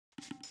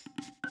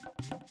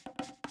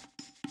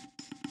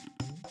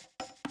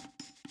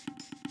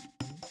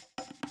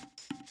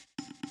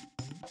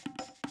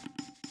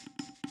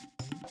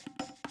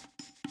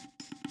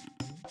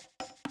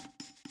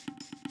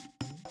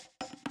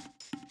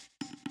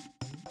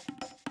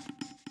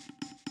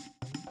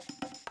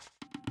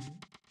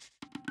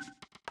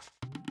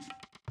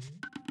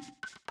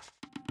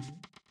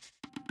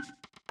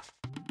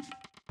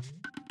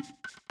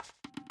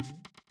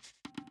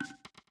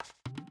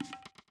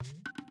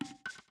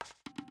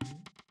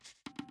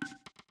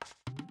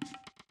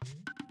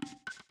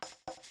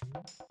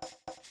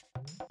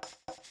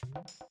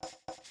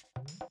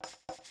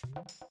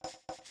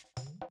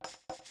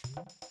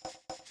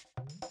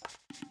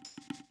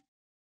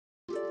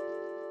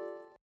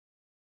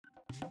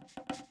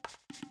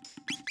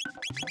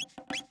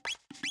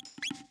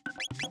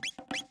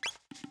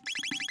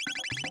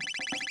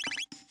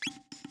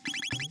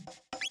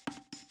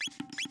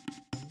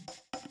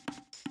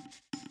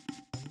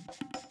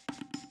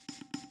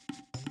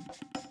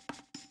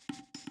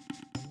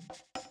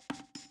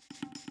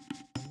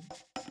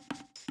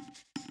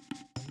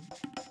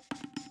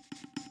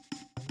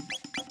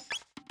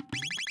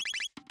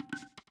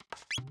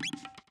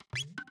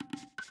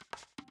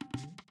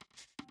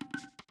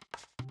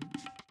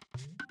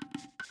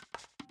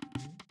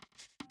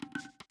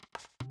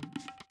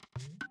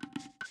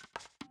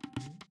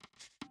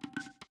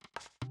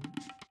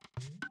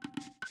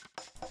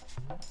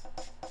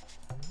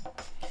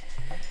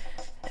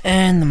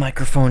And the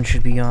microphone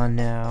should be on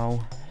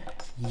now.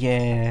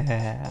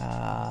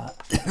 Yeah.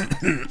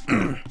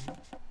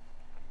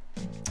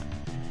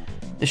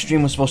 This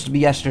stream was supposed to be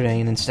yesterday,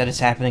 and instead it's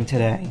happening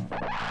today.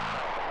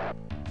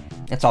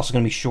 It's also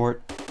gonna be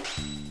short.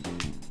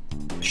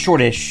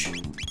 Shortish.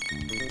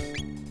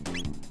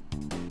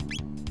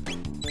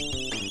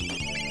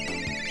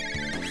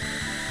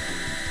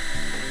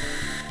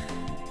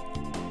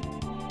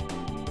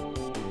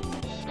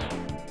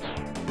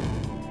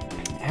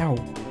 Ow.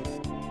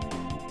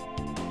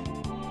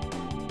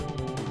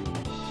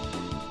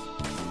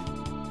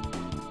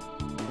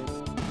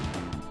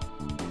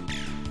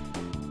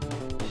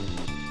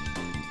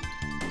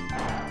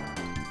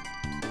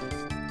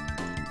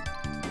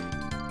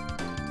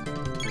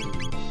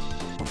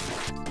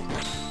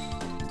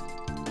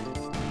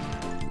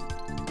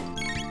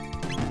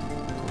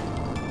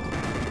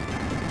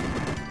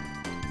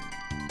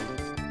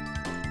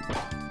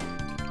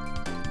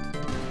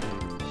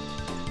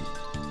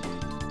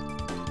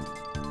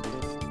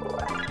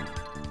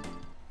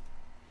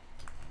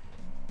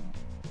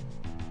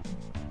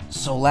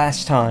 So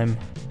last time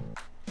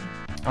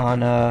on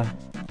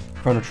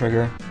Chrono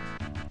Trigger,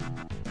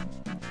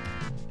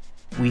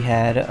 we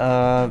had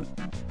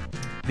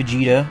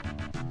Vegeta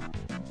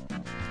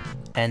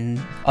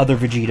and other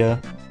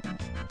Vegeta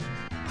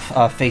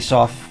face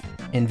off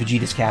in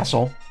Vegeta's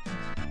castle,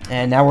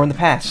 and now we're in the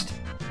past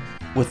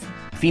with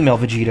female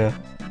Vegeta,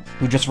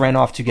 who just ran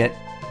off to get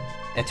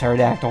a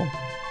pterodactyl.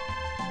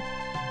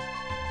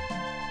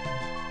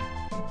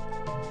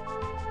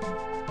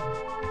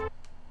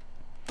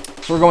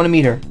 So we're going to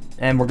meet her,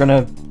 and we're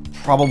gonna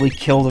probably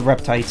kill the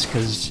Reptites,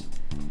 because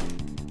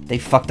they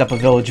fucked up a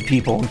village of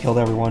people and killed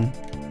everyone.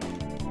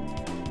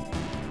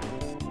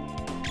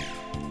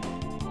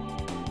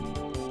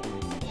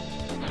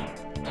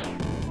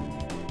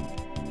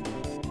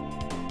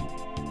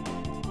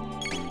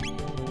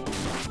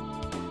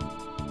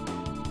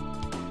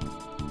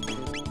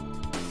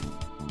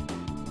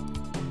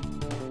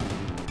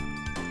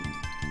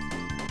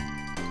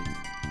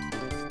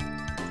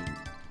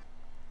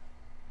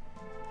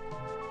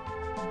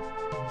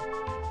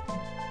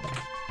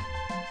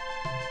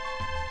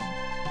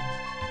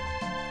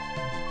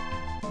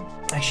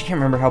 I actually can't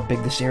remember how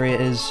big this area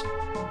is.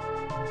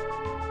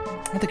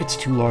 I don't think it's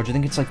too large. I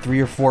think it's like 3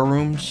 or 4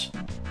 rooms.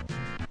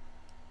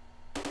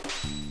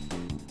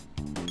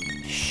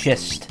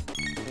 Schist.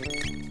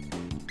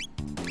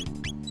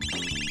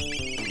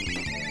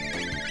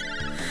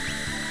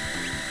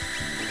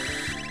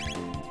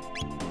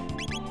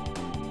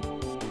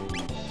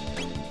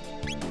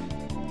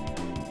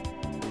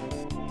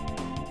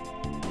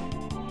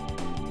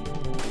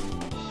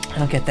 I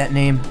don't get that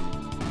name.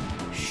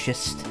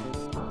 Schist.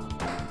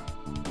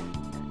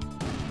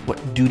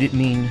 What dude it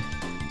mean?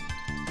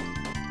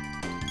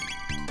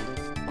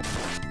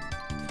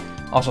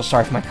 Also,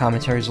 sorry if my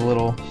commentary is a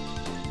little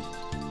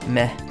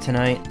meh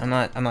tonight. I'm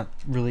not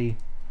really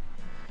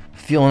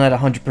feeling at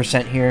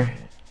 100% here.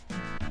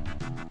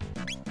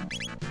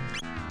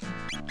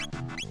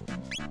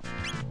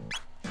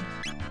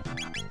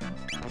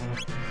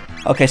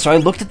 Okay, so I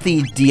looked at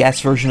the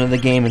DS version of the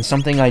game, and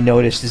something I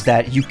noticed is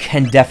that you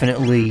can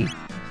definitely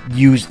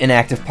use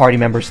inactive party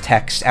members'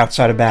 text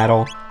outside of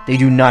battle. They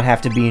do not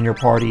have to be in your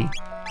party,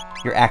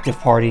 your active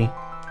party,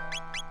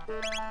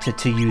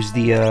 to use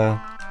the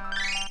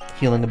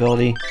healing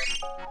ability.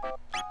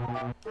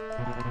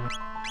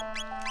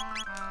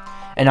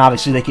 And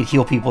obviously they could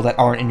heal people that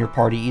aren't in your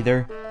party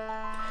either.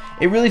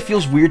 It really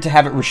feels weird to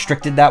have it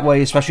restricted that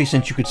way, especially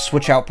since you could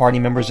switch out party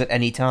members at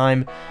any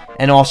time.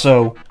 And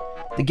also,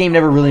 the game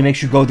never really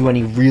makes you go through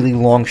any really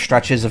long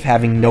stretches of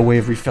having no way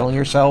of refilling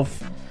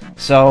yourself.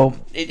 So,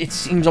 it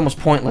seems almost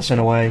pointless in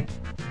a way.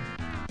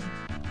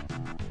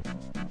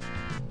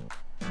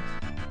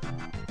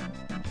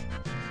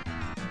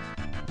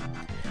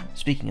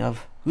 Speaking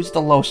of, who's at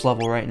the lowest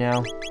level right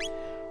now?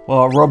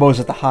 Well, Robo's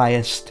at the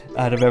highest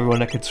out of everyone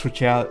that could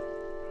switch out.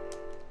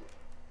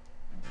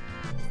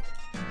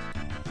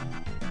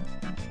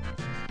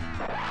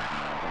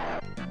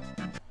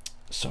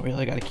 So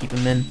really gotta keep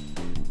him in.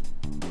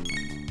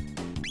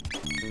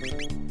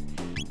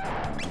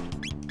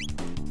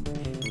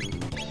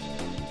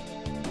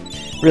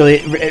 Really,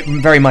 it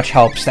very much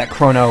helps that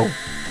Chrono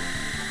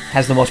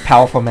has the most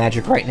powerful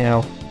magic right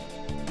now.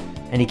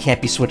 And he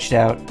can't be switched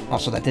out.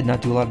 Also, that did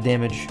not do a lot of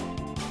damage.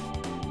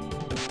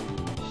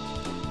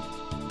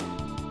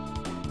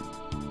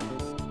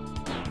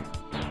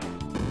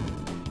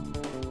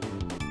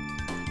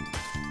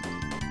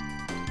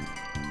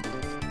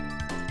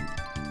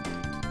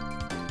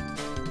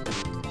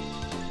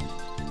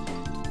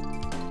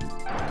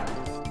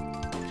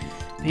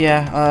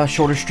 Yeah,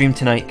 shorter stream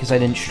tonight because I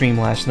didn't stream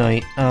last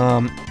night.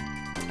 I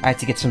had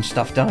to get some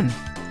stuff done,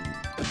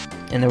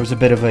 and there was a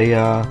bit of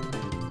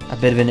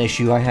an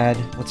issue I had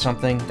with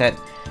something that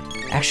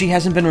actually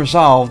hasn't been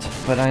resolved,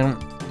 but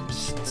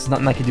there's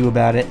nothing I can do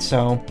about it.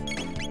 So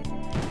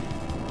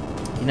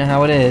you know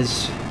how it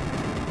is.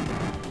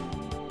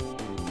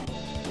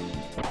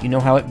 You know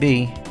how it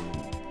be.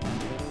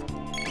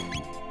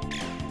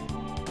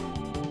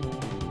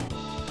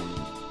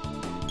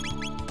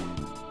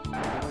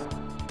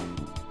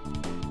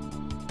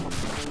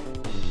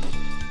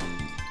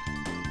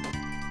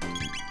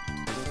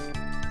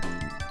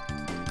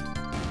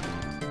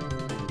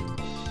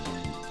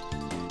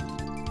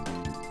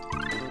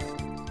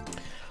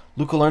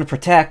 Luca learned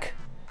Protect.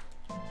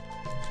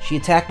 She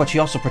attack, but she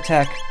also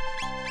protect.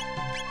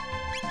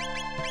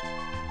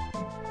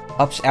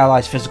 Ups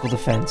allies' physical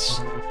defense.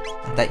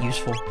 Not that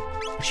useful.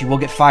 She will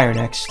get Fire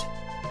next.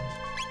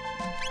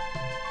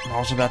 I'm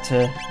also about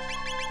to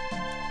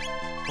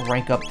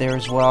rank up there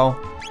as well.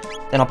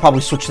 Then I'll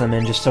probably switch them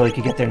in just so he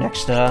could get their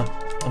next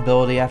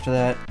ability after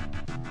that.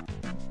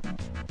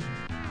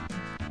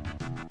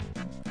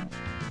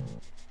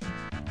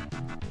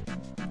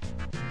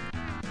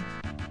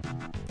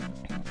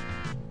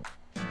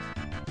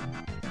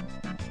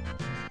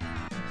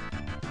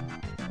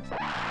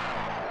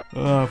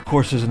 Of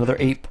course, there's another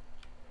ape.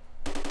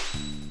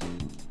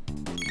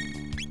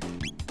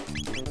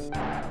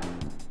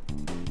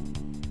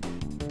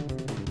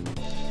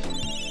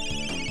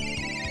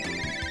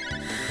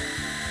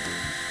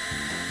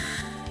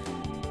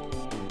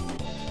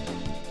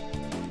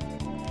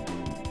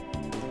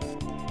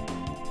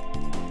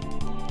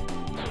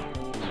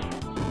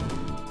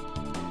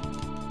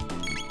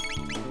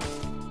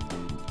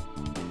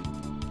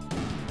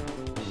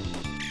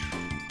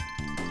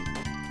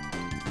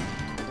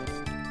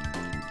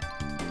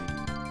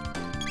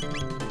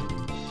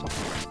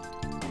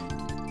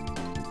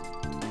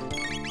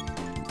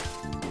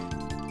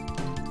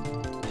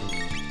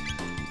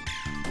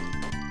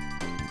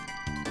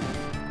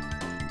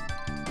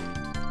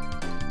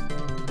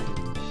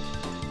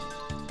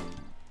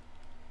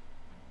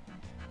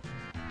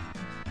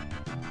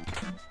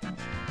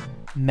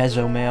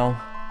 Mesomail.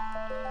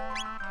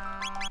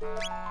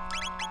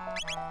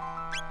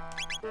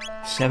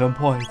 7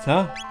 points,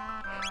 huh?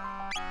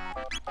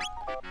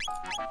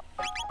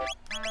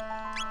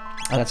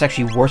 Oh, that's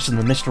actually worse than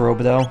the Mr. Robe,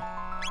 though.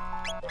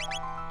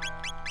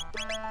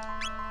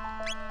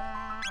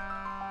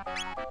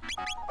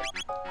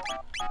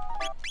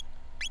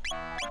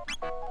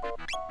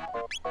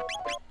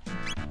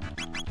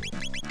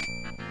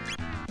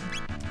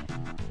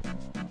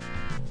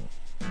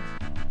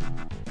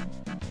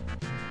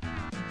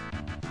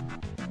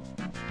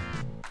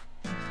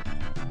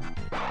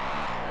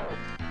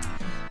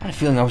 I had a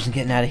feeling I wasn't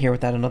getting out of here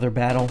without another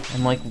battle.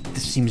 I'm like,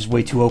 this seems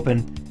way too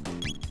open.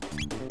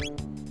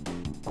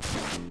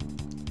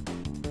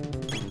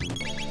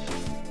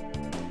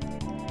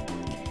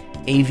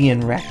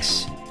 Avian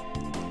Rex.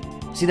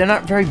 See, they're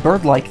not very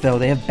bird-like, though.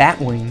 They have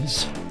bat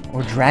wings.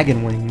 Or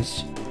dragon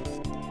wings.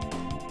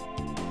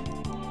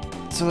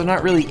 So they're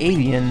not really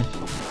avian.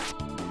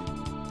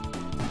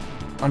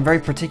 I'm very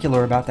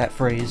particular about that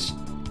phrase.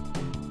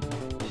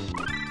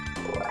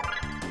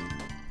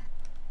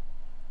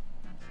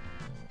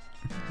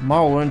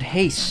 Macaw learned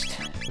Haste,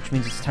 which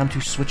means it's time to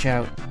switch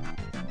out.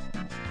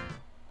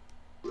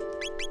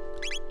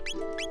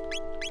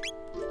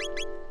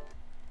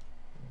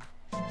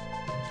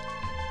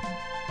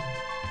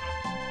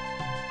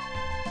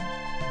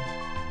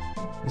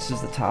 This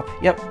is the top.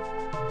 Yep.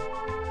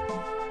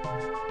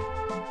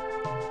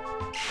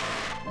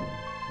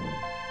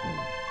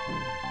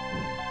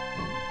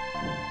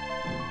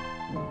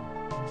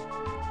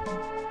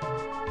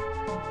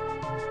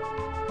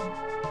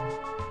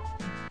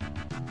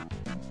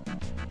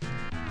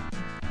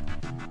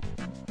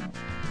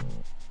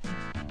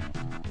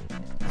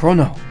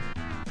 Chrono.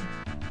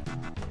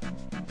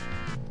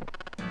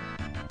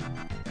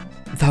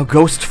 Thou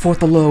goest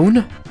forth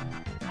alone?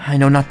 I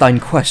know not thine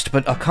quest,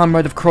 but a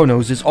comrade of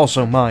Chrono's is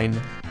also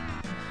mine.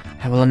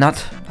 I will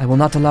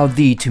not allow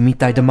thee to meet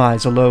thy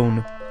demise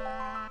alone.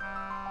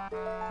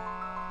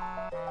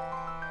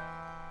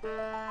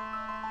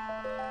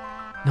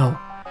 No,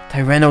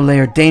 Tyranno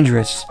lair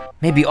dangerous.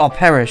 Maybe all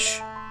perish.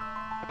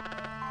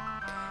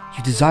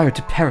 You desire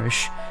to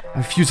perish. I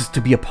refuse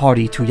to be a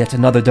party to yet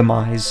another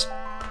demise.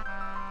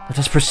 Let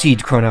us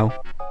proceed, Chrono.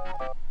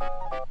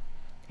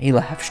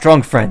 Ayla have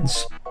strong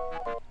friends.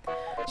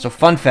 So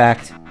fun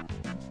fact,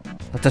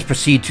 let us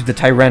proceed to the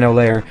Tyranno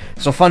lair.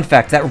 So fun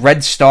fact, that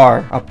red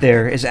star up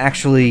there is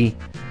actually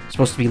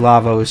supposed to be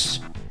Lavos,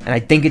 and I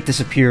think it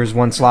disappears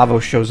once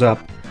Lavos shows up.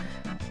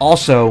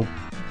 Also,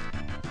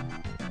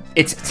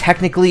 it's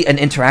technically an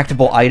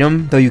interactable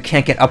item, though you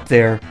can't get up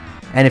there,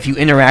 and if you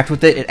interact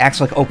with it, it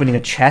acts like opening a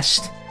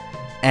chest,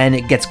 and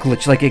it gets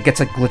glitch, like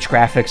glitch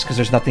graphics because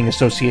there's nothing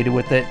associated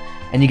with it,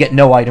 and you get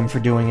no item for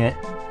doing it.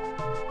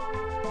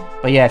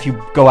 But yeah, if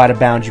you go out of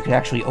bounds, you could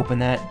actually open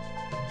that.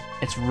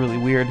 It's really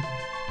weird.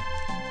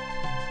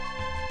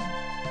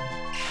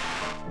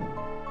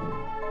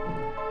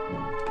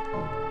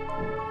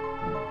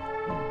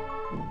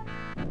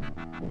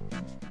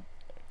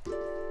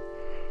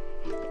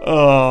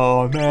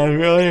 Oh man,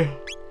 really?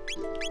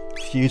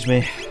 Excuse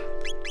me.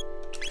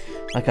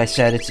 Like I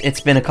said,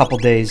 it's been a couple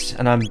days,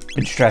 and I've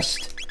been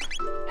stressed.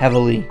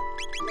 Heavily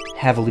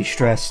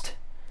stressed.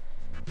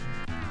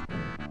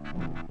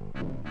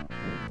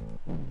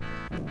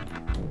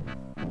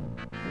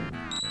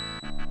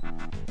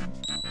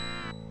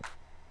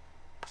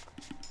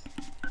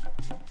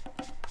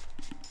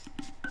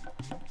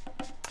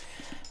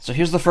 So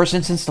here's the first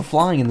instance to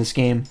flying in this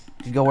game.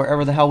 We can go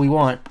wherever the hell we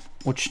want,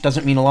 which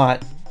doesn't mean a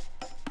lot.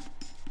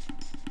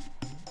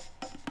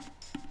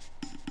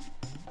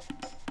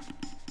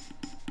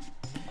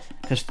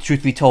 Because,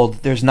 truth be told,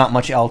 there's not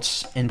much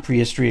else in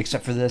prehistory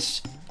except for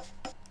this.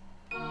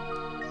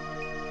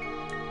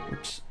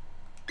 Oops.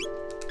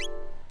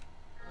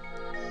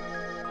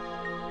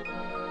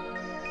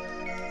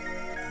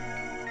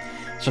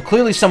 So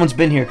clearly someone's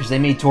been here because they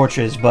made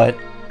torches, but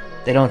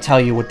they don't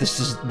tell you what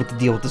the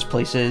deal with this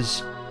place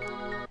is.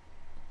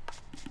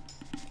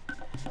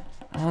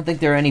 I don't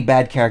think there are any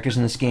bad characters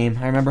in this game.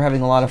 I remember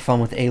having a lot of fun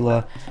with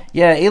Ayla.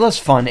 Yeah, Ayla's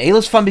fun.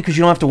 Ayla's fun because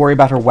you don't have to worry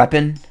about her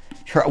weapon.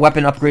 Her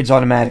weapon upgrades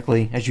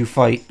automatically as you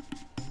fight.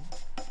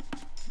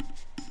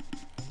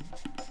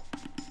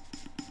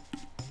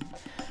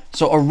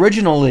 So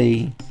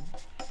originally,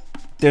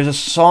 there's a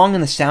song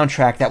in the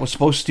soundtrack that was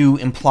supposed to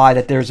imply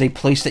that there's a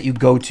place that you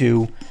go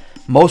to,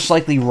 most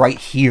likely right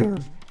here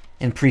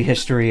in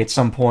prehistory at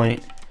some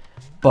point,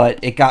 but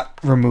it got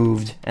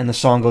removed and the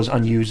song goes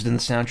unused in the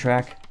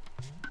soundtrack.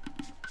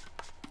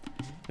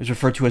 It was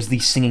referred to as the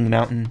Singing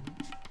Mountain.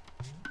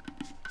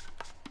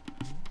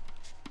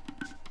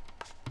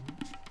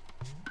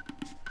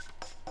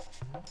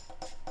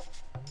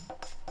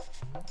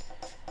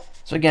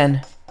 So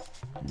again,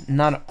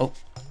 not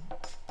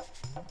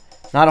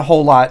a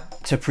whole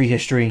lot to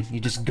prehistory. You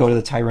just go to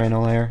the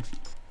Tyranno lair.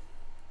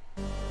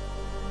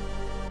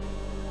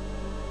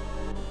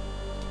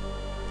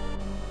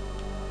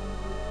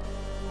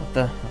 What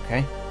the?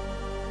 Okay.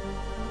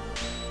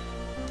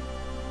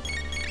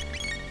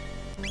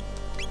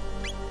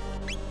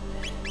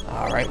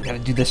 Alright, we gotta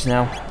do this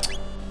now.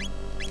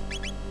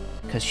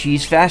 Because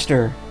she's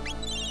faster.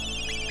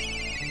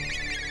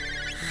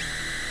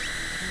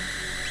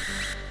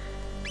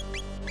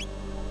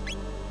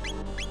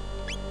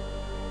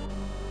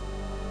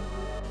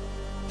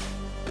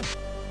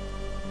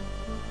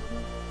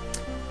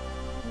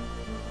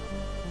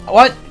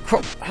 What?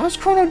 How's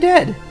Chrono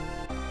dead?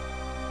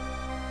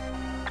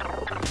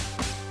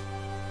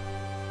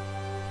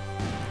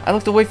 I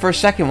looked away for a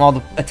second while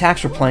the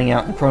attacks were playing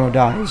out and Chrono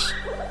dies.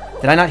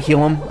 Did I not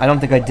heal him? I don't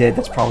think I did.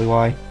 That's probably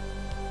why.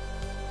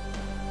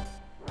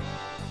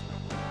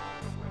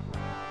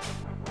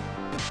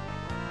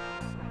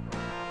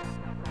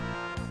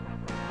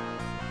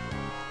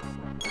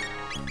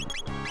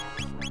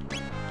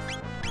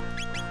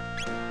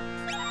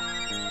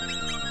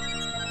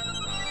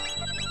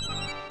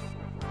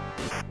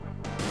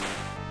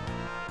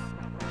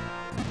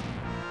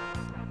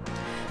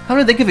 Come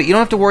to think of it, you don't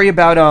have to worry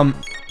about,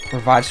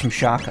 revive some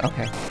shock.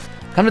 Okay.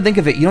 Come to think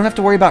of it, you don't have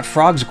to worry about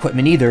Frog's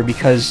equipment either,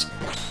 because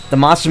the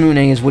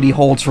Masamune is what he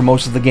holds for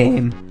most of the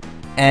game.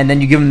 And then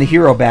you give him the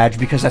hero badge,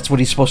 because that's what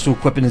he's supposed to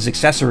equip in his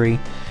accessory.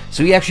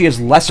 So he actually has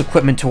less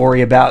equipment to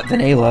worry about than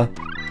Ayla.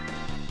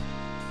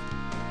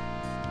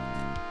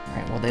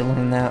 Alright, well they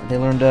learned that. They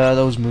learned,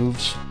 those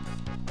moves.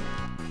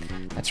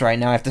 That's right,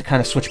 now I have to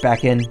kind of switch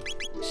back in.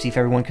 See if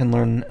everyone can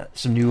learn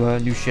some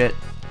new shit.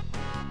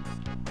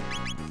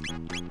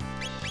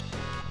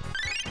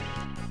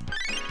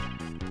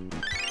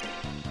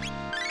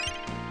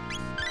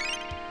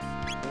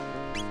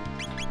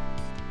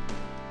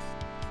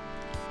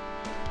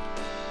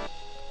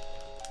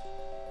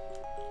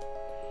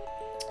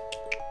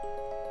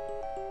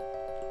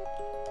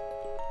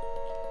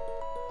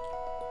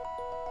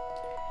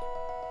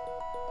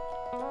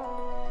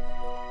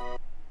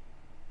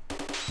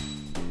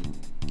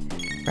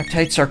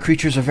 Reptites are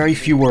creatures of very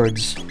few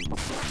words.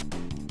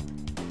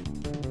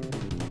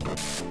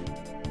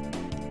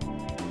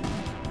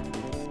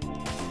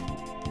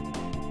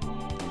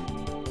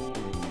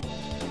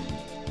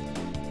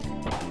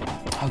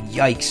 Oh,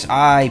 yikes.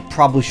 I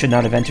probably should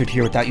not have entered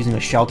here without using a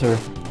shelter.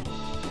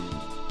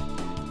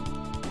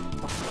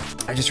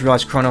 I just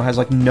realized Chrono has,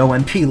 like, no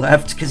MP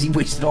left, because he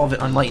wasted all of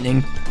it on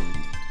lightning.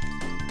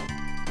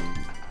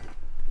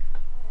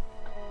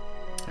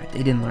 Alright,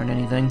 they didn't learn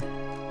anything.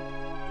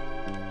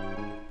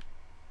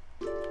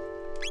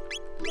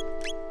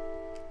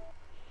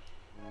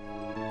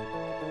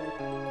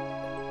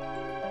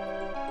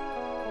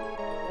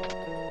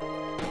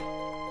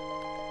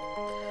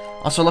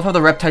 Also, I love how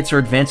the Reptites are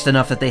advanced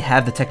enough that they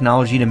have the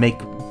technology to make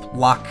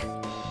lock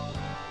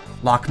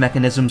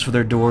mechanisms for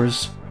their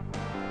doors.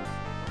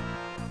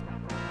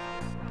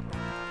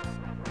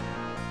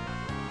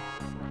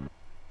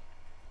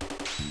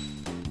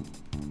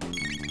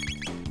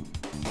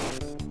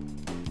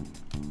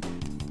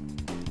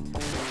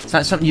 It's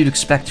not something you'd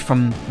expect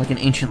from, like, an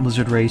ancient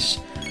lizard race.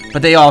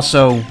 But they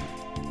also...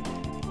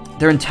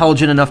 they're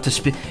intelligent enough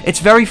to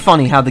It's very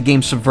funny how the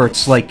game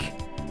subverts, like,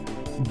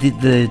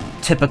 the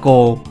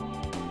typical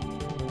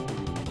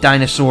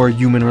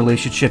dinosaur-human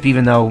relationship,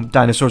 even though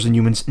dinosaurs and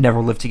humans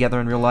never live together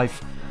in real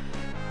life.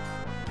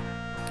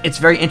 It's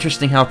very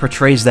interesting how it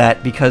portrays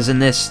that, because in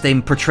this, they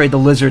portray the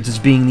lizards as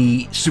being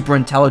the super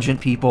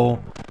intelligent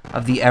people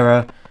of the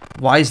era.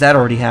 Why is that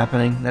already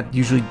happening? That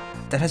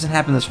hasn't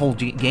happened this whole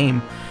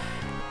game.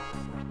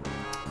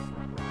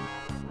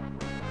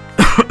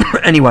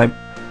 Anyway,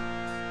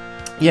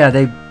 yeah,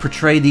 they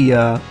portray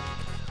the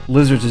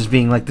lizards as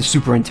being like the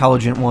super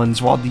intelligent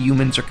ones, while the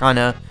humans are kind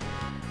of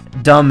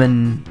dumb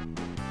and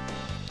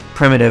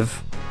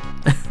primitive.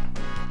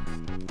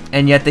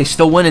 And yet they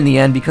still win in the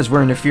end because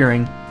we're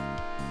interfering.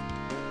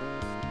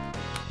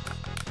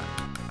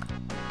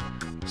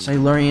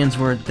 Silurians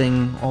were a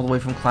thing all the way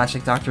from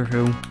classic Doctor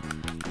Who.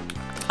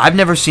 I've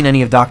never seen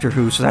any of Doctor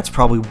Who, so that's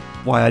probably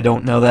why I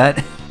don't know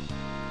that.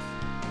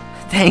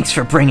 Thanks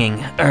for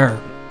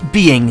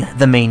being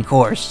the main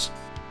course.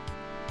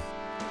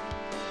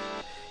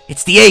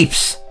 It's the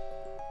apes!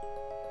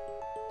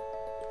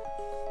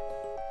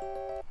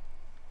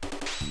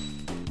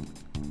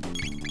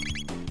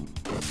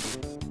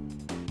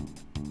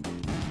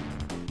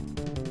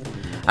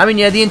 I mean,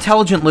 yeah, the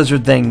intelligent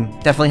lizard thing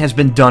definitely has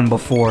been done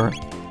before.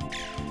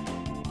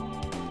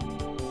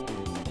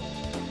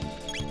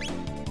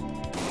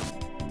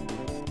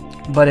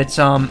 But it's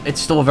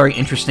still a very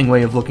interesting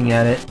way of looking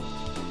at it.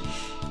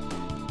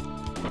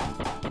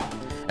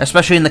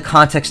 Especially in the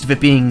context of it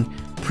being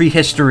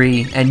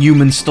prehistory and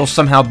humans still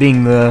somehow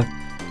being the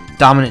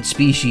dominant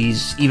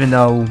species, even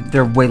though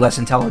they're way less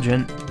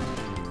intelligent.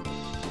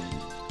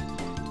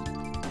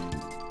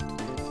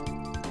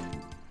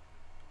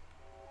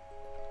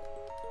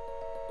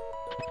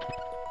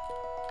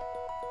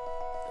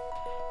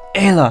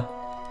 Ayla!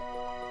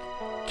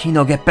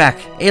 Kino, get back!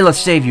 Ayla,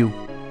 save you!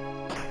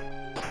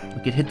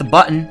 We could hit the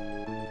button.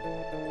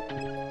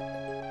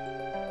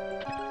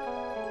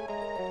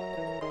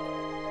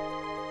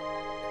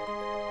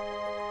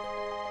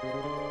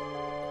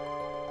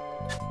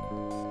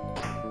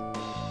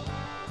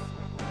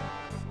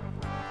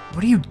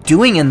 What are you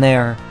doing in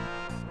there?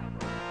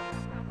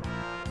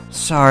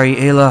 Sorry,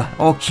 Ayla.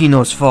 All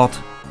Kino's fault.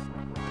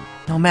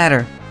 No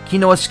matter.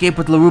 Kino escaped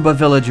with Laruba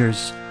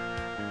villagers.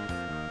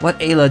 What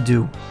Ayla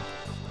do?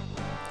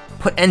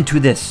 Put end to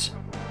this.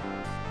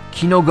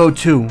 Kino go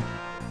too.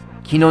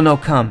 Kino no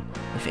come.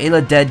 If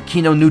Ayla dead,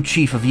 Kino new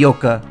chief of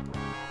Yoka.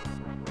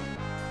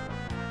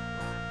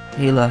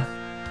 Ayla.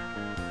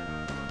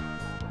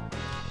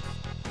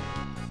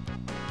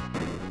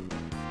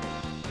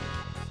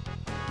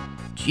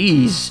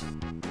 Jeez.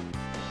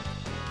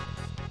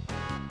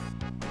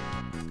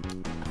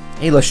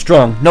 Ayla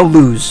strong, no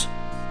lose.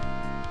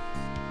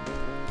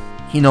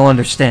 He no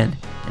understand.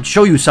 And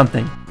show you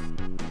something.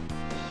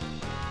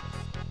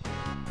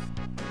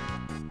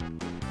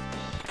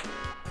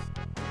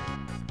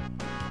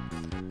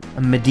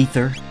 A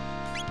mid-ether.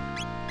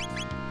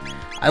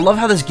 I love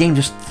how this game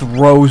just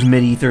throws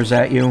mid-ethers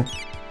at you.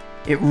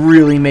 It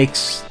really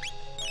makes...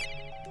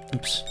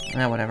 Oops.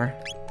 Whatever.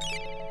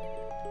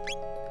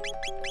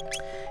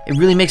 It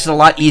really makes it a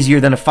lot easier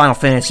than a Final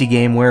Fantasy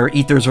game where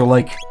ethers are,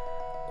 like,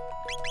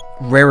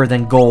 rarer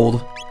than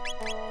gold.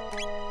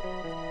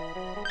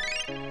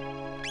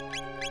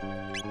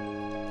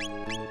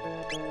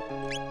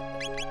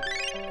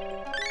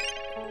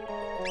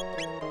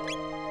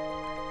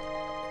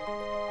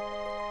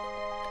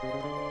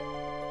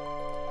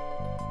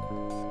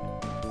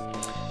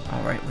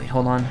 Alright, wait,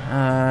 hold on.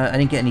 I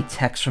didn't get any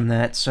text from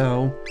that,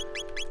 so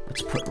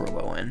let's put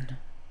Robo in.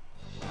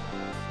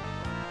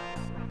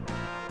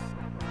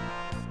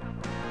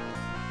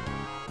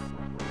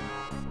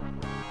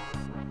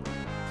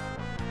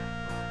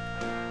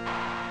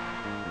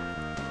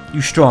 You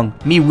strong,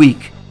 me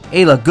weak.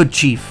 Ayla, good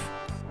chief.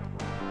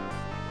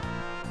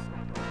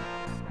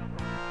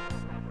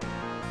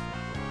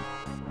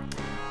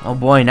 Oh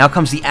boy, now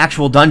comes the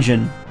actual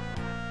dungeon.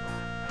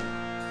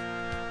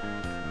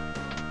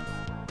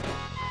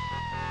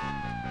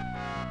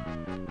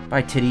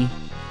 Bye, titty.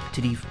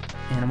 Titty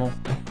animal.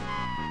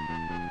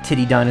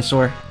 Titty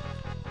dinosaur.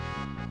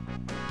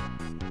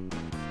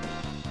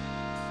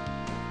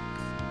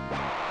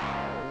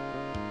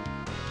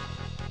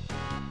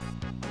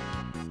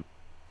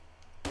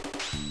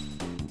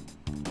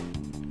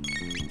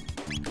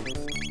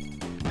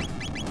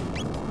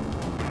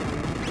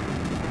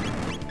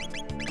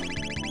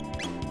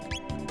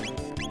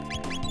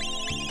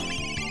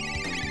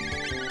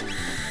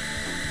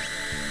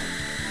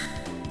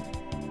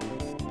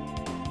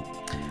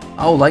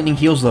 Oh, lightning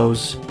heals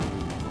those.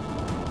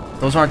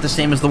 Those aren't the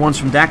same as the ones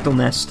from Dactyl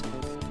Nest.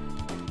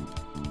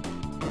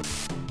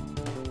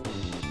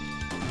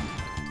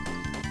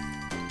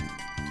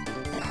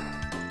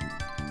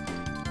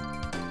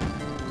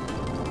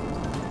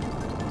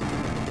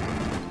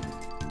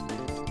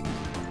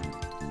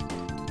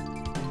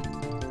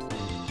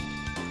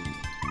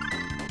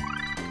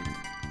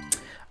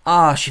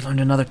 Ah, she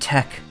learned another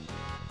tech.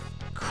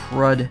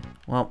 Crud.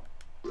 Well,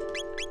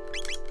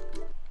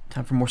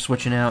 time for more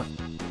switching out.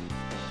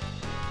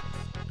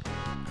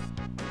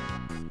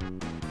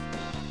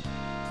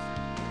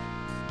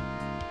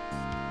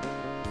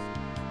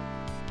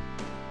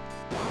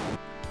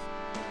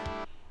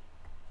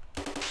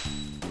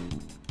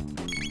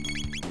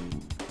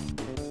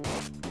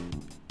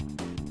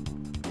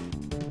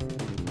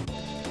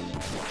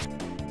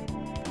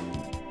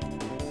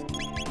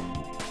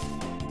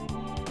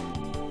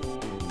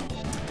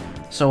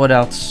 So what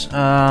else?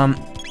 I'm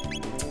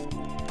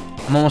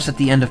almost at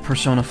the end of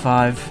Persona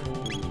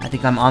 5. I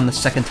think I'm on the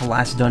second to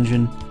last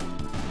dungeon.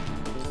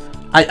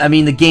 I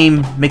mean, the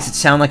game makes it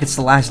sound like it's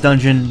the last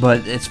dungeon,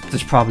 but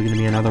there's probably going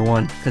to be another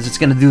one, because it's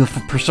going to do the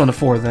Persona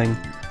 4 thing,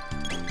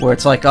 where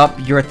it's like, oh,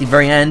 you're at the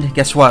very end,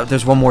 guess what?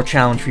 There's one more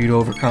challenge for you to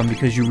overcome,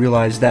 because you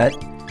realize that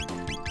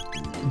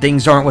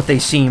things aren't what they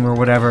seem, or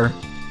whatever.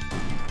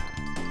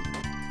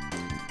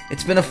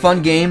 It's been a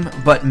fun game,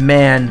 but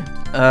man,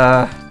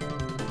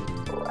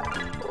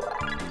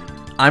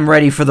 I'm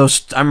ready for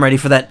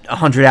that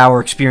 100-hour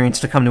experience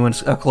to come to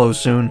a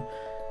close soon.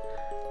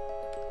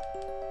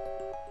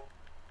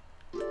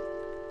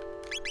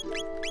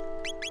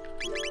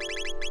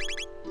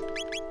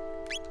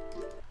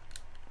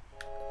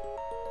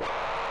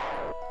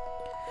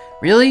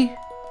 Really?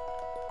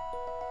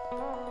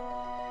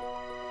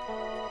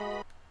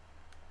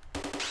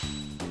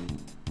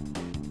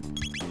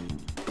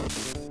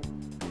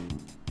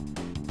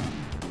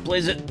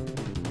 Blaze it.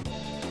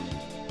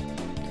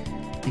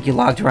 I think you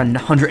logged around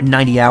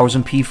 190 hours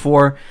in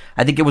P4.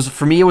 I think it was,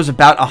 for me, it was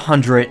about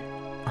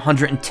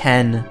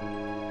 110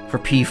 for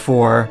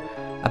P4.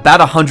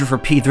 About 100 for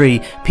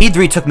P3.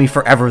 P3 took me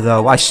forever,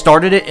 though. I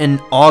started it in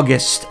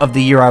August of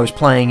the year I was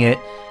playing it,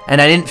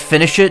 and I didn't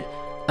finish it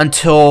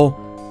until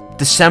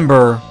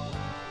December,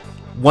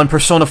 when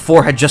Persona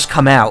 4 had just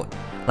come out.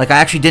 Like, I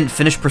actually didn't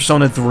finish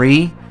Persona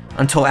 3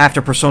 until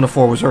after Persona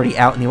 4 was already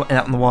out in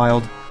the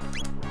wild.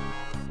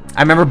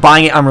 I remember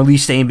buying it on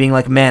release day and being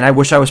like, man, I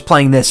wish I was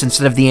playing this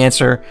instead of The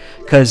Answer,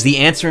 because The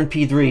Answer in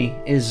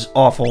P3 is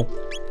awful.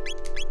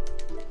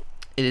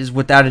 It is,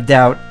 without a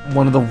doubt,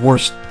 one of the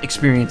worst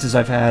experiences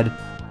I've had.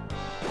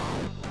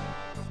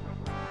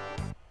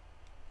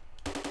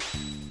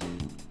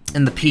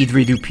 And the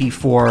P3 to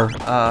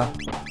P4,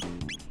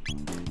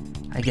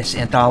 I guess,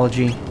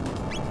 anthology.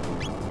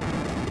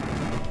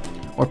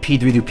 Or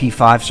P3 to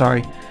P5,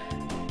 sorry.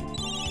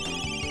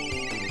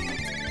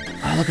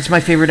 Oh, look, it's my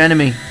favorite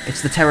enemy.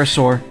 It's the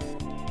pterosaur.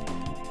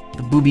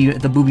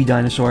 The booby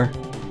dinosaur.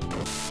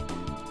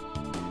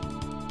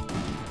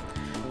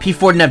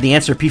 P4 didn't have The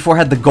Answer. P4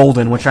 had the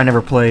golden, which I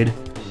never played.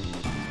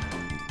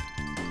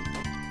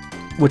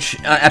 Which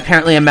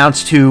apparently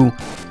amounts to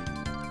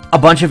a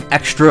bunch of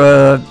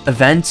extra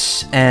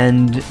events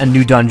and a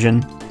new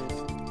dungeon.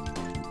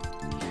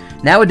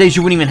 Nowadays,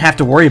 you wouldn't even have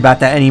to worry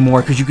about that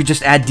anymore, because you could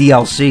just add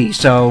DLC,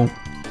 so...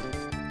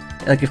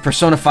 Like, if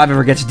Persona 5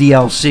 ever gets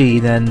DLC,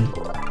 then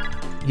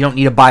you don't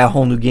need to buy a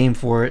whole new game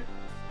for it.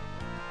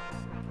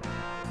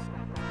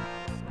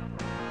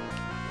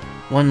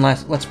 One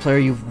last Let's Player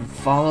you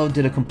followed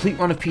did a complete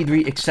run of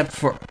P3 except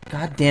for...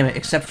 God damn it,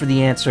 except for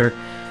The Answer.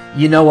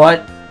 You know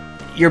what?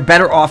 You're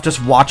better off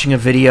just watching a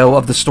video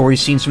of the story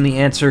scenes from The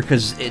Answer,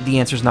 because The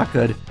Answer's not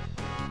good.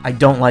 I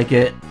don't like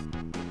it.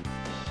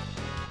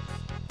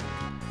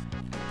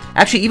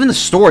 Actually, even the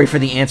story for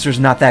The Answer is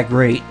not that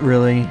great,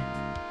 really.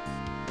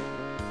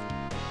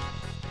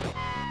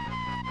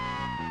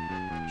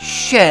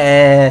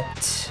 Shit.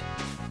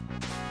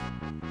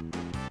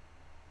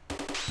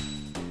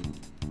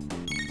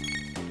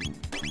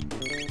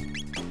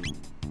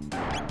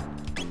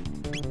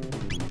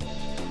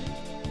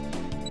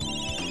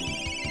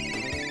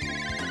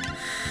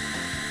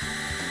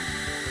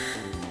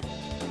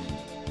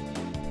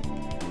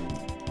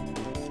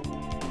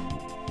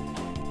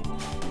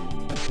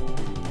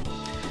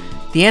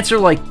 The Answer,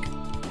 like,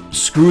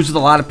 screws with a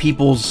lot of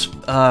people's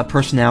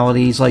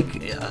personalities.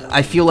 Like,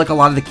 I feel like a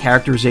lot of the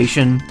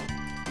characterization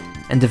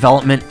and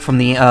development from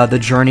the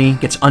journey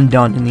gets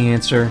undone in The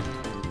Answer,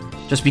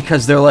 just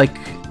because they're like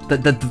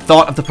the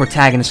thought of the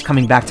protagonist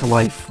coming back to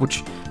life,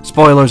 which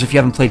Spoilers, if you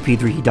haven't played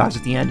P3, he dies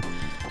at the end.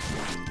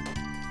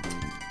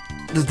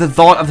 The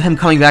thought of him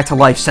coming back to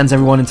life sends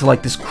everyone into,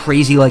 like, this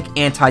crazy, like,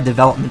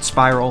 anti-development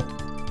spiral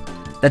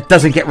that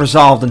doesn't get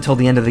resolved until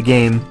the end of the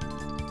game.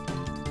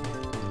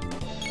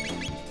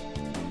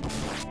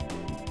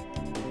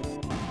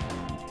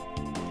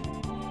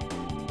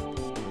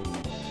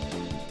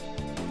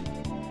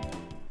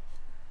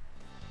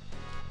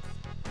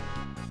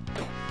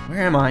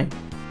 Where am I?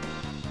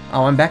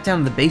 Oh, I'm back down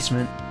in the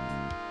basement.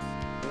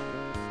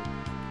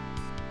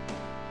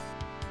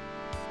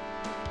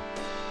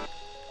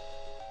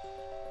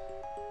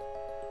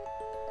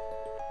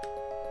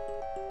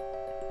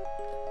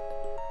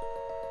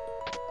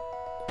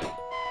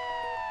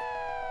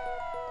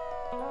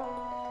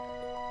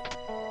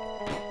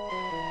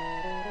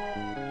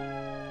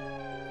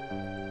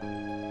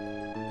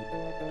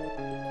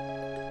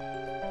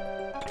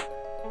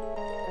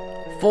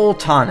 Full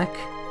tonic.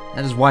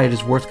 That is why it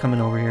is worth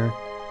coming over here.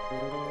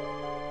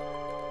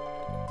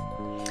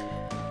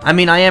 I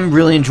mean, I am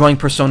really enjoying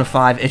Persona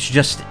 5. It's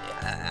just,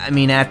 I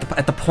mean,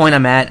 at the point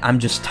I'm at, I'm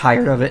just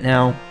tired of it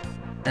now.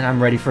 And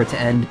I'm ready for it to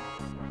end.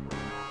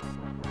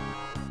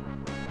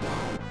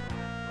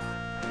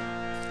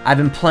 I've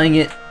been playing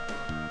it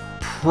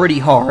pretty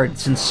hard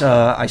since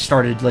I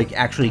started, like,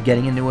 actually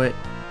getting into it.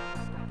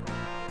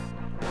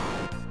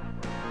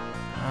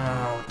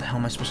 What the hell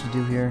am I supposed to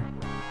do here?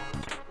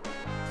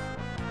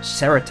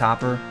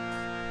 Ceratopper.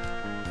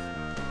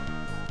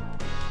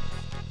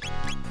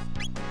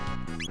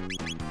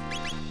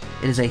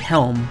 It is a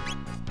helm.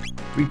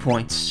 3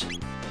 points.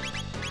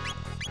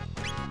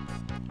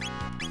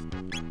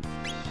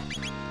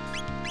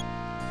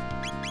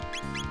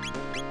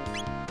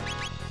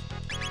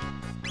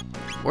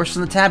 Worse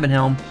than the Tabin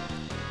helm.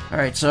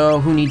 Alright, so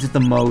who needs it the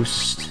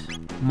most?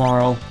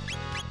 Marl.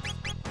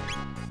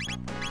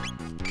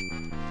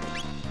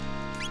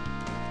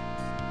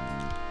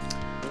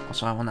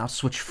 Also, I will now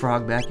switch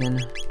Frog back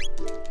in,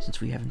 since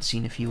we haven't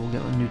seen if he will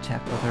get a new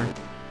tap with her.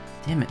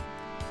 Damn it.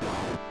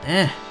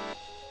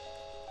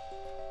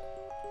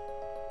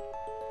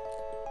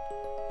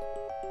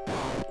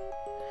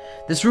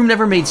 This room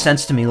never made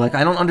sense to me. Like,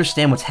 I don't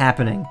understand what's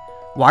happening.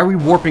 Why are we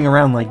warping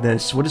around like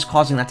this? What is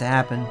causing that to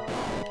happen?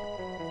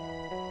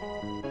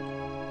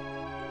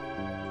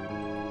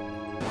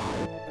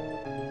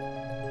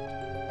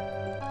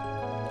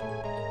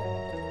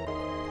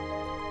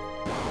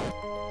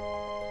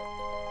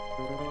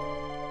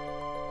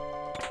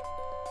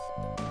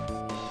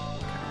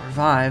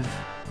 Revive.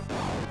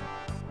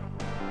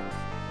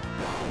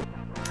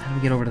 How do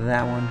we get over to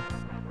that one?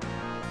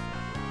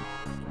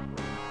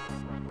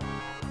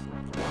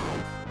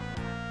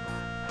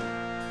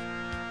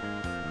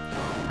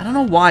 I don't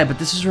know why, but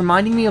this is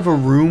reminding me of a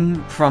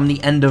room from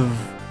the end of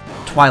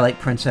Twilight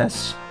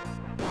Princess.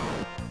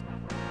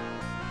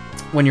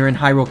 When you're in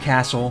Hyrule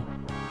Castle.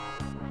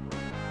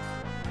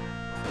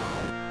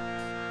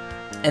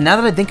 And now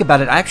that I think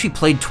about it, I actually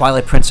played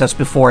Twilight Princess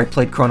before I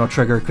played Chrono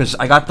Trigger, because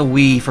I got the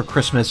Wii for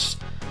Christmas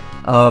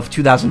of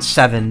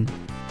 2007.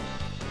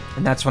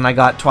 And that's when I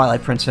got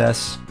Twilight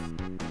Princess.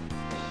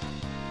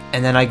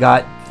 And then I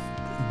got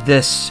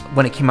this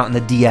when it came out in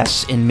the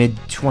DS in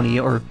mid-20...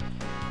 or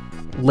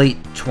late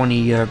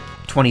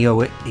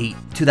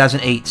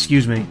 2008,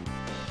 excuse me.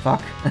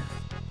 Fuck.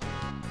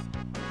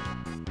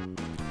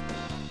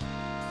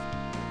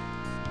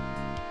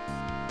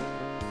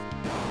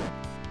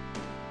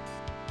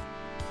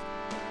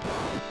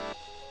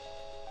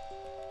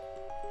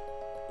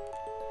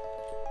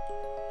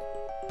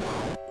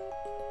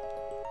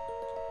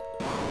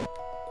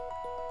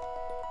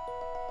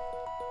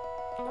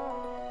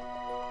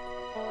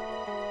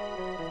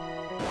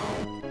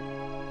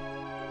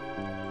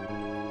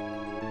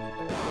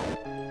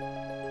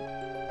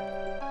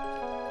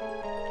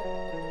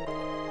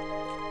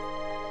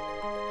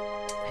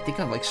 I think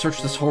I've, like,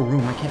 searched this whole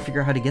room. I can't figure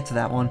out how to get to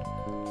that one.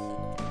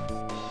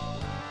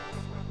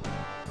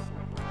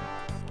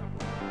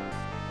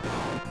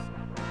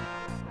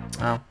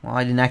 Oh, well,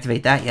 I didn't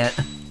activate that yet.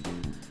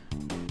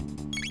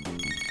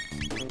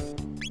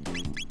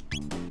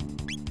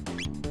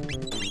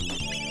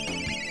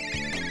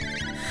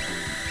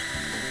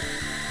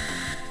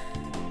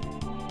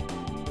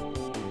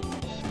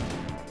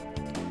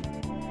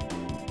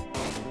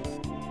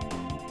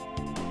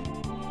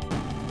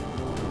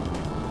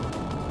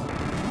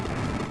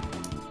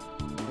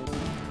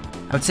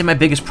 I would say my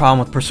biggest problem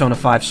with Persona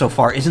 5 so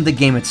far isn't the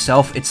game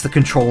itself, it's the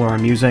controller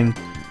I'm using.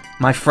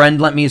 My friend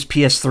lent me his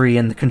PS3,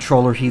 and the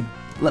controller he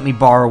let me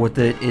borrow with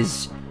it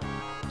is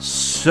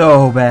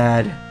so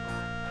bad.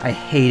 I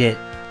hate it.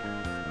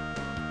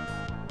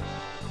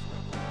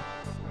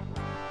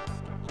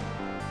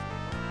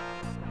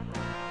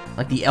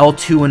 Like the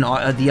L2 and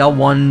the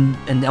L1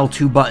 and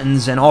L2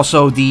 buttons, and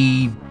also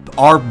the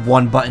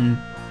R1 button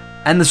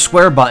and the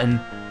square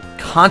button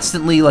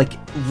constantly, like,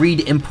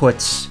 read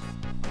inputs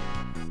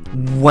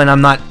when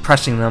I'm not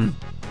pressing them,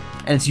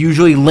 and it's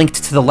usually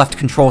linked to the left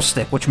control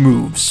stick, which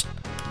moves.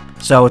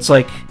 So it's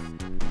like,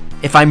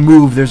 if I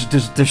move, there's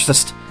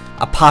just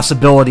a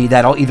possibility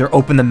that I'll either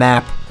open the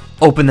map,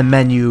 open the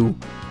menu,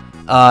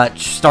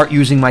 start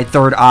using my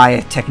third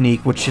eye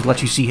technique, which should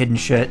let you see hidden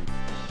shit.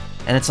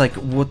 And it's like,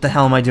 what the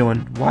hell am I doing?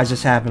 Why is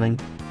this happening?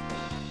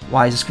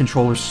 Why is this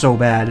controller so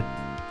bad?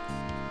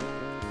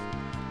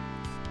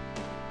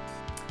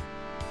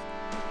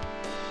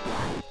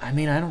 I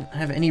mean, I don't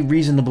have any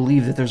reason to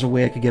believe that there's a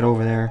way I could get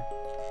over there.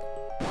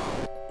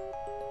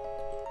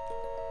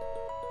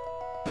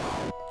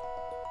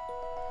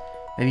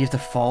 Maybe you have to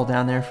fall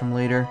down there from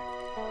later.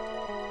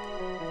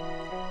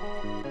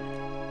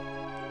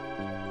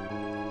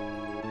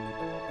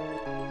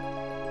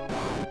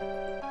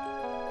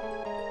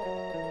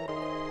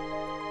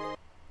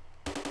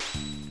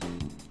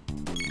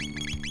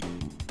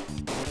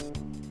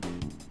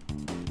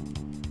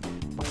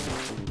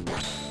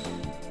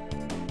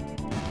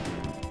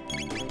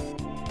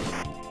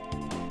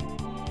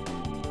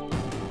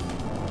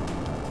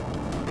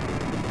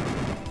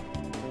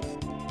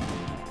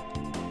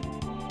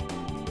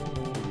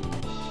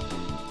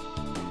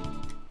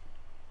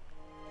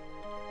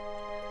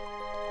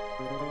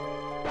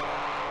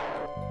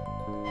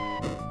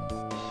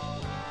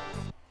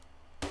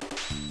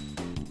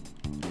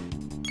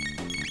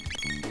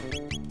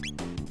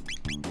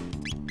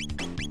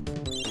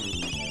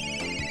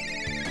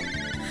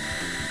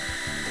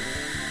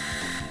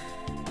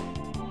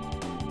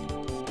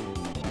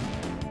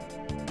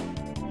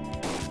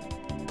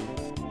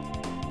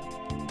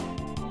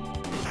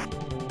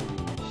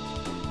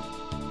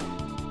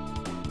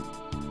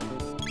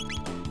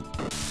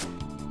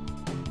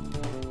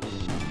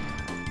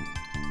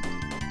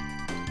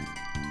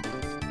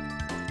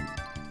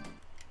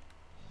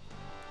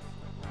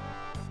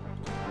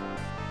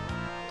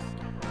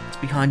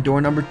 Behind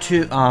door number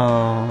 2.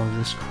 Oh,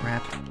 this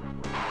crap.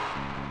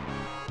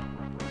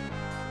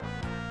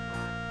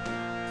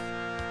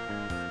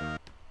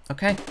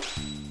 Okay.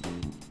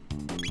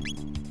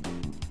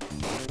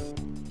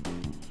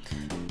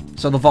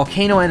 So the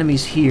volcano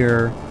enemies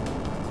here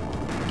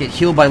get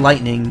healed by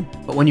lightning,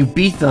 but when you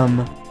beat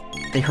them,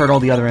 they hurt all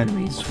the other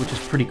enemies, which is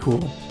pretty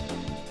cool.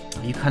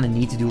 You kind of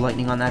need to do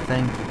lightning on that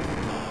thing.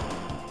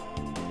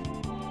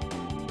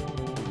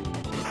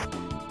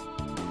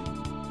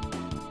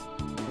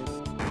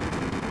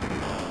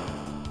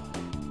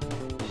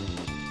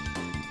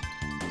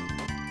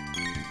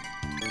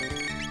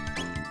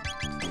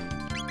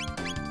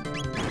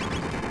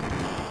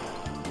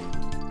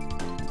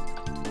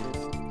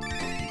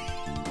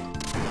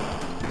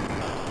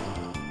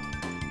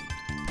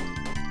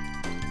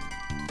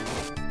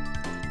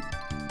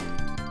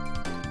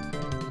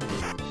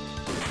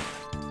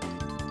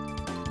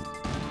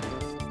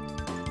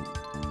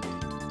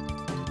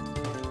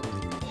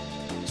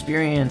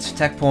 Experience,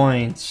 tech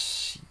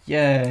points,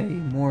 yay,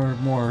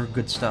 more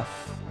good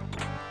stuff.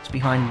 It's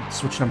behind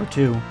switch number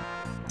 2.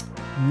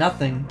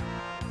 Nothing.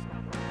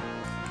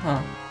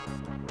 Huh.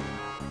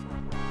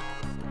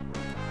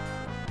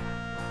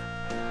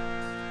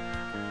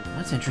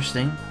 That's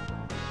interesting.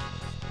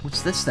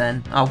 What's this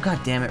then? Oh, god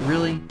damn it,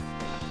 really?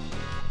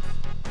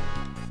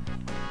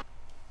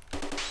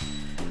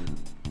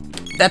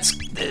 That's...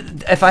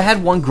 If I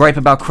had one gripe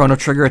about Chrono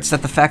Trigger, it's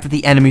that the fact that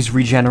the enemies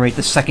regenerate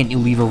the second you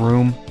leave a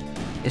room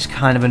is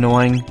kind of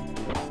annoying.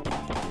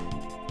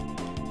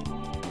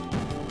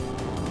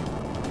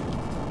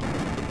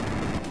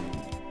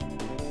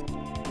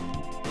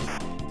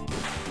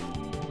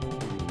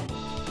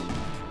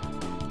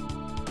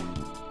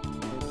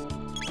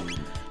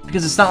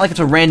 Because it's not like it's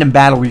a random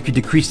battle where you could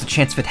decrease the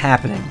chance of it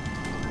happening.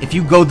 If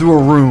you go through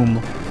a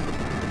room,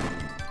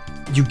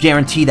 you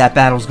guarantee that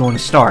battle's going to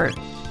start.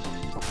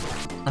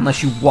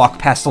 Unless you walk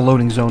past the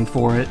loading zone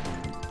for it.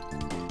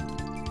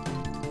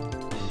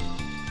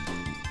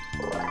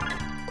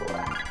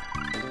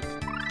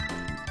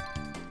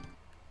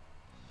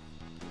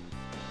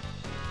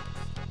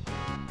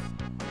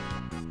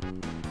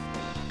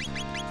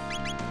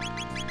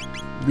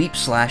 Leap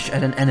slash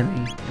at an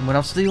enemy. And what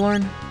else did you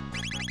learn?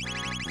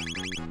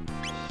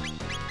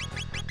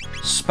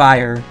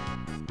 Spire.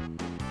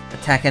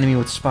 Attack enemy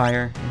with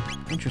Spire.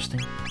 Interesting.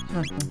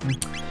 How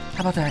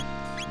about that?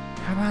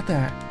 How about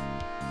that?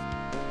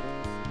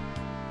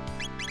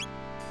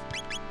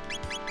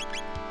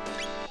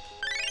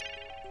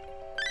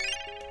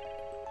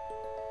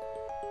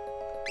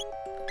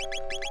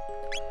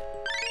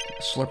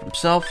 Slurp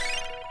himself.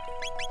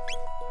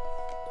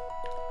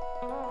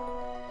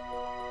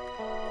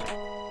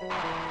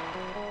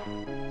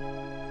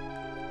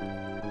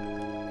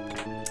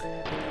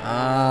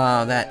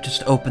 That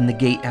just opened the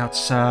gate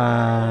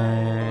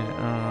outside.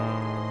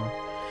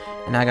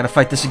 And now I gotta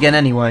fight this again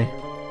anyway.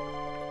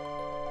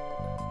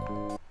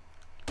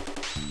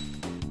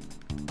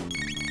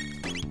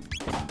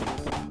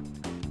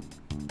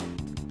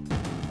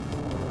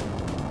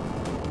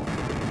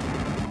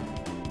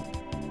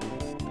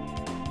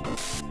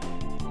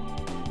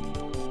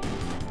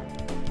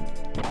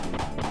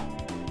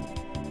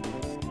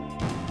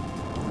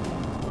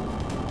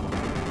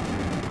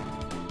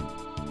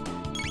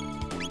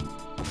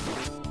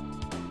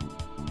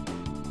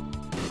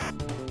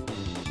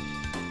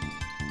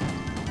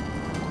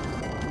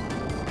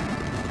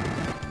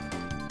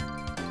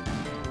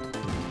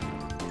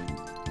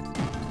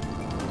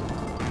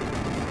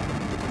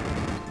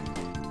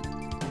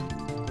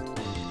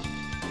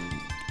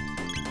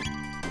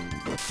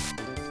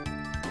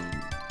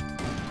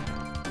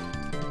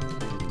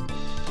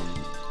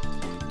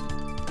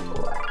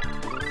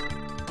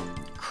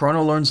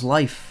 Chrono learns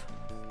life.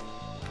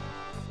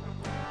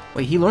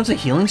 Wait, he learns a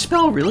healing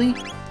spell? Really?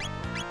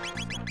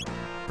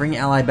 Bring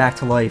ally back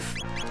to life.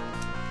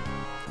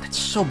 That's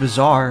so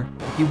bizarre.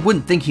 You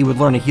wouldn't think he would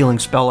learn a healing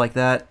spell like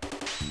that.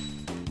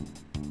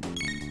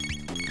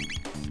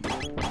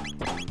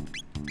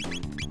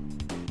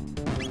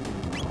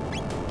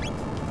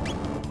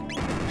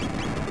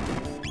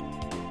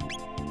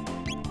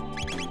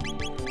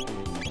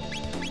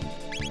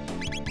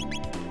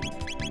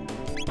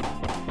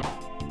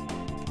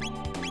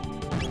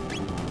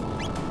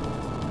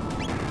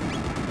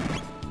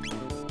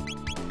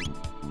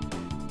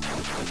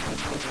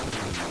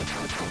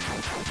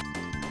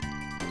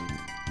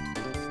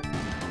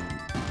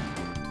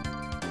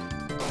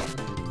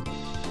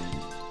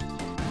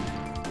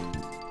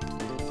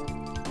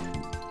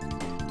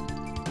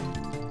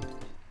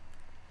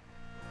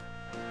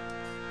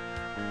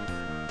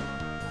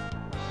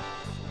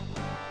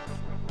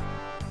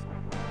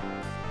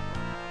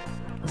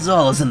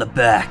 Zala's in the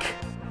back.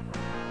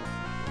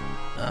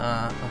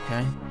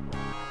 Okay.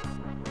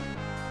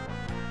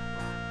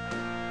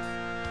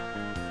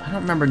 I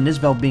don't remember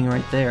Nizbel being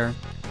right there.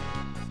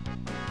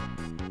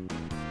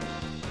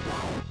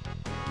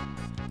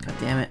 God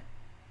damn it.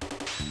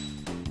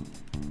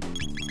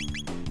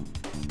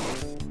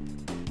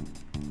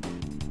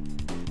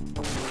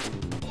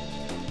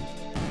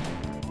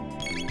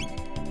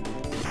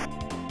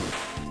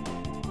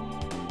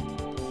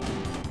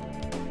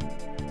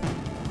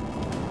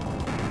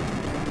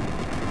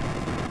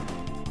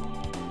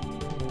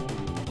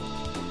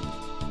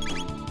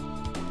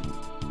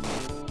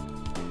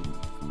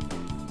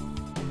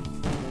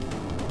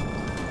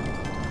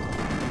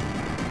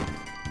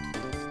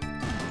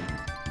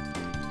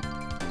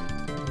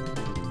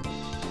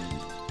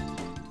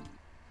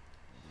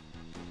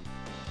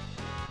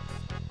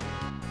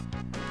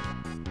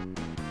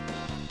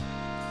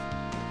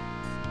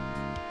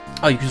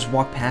 Oh, you can just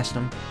walk past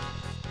him.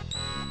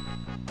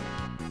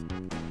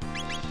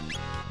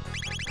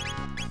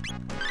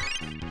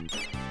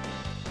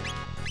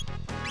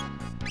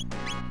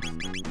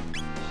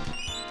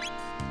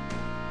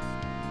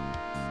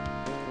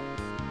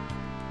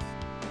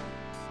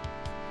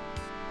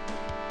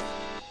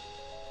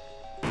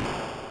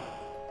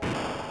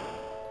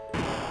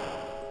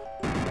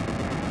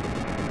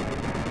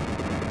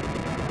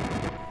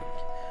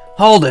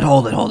 Hold it,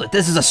 hold it, hold it.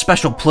 This is a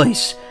special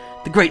place.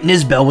 The great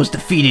Nizbel was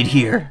defeated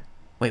here.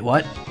 Wait,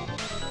 what?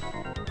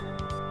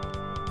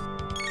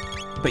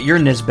 But you're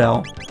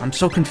Nizbel. I'm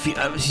so confused.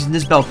 He's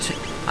Nizbel too.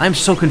 I'm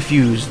so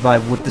confused by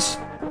what this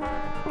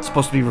is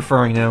supposed to be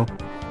referring to.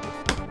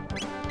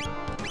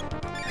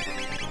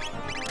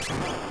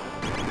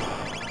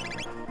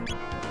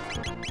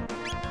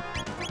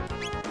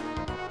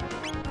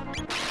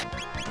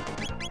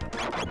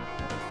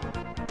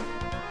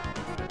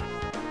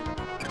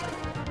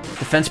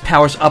 Defense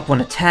powers up when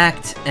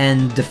attacked,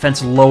 and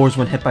defense lowers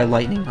when hit by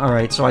lightning.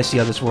 Alright, so I see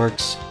how this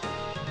works.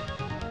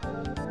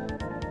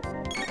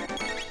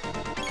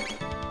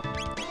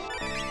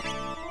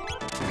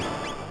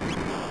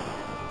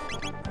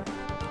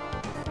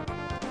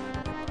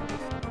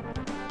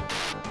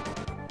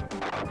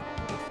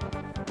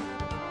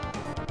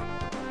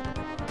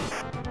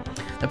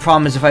 The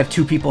problem is if I have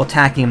two people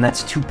attacking him,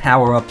 that's 2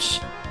 power-ups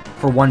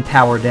for 1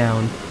 power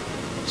down.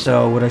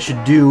 So what I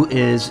should do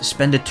is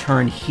spend a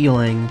turn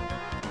healing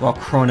while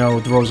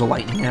Chrono throws a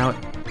lightning out.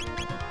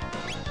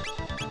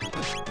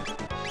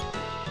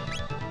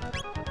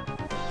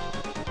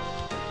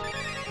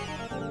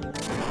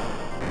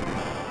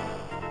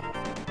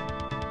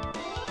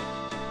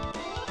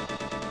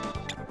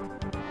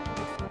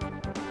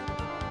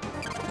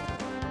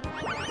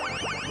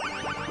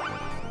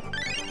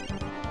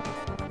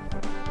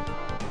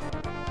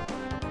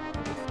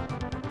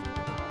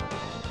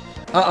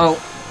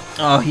 Uh-oh.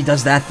 Oh, he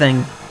does that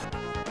thing.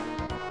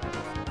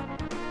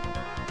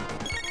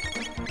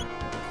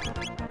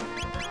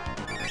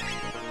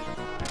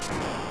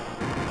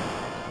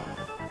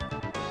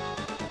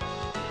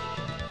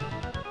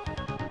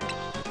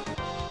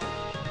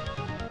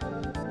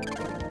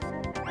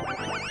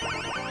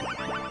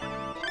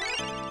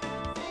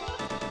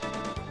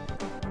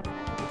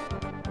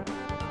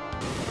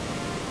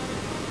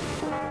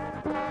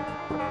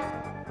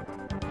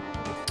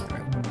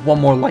 One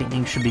more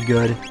lightning should be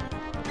good.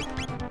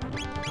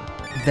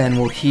 Then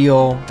we'll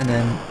heal, and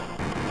then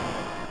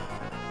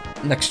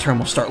next turn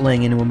we'll start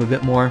laying into him a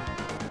bit more.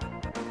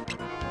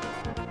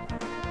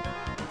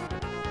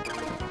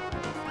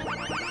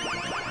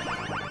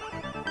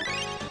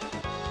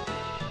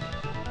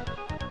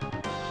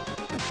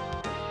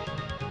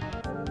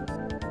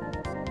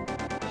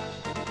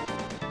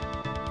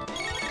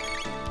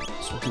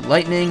 So we'll do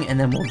lightning, and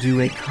then we'll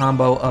do a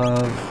combo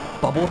of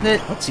bubble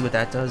hit. Let's see what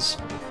that does.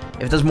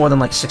 If it does more than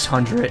like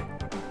 600,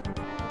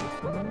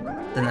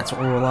 then that's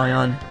what we'll rely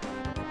on.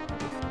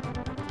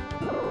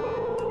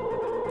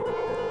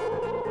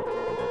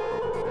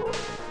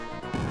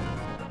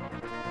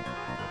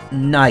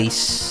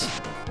 Nice.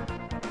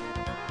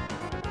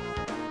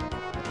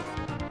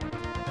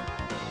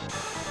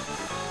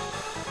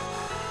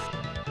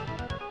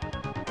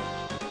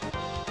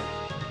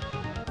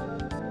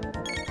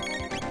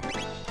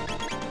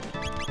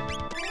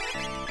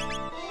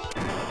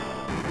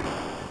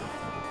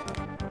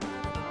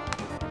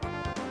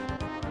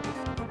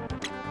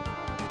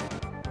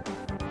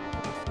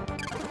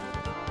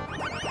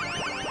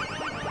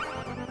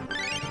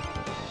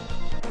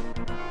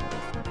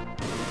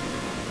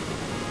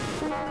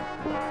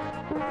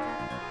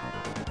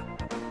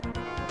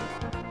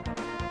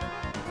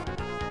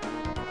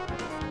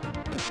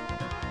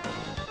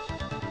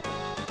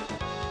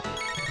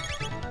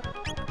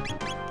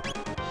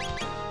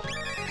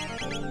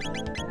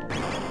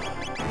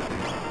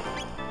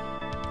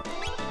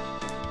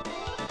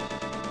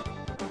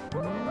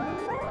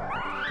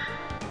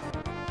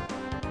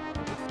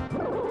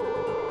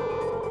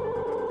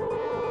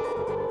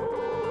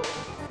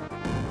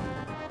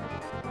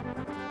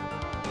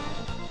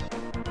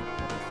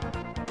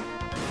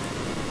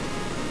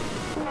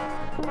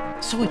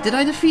 So wait, did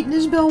I defeat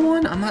Nisbel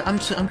 1?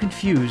 I'm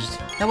confused.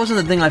 That wasn't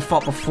the thing I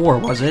fought before,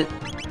 was it?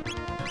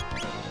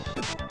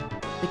 I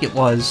think it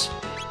was.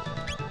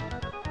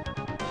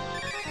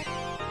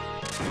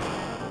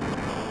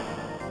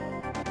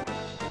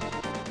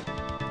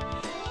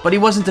 But he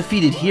wasn't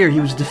defeated here, he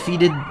was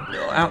defeated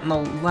out on the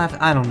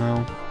left. I don't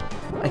know.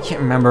 I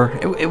can't remember.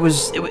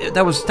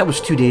 That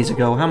was 2 days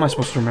ago. How am I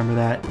supposed to remember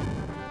that?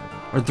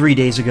 Or 3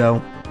 days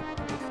ago.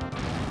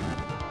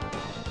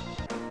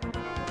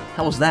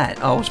 How was that?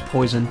 Oh, it was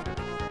poison.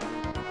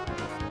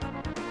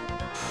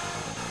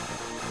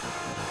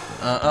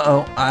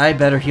 Uh-oh. I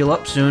better heal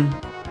up soon.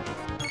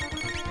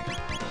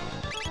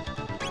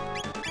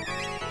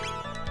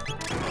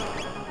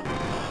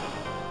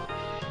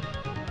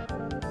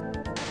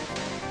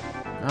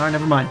 Oh,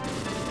 never mind.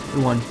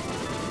 We won.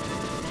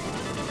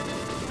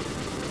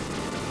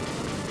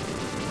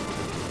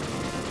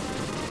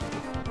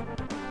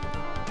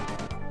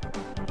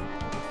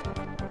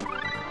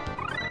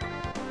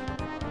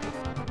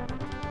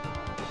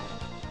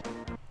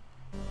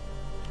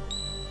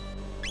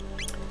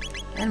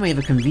 And we have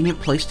a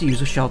convenient place to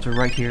use a shelter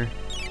right here.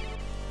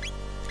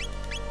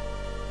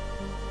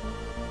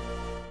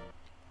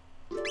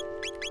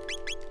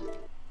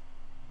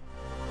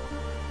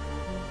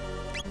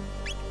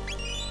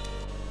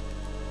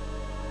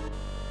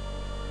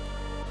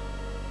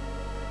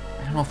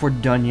 I don't know if we're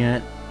done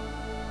yet.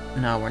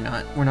 No, we're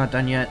not. We're not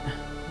done yet.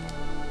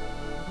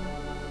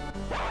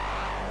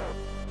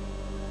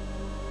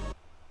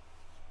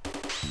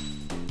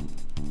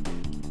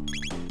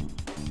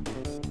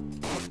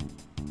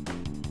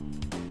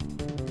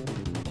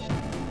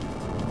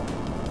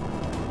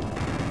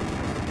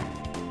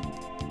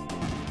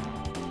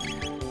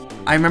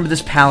 I remember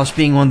this palace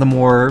being one of the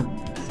more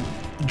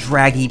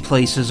draggy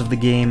places of the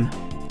game.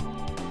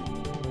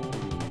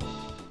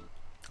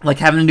 Like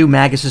having to do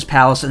Magus's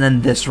palace and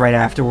then this right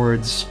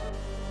afterwards.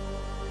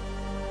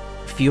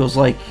 Feels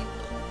like...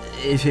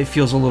 it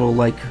feels a little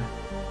like...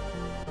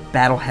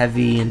 battle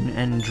heavy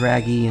and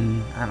draggy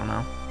and... I don't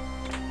know.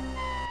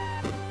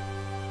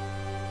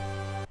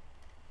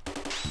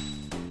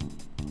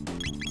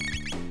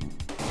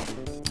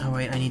 Oh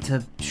wait, I need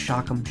to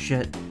shock him.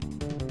 Shit.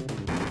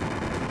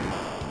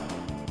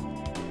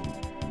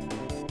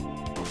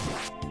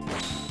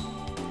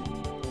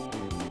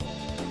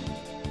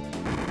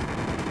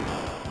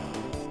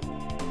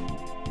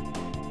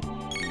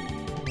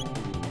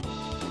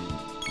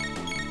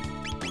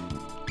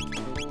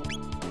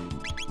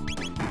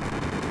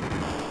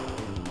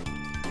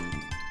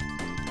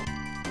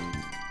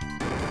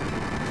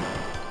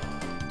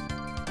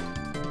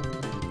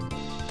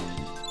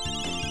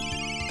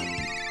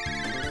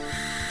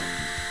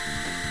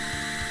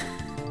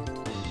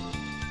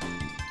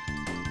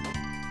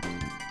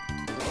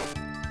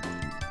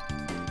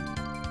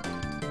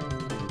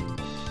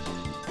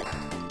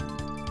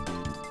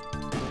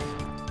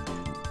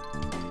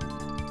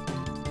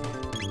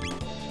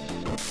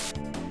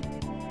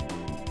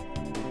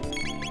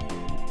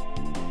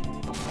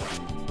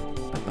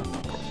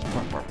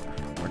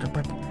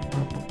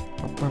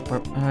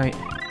 Alright.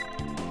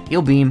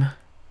 Heal beam.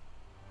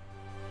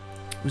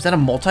 Was that a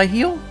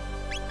multi-heal?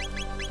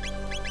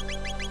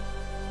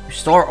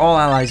 Restore all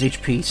allies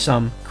HP.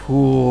 Some.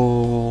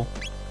 Cool.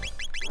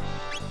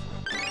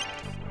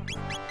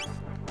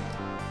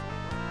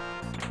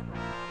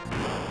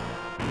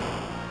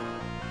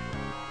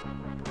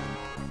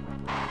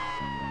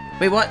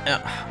 Wait, what?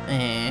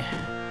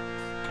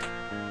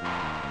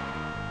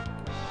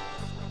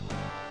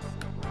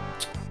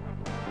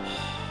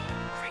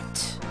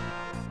 Great.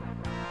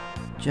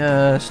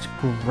 Just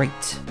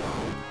great.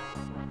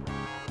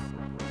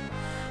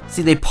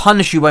 See, they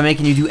punish you by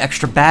making you do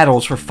extra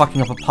battles for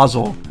fucking up a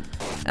puzzle.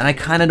 And I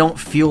kinda don't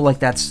feel like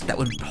that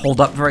would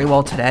hold up very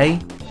well today.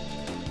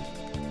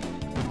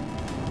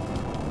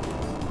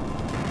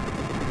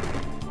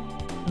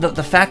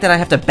 The fact that I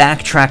have to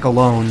backtrack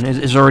alone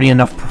is already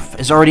enough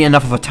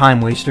of a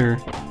time waster.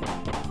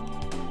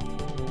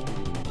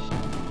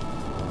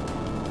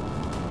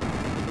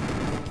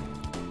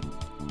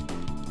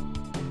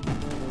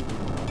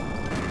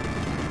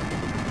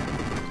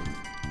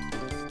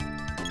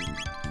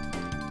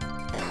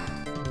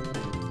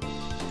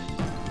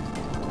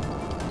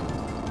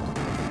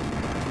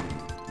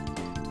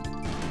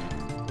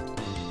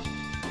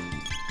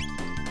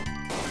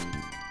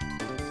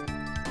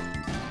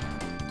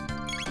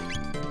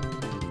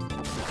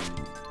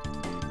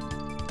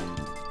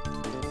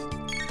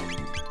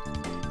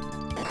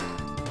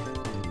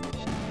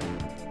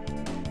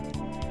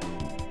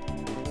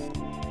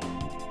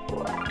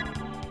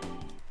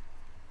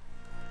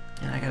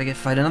 gotta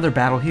fight another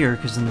battle here,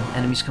 because then the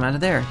enemies come out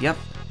of there. Yep.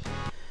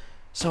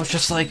 So it's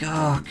just like,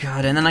 oh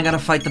god, and then I gotta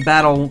fight the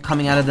battle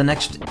coming out of the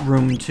next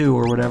room too,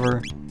 or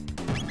whatever.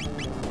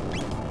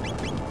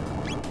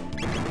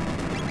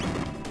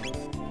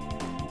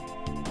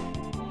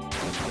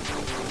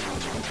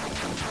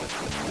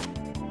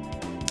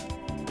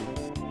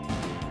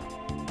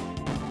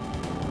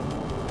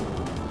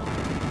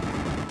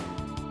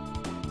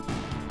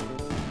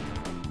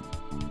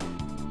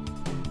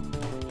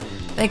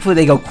 Thankfully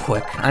they go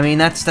quick. I mean,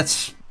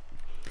 that's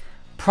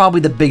probably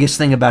the biggest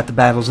thing about the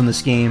battles in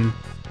this game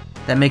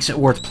that makes it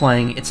worth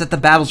playing. It's that the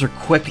battles are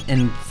quick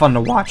and fun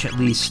to watch, at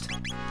least.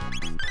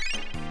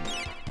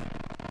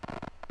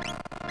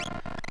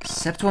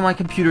 Except when my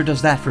computer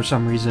does that for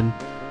some reason.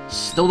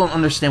 Still don't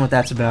understand what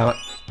that's about.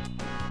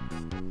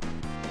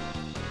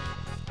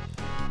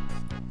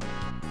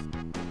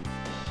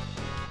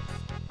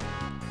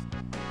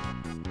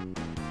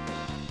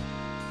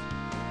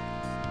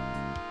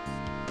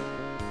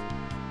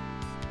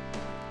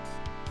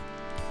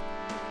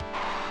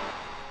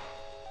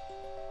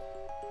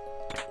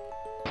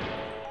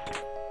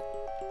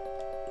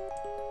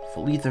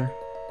 Full ether.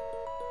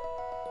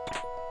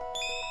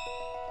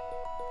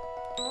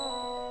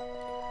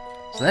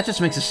 So that just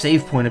makes a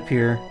save point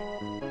appear.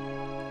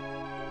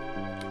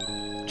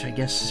 Which I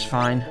guess is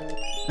fine.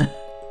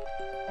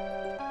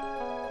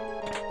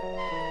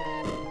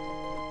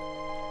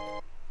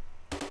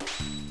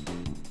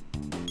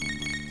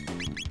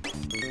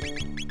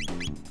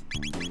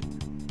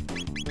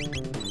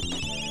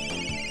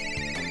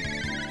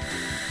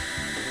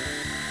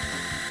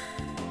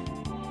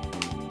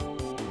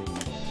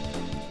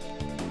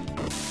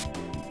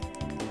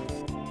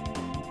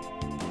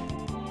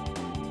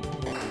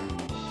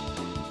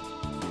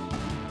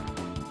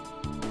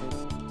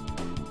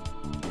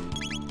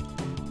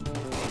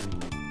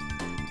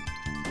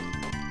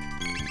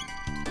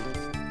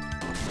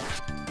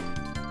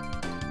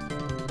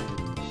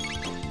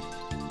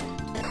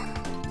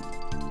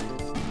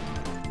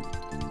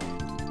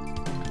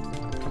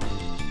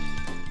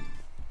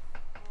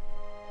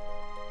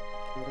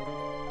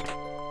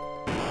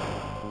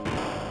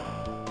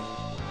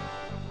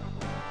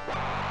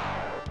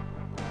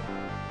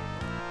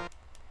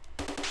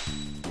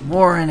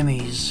 More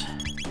enemies.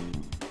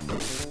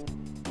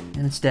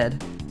 And it's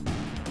dead.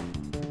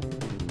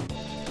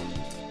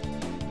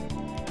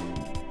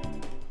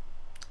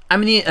 I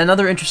mean,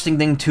 another interesting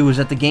thing too is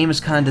that the game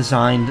is kind of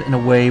designed in a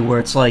way where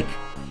it's like,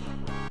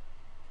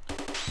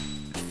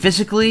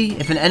 physically,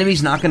 if an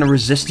enemy's not going to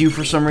resist you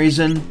for some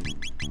reason,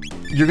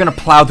 you're going to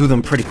plow through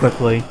them pretty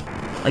quickly.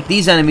 Like,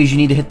 these enemies, you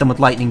need to hit them with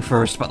lightning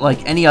first, but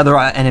like any other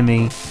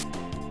enemy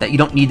that you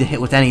don't need to hit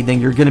with anything,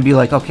 you're going to be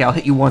like, okay, I'll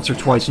hit you once or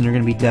twice and you're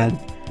going to be dead.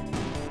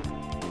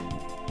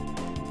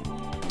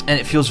 And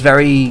it feels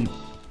very...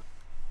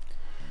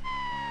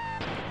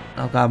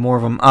 oh god, more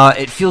of them.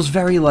 It feels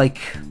very, like...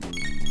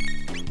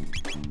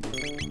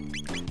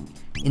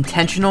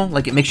 intentional,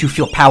 like it makes you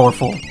feel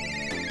powerful.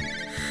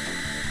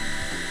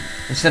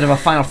 Instead of a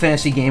Final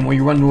Fantasy game where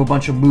you run into a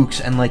bunch of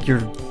mooks and, like,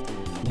 you're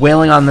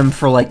wailing on them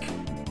for, like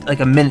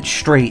a minute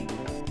straight.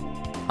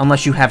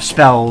 Unless you have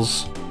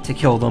spells to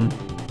kill them.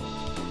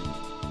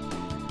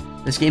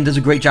 This game does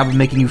a great job of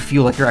making you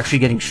feel like you're actually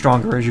getting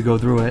stronger as you go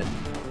through it.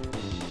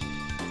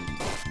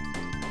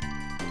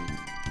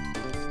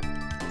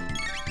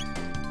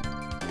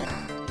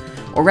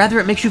 Or rather,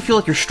 it makes you feel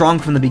like you're strong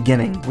from the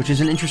beginning, which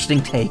is an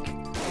interesting take.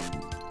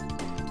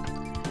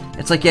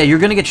 It's like, yeah, you're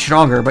gonna get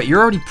stronger, but you're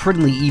already pretty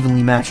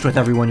evenly matched with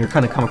everyone you're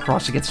gonna come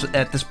across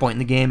at this point in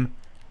the game.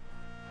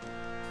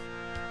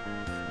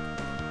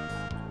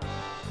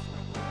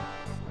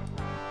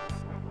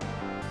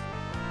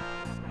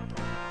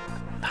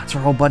 That's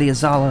our old buddy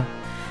Azala.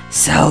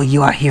 So,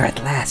 you are here at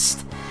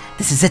last.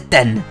 This is it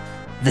then.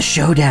 The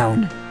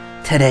showdown.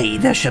 Today,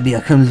 there shall be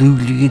a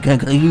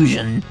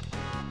conclusion.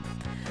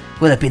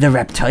 Will it be the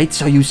reptites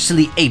or you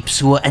silly apes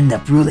who will end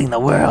up ruling the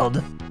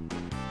world?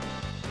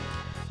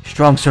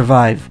 Strong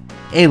survive.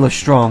 Ayla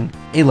strong.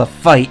 Ayla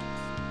fight.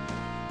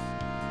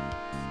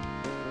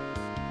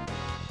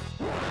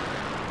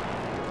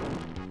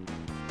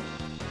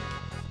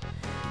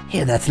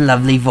 Hear that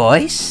lovely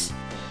voice?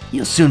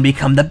 You'll soon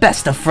become the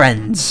best of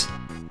friends.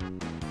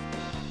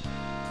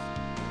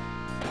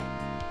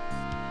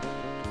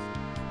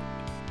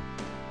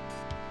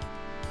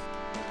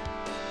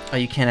 Oh,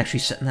 you can't actually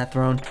sit in that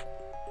throne?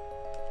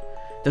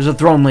 There's a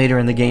throne later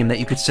in the game that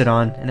you could sit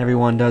on, and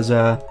everyone does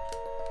a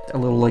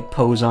little, like,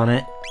 pose on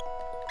it.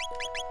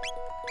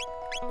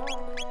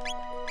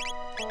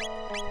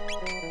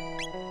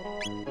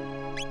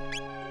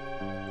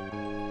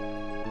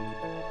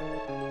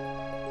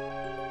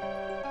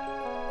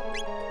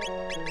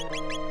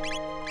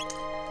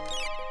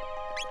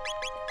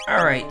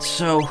 Alright,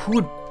 so who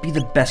would be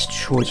the best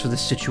choice for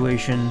this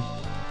situation?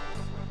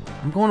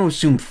 I'm going to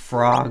assume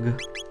Frog.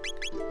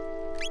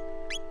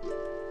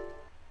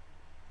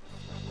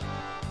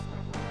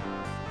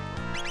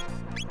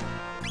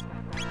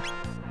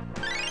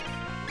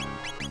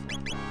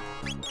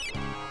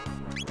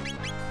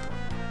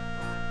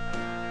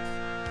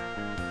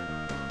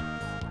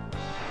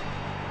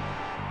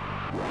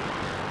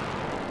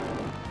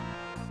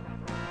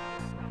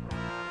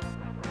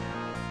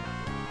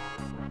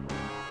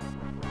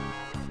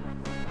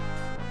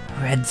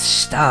 Red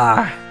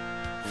star.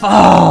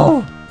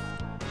 Fall!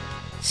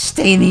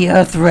 Stain the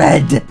earth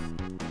red!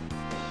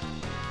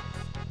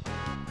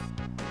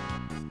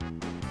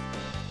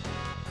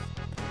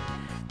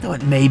 Though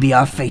it may be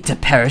our fate to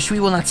perish, we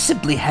will not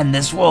simply hand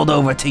this world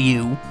over to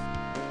you.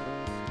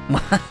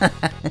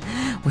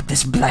 With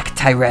this black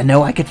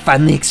Tyranno, I could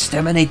finally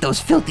exterminate those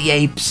filthy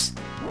apes.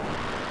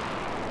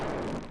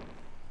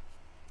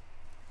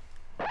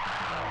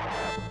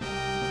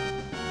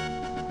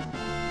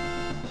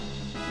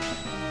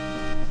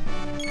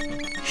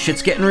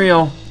 Shit's getting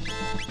real.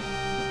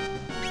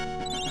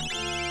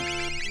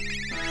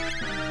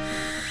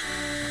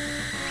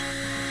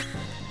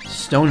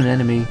 Stone an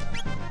enemy.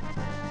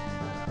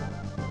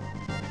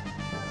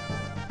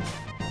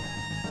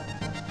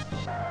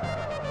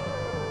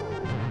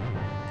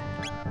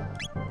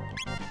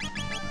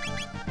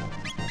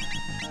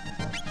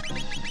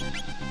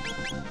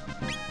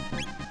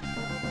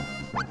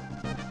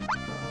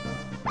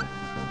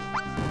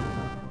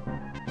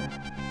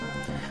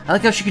 I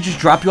like how she could just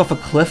drop you off a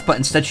cliff, but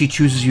instead she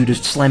chooses you to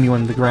slam you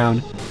into the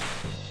ground.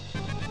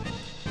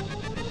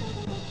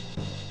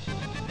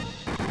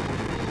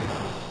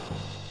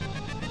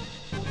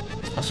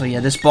 Also,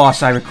 yeah, this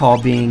boss I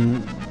recall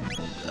being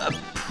a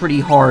pretty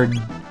hard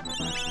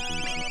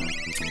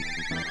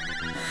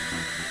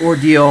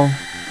ordeal.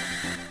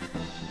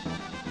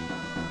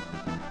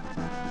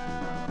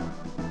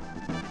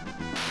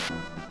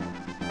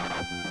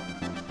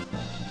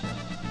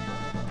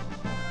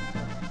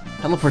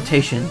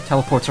 Teleportation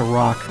teleports a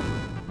rock.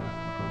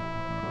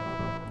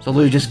 So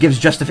Lou just gives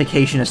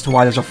justification as to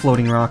why there's a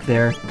floating rock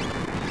there.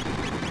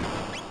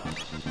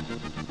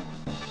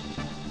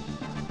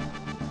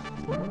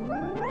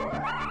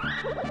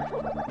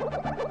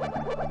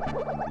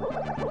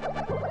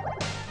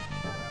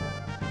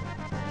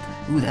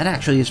 Ooh, that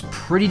actually is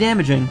pretty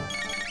damaging.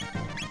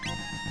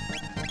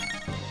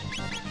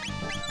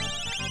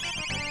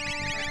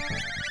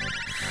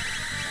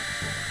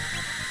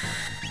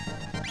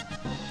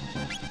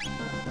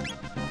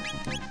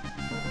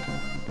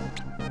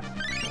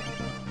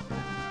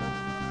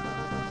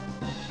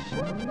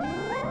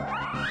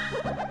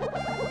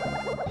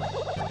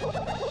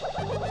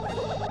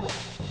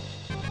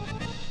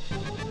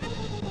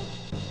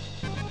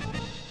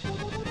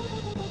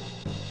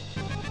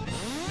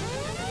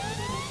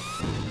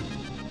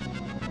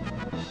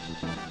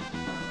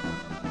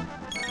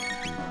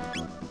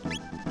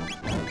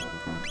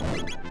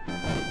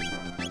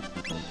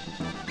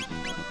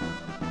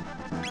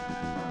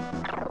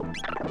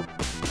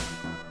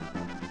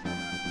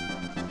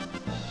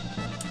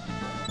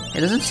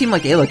 It doesn't seem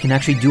like Ayla can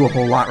actually do a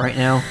whole lot right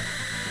now.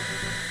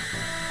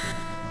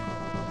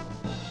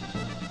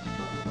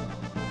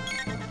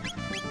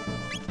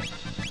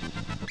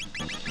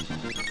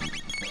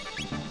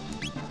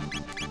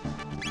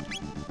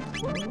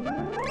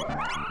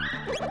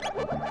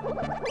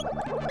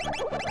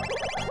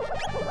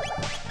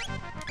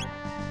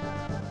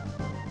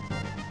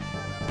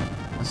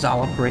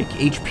 Zala break,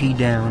 HP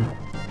down.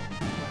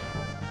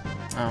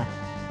 Oh.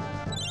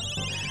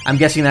 I'm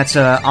guessing that's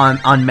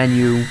on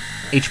menu.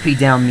 HP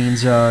down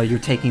means you're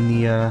taking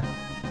the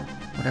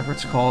whatever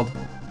it's called.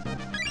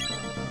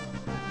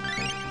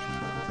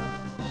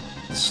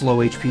 Slow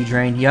HP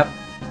drain, yep.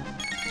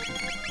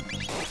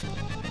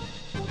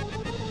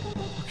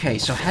 Okay,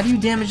 so how do you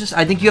damage this?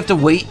 I think you have to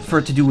wait for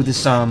it to do with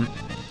this the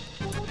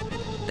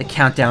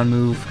countdown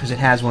move, because it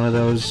has one of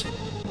those.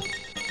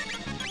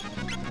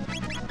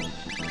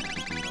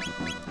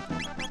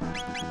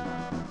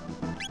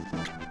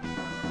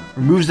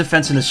 Removes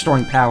defense and is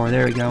storing power,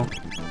 there we go.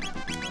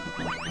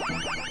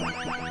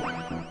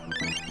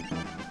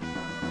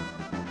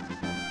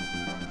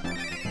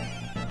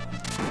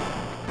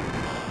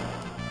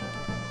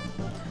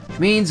 Which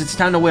means it's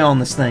time to wail on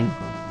this thing.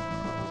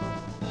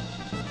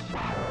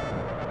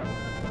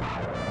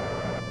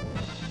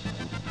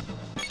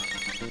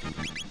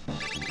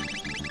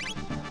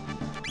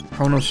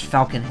 Chrono's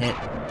Falcon hit.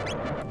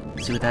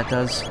 Let's see what that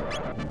does.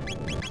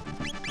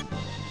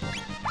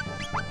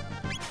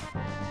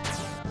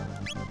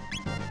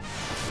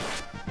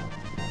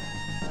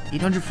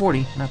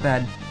 $840, not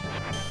bad.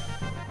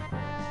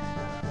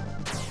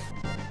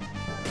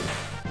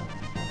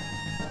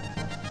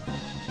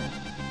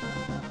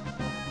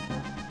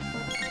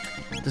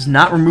 Does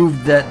not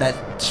remove that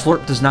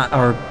slurp does not,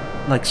 or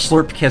like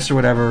slurp kiss or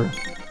whatever.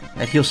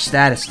 That heals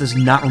status does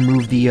not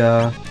remove the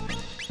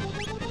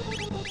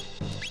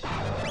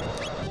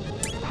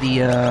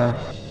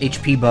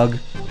HP bug.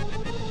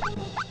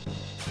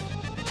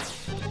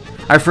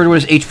 I refer to it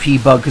as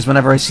HP bug because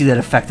whenever I see that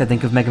effect, I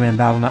think of Mega Man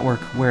Battle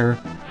Network, where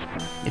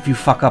if you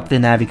fuck up the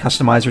Navi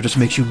customizer, just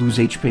makes you lose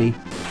HP.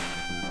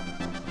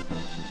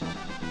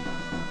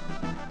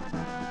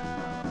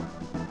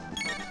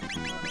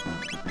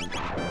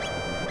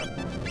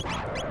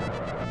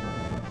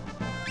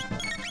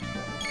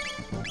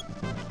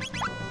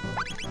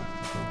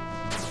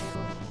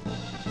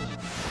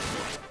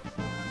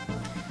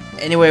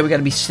 Anyway, we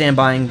gotta be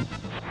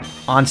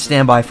on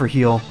standby for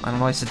heal. I don't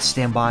know why I said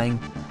standbying.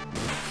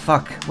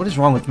 Fuck, what is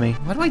wrong with me?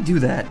 Why do I do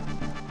that?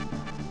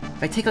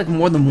 If I take like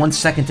more than 1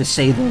 second to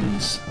say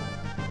those...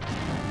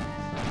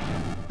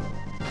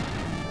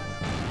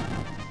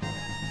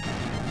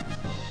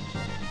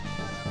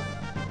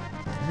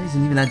 That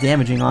isn't even that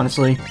damaging,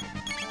 honestly.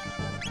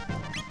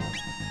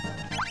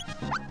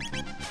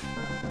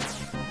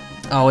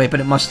 Oh wait, but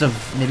it must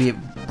have... Maybe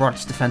it brought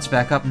its defense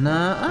back up?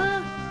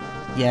 Nah,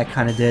 yeah, it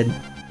kinda did.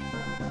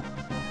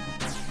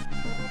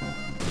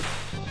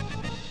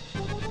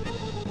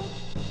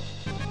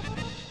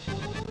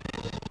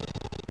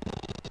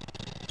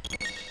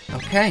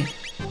 Okay.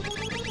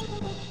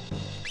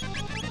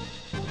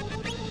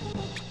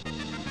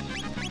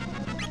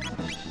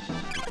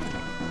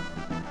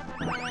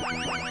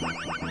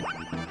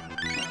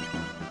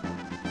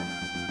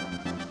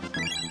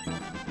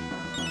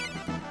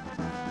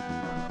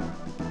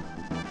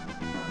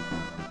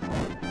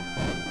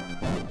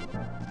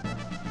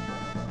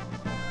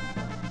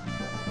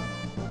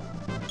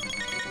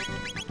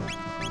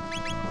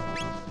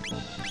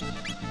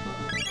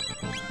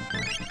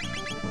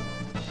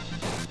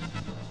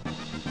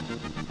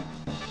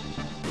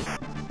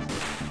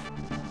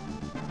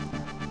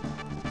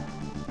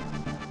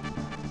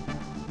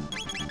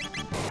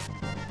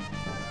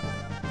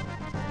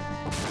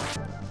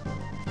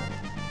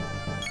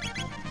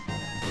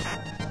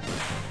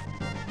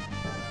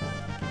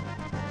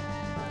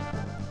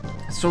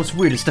 So it's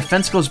weird, its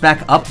defense goes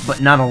back up, but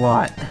not a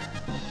lot.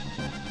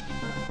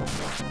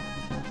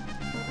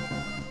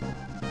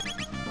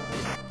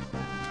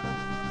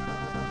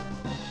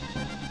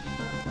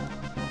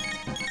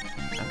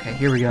 Okay,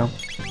 here we go.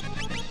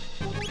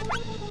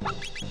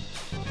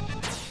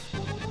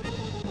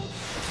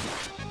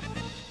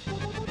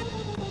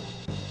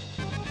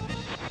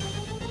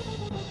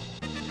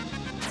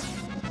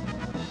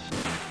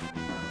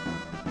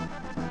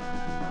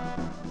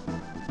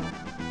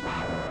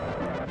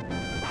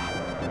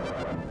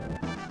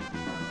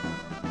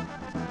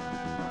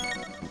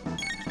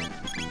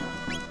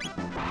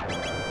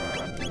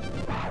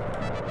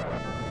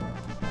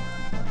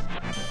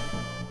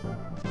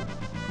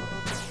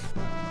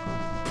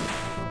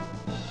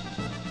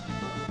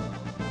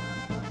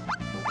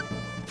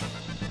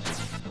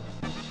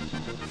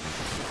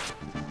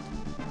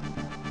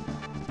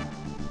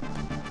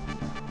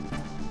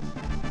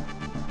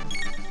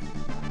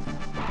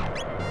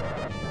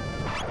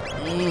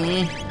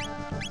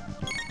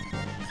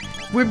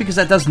 Weird because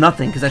that does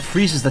nothing, because that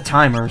freezes the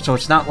timer, so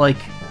it's not like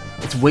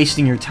it's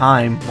wasting your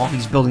time while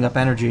he's building up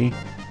energy.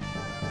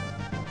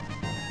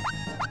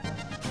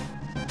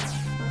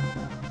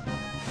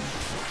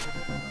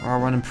 We're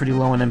running pretty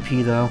low on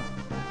MP though.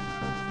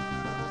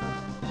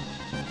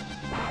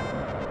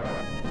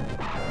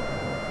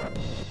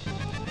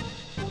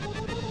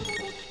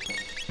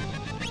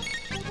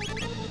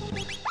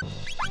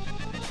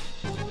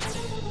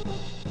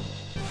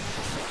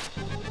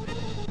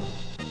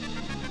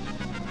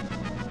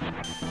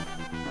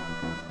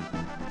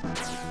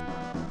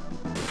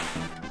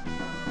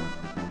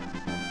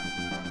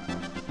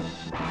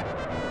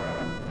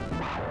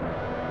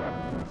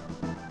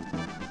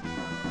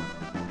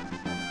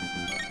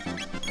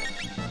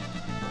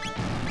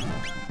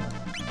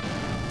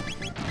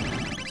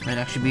 Might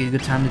actually be a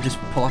good time to just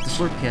pull out the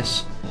Slurp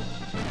Kiss.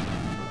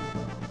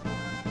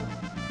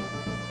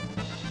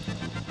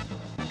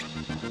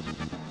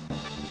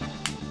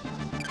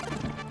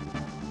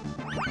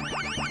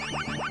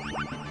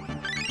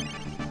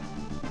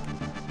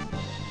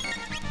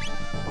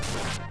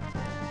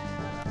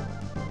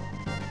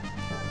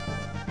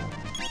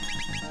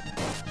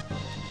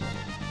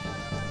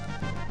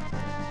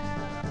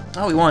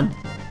 Oh, we won.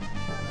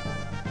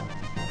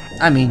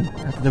 I mean,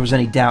 not that there was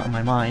any doubt in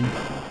my mind.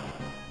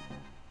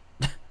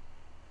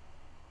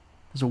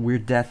 It's a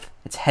weird death.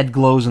 Its head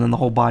glows and then the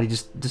whole body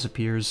just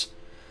disappears.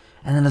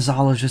 And then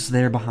Azala's just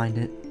there behind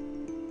it.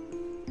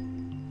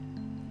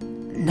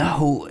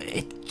 No,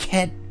 it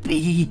can't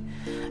be.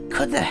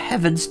 Could the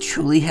heavens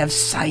truly have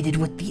sided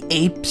with the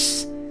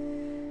apes?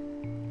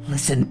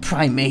 Listen,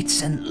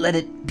 primates, and let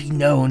it be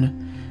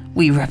known.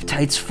 We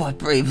reptites fought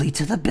bravely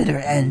to the bitter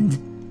end.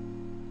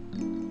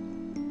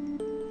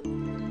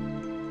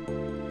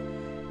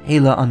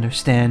 Ayla,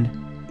 understand.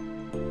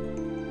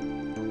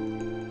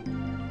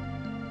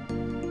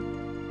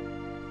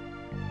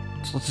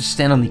 So let's just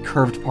stand on the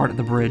curved part of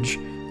the bridge.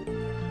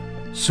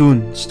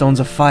 Soon,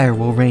 stones of fire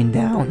will rain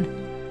down.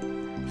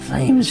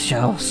 Flames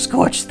shall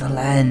scorch the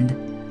land.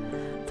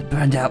 The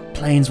burned-out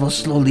plains will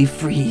slowly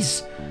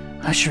freeze,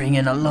 ushering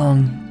in a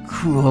long,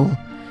 cruel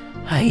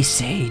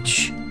ice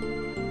age.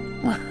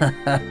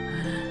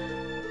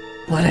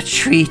 What a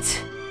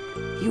treat!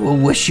 You will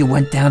wish you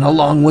went down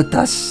along with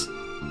us.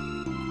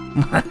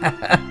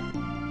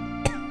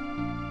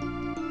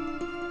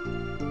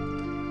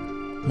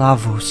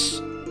 Lavos.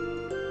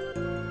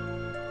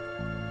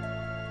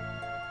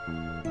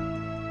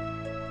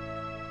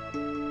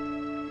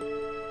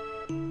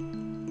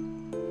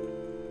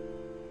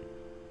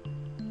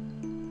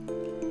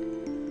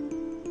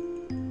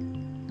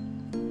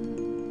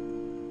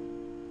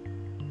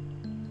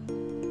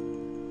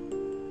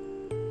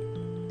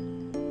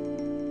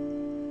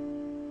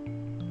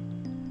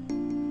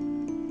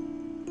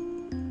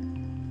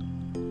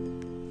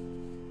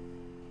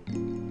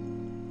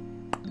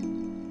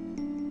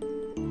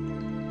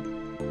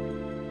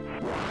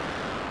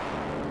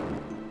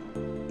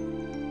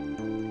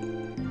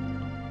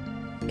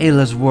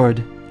 Ayla's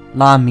word.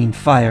 La mean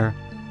fire.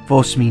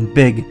 Vos mean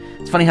big.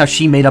 It's funny how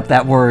she made up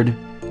that word,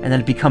 and then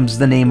it becomes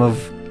the name of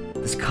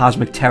this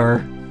cosmic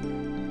terror.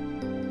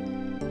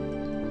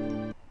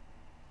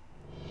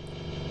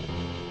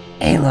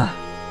 Ayla.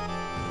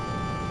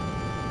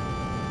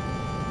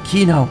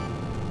 Chrono.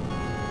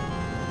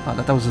 Oh, I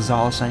thought that was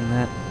Azala saying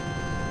that.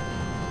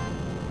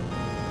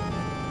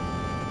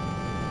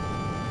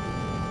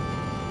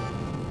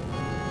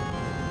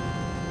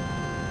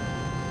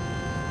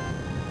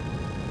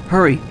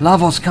 Hurry,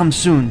 Lavos comes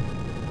soon.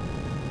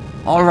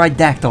 Alright,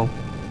 Dactyl.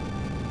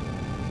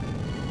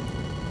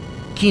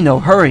 Chrono,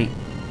 hurry.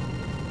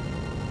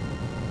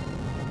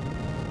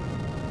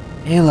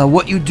 Ayla,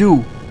 what you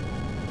do?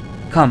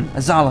 Come,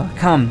 Azala,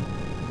 come.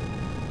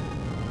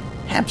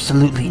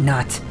 Absolutely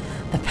not.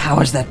 The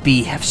powers that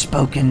be have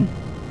spoken.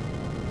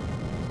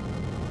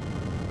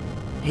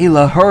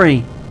 Ayla,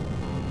 hurry.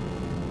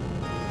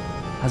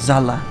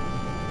 Azala,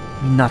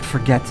 me not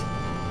forget.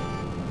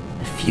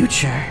 The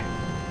future.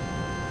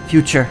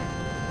 Future.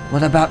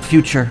 What about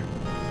future?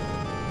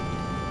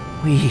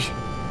 We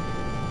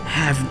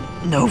have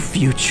no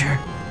future.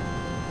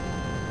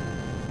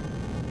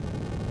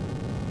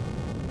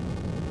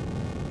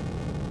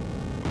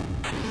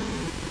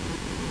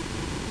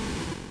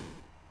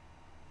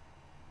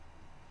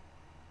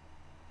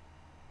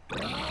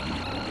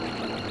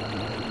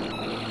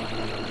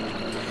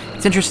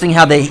 It's interesting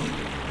how they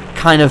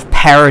kind of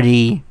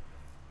parody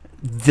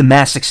the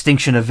mass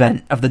extinction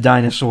event of the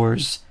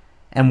dinosaurs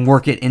and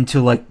work it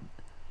into, like,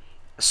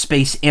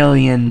 space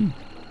alien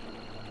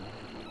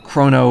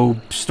Chrono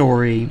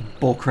story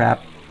bullcrap.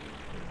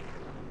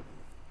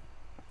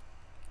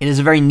 It is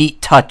a very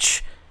neat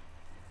touch.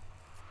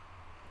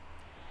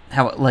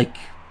 How it, like...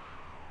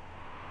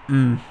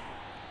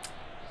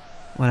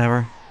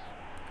 Whatever.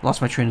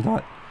 Lost my train of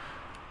thought.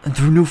 And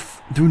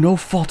through no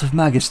fault of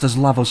Magus does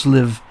Lavos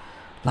live.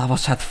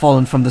 Lavos hath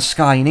fallen from the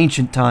sky in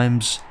ancient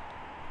times.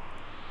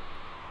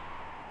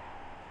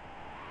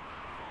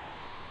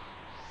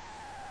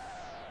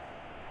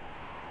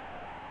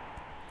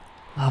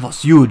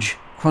 Lavos huge.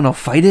 Chrono,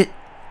 fight it?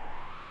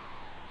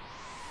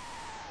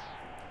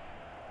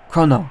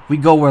 Chrono, we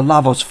go where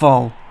Lavos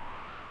fall.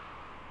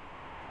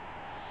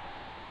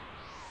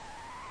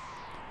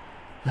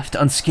 Left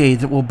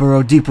unscathed, it will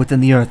burrow deep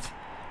within the earth.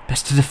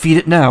 Best to defeat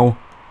it now.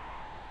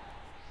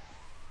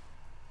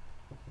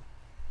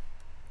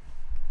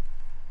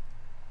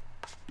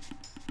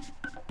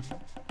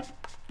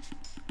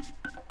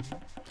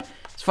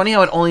 It's funny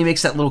how it only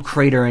makes that little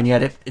crater, and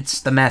yet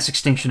it's the mass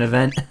extinction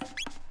event.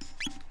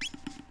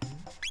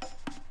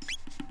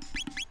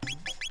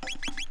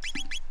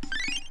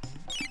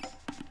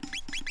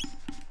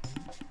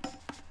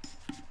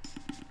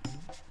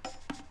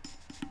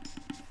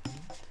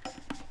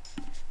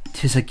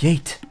 Tis a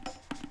gate.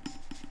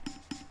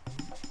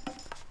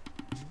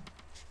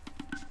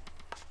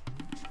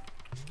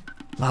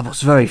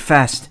 Lavos very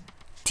fast.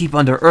 Deep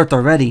under earth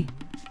already.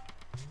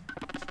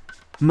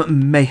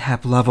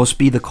 Mayhap Lavos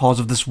be the cause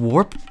of this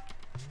warp?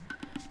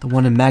 The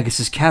one in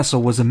Magus's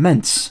castle was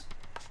immense.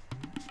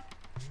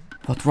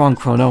 What's wrong,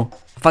 Chrono?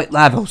 Fight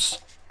Lavos.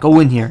 Go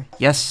in here,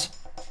 yes?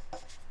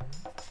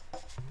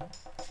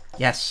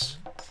 Yes.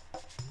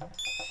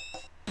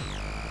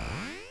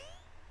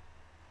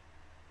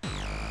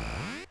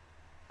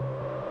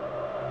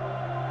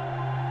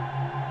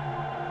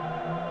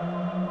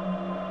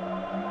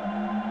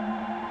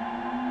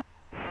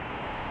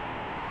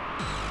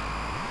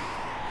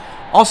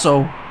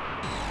 Also,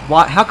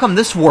 how come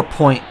this warp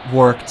point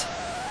worked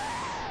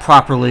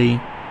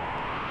properly,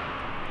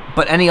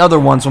 but any other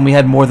ones when we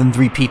had more than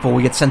 3 people,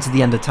 we get sent to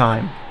the end of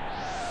time?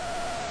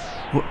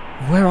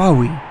 Where are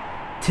we?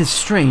 'Tis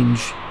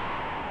strange.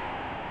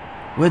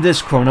 Where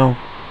this, Chrono?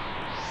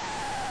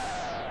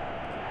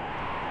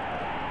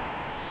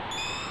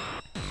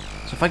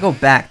 So if I go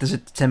back, does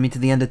it send me to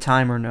the end of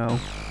time or no?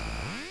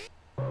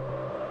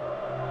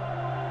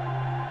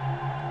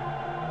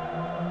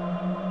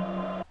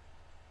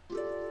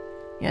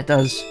 Yeah, it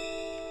does.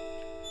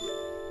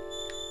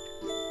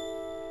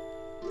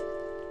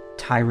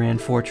 Tyran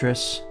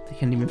Fortress. They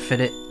can't even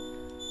fit it.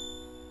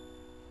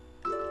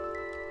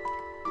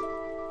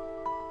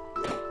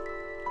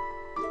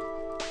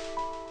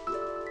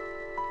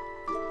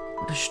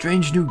 What a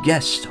strange new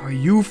guest. Are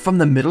you from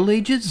the Middle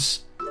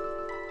Ages?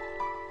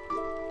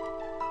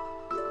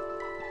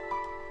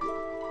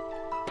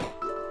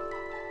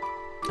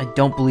 I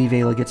don't believe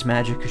Ayla gets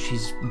magic because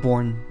she's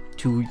born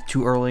too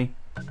early.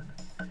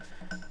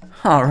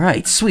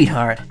 Alright,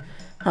 sweetheart.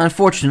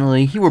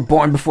 Unfortunately, you were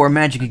born before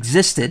magic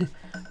existed,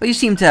 but you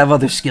seem to have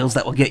other skills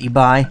that will get you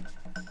by.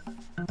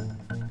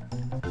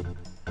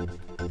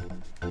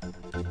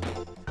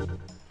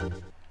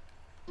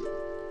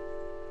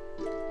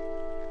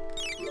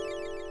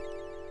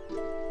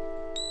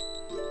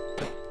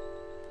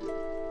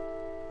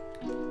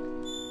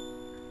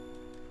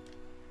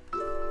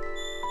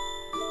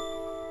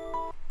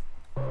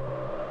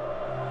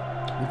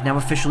 We've now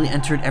officially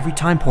entered every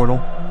time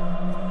portal.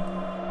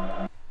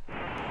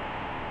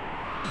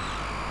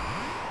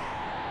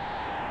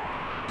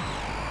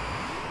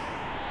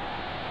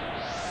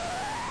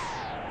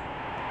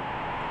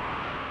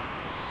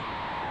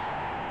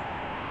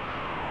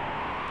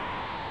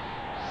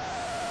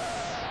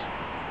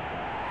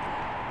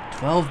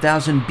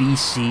 12,000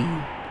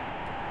 BC.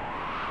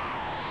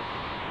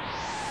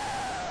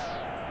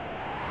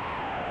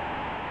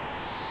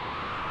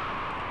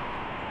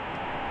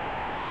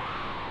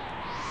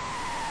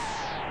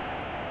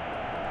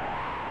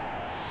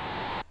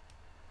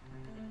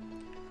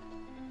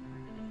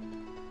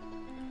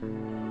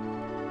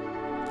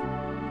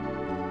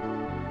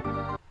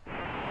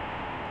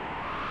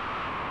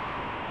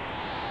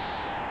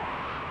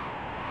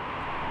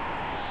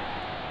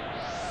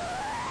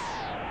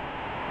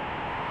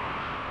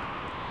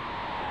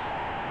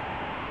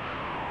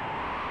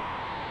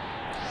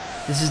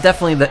 This is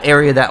definitely the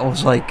area that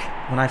was like,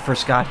 when I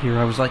first got here,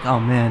 I was like, oh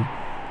man,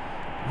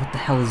 what the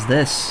hell is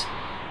this?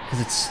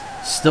 Because it's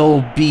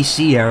still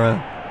BC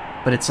era,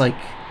 but it's like,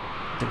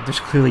 there's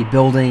clearly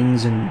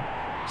buildings and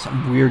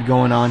something weird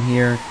going on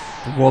here.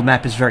 The world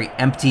map is very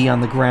empty on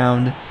the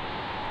ground,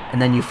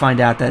 and then you find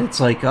out that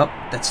it's like, oh,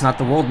 that's not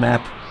the world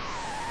map,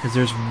 because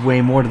there's way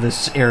more to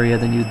this area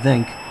than you'd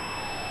think.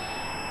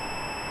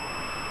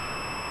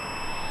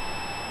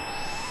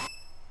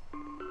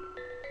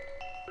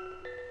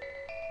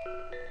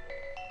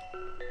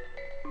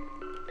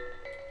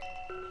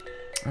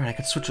 Alright, I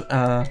could switch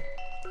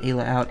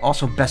Ayla out.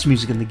 Also, best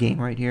music in the game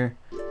right here.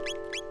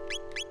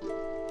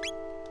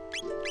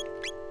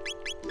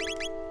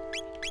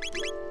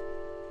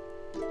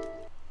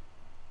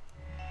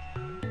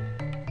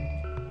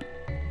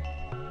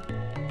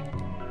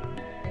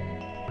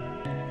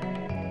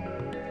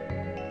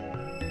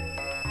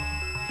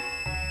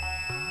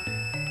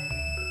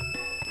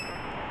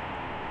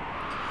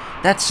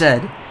 That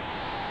said,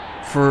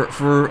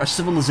 for a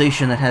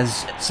civilization that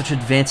has such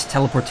advanced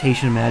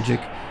teleportation magic,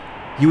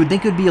 you would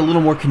think it would be a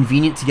little more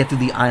convenient to get through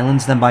the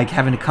islands than by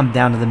having to come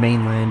down to the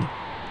mainland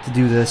to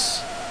do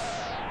this.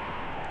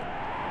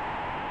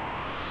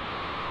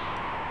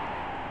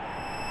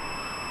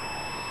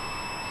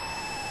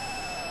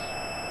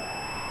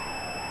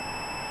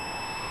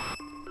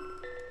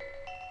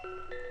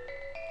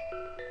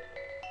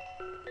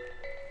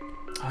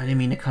 Oh, I didn't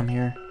mean to come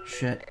here.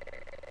 Shit.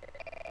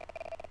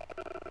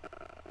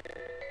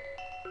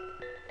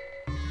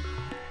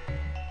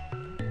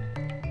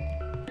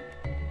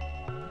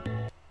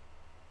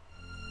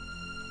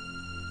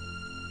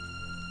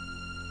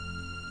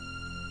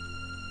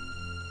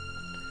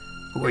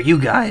 Who are you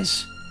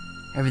guys?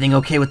 Everything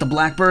okay with the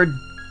Blackbird?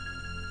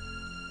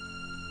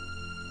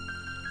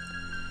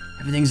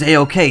 Everything's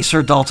A-okay,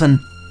 Sir Dalton.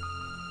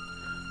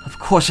 Of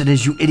course it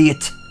is, you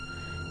idiot.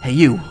 Hey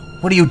you,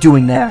 what are you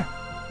doing there?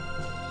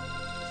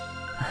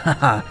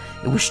 Haha,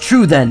 it was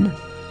true then.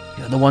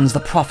 You're the ones the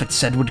Prophet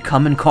said would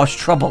come and cause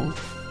trouble.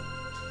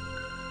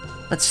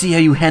 Let's see how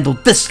you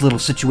handled this little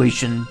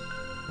situation.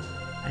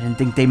 I didn't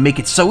think they'd make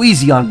it so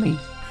easy on me.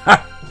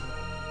 Ha!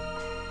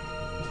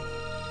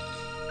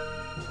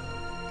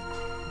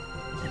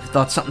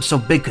 Thought something so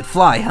big could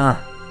fly, huh?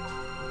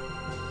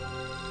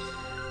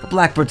 The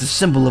Blackbird's a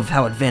symbol of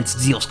how advanced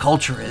Zeal's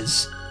culture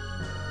is.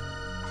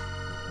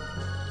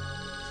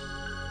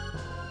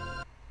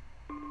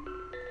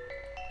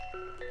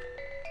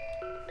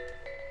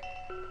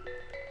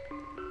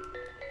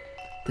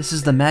 This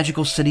is the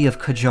magical city of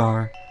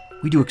Kajar.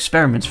 We do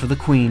experiments for the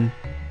Queen.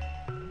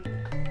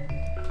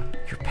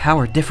 Your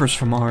power differs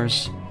from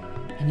ours.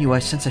 In you I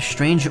sense a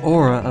strange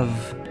aura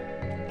of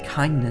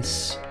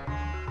kindness.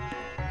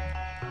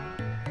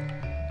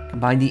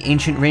 Combine the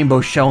ancient rainbow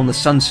shell and the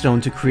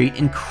sunstone to create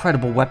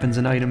incredible weapons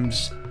and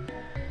items.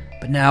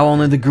 But now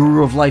only the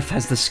Guru of Life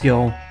has the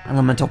skill.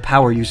 Elemental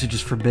power usage is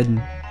forbidden.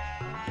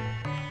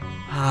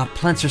 Ah,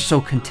 plants are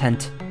so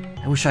content.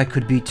 I wish I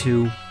could be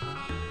too.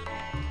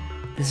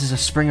 This is a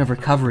spring of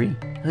recovery.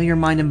 Heal your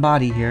mind and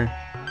body here.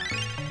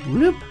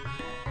 Whoop!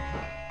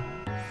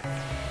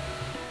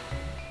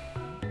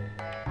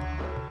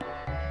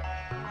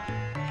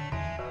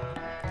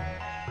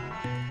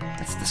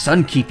 That's the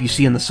Sun Keep you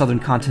see on the southern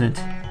continent.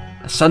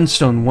 A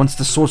sunstone, once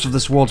the source of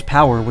this world's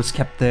power, was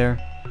kept there.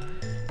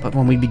 But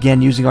when we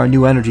began using our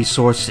new energy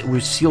source, it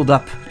was sealed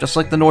up, just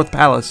like the North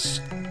Palace.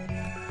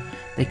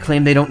 They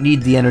claim they don't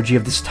need the energy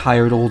of this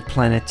tired old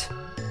planet.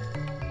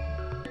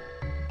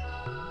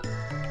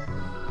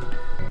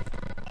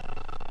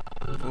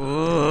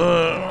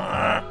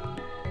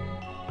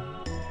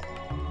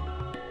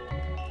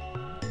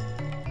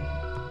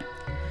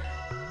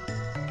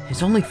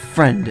 His only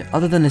friend,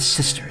 other than his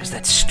sister, is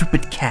that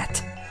stupid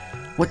cat.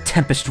 What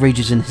tempest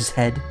rages in his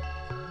head?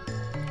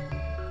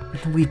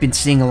 We've been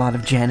seeing a lot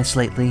of Janus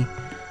lately.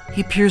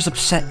 He appears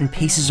upset and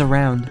paces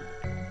around.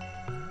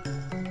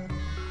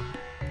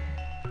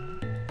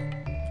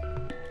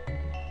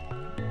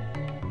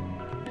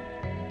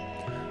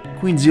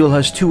 Queen Zeal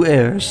has two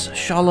heirs,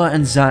 Shala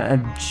and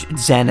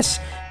Janus.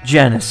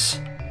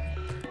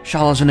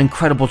 Shala's an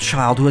incredible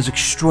child who has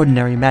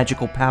extraordinary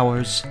magical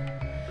powers.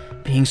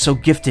 Being so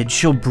gifted,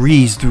 she'll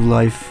breeze through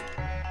life.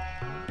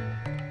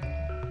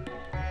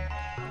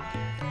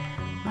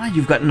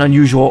 You've got an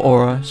unusual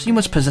aura, so you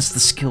must possess the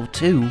skill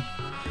too.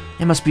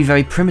 It must be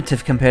very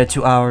primitive compared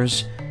to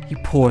ours, you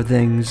poor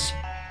things.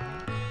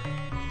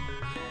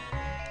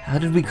 How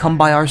did we come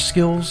by our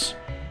skills?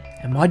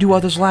 And why do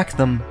others lack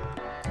them?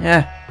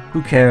 Eh,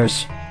 who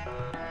cares?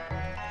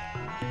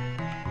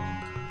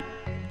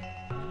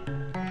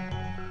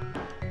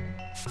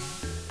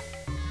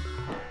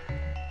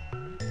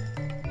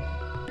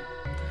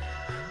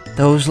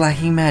 Those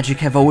lacking magic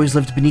have always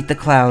lived beneath the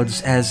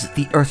clouds as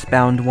the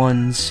earthbound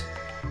ones.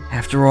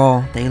 After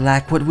all, they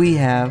lack what we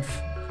have,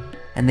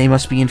 and they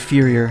must be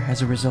inferior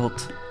as a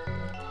result.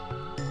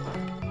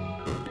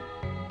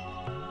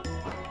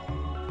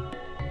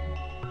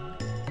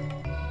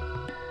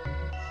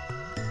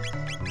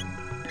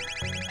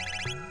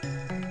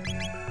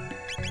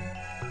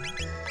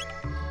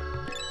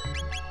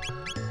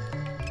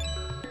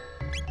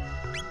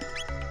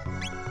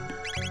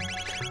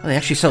 Oh, they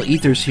actually sell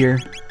ethers here.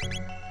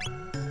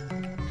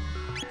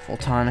 Full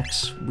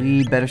tonics.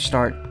 We better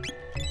start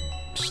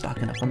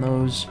stocking up on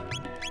those.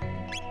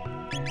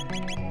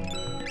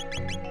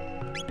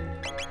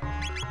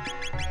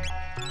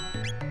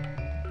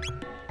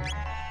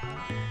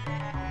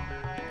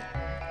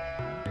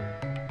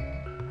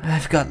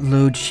 I've got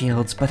load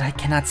shields, but I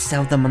cannot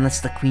sell them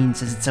unless the queen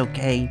says it's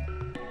okay.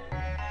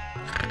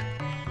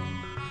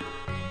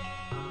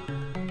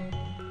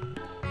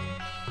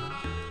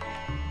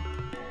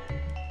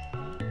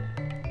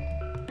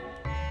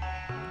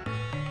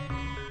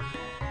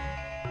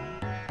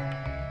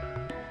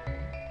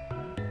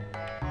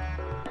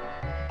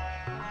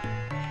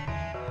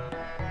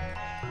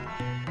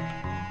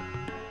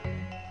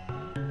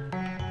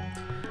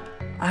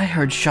 I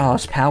heard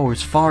Shaw's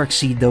powers far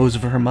exceed those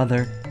of her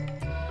mother.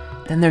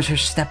 Then there's her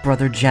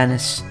stepbrother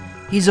Janus.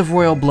 He's of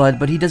royal blood,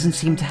 but he doesn't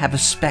seem to have a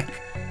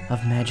speck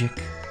of magic.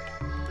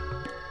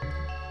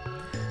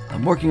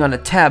 I'm working on a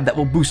tab that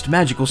will boost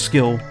magical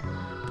skill,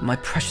 but my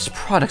precious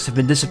products have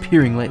been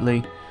disappearing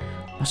lately.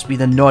 Must be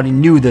the naughty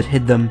new that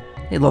hid them.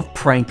 They love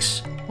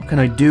pranks. What can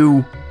I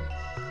do?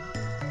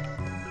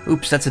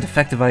 Oops, that's a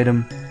defective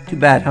item. Too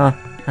bad, huh?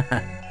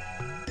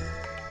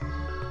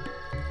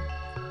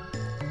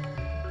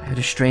 I heard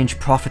a strange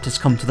prophet has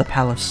come to the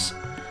palace.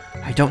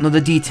 I don't know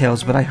the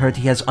details, but I heard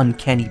he has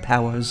uncanny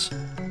powers.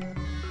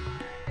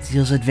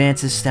 Zeal's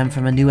advances stem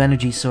from a new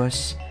energy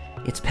source.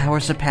 Its power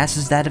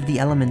surpasses that of the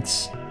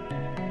elements.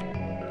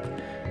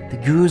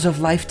 The gurus of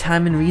life,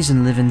 time, and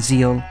reason live in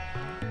Zeal.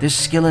 Their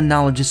skill and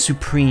knowledge is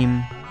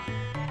supreme.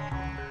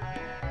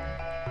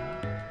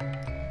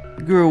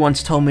 The guru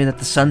once told me that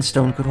the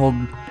Sunstone could hold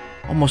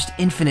almost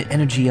infinite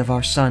energy of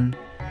our sun.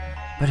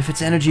 But if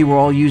its energy were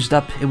all used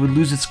up, it would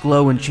lose its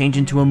glow and change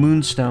into a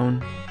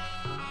moonstone.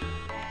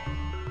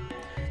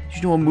 Did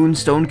you know a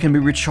moonstone can be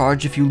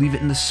recharged if you leave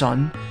it in the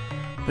sun?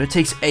 But it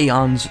takes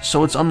aeons,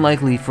 so it's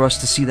unlikely for us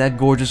to see that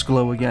gorgeous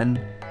glow again.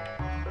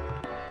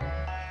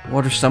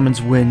 Water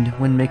summons wind,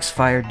 wind makes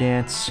fire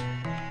dance.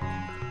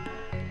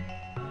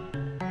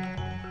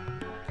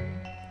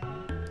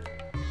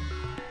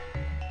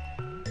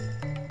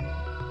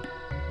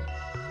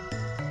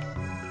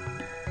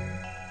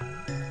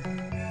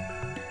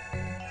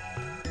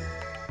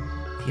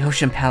 The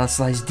Ocean Palace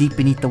lies deep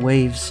beneath the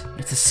waves.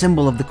 It's a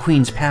symbol of the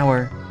Queen's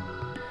power.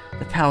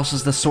 The palace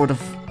is the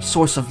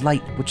source of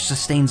light which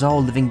sustains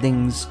all living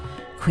things.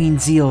 Queen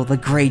Zeal the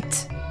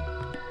Great.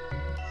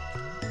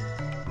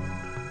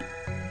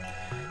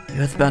 The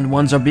Earthbound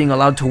ones are being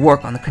allowed to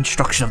work on the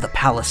construction of the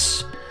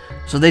palace,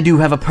 so they do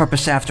have a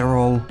purpose after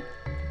all.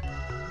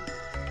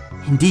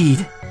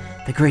 Indeed,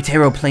 the great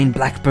aeroplane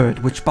Blackbird,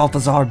 which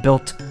Balthazar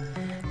built.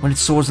 When it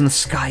soars in the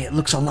sky, it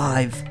looks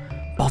alive.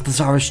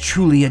 Balthazar is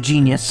truly a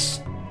genius.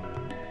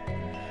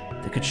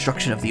 The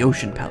construction of the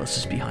Ocean Palace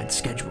is behind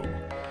schedule.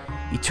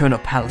 Eternal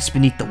Palace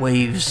beneath the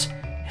waves.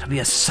 It'll be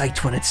a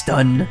sight when it's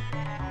done.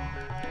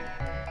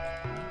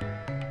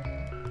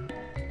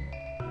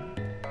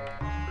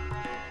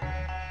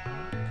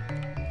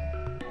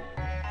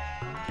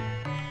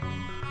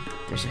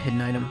 There's a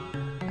hidden item.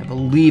 I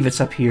believe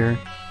it's up here.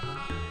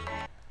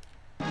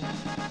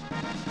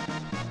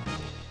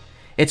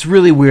 It's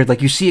really weird,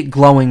 like you see it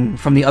glowing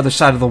from the other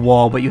side of the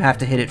wall, but you have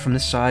to hit it from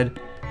this side.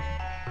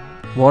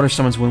 Water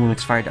summons wind, wind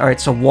makes fire. Alright,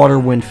 so water,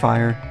 wind,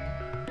 fire.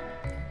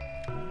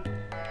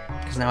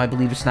 Because now I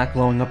believe it's not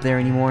glowing up there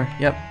anymore.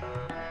 Yep.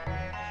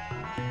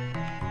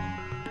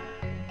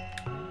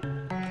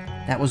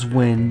 That was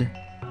wind.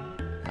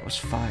 That was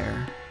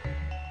fire.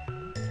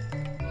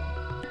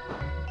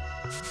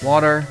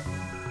 Water.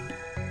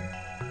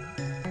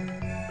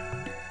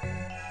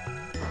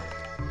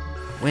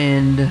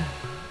 Wind.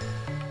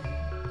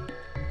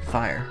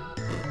 Fire.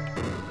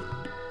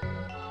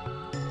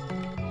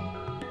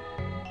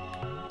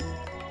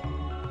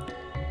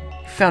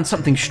 Found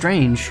something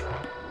strange.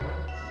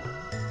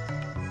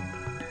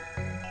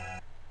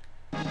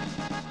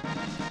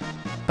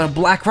 But a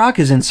black rock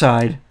is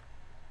inside.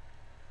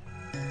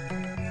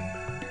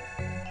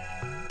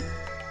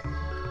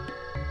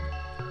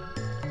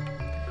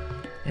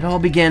 It all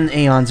began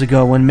aeons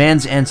ago when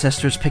man's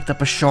ancestors picked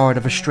up a shard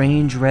of a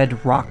strange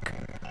red rock.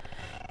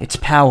 Its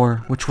power,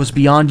 which was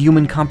beyond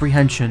human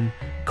comprehension,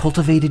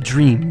 cultivated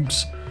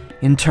dreams.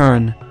 In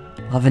turn,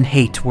 love and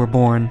hate were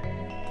born.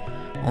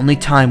 Only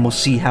time will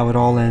see how it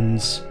all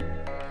ends.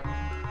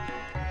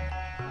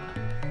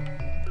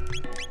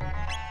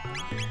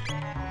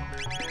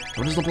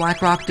 What does the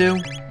black rock do?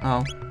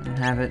 Oh, I don't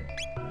have it.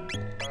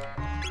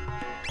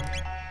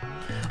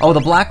 Oh, the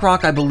black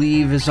rock, I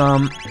believe, is,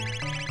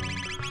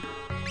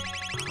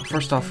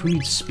 first off, who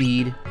needs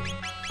speed?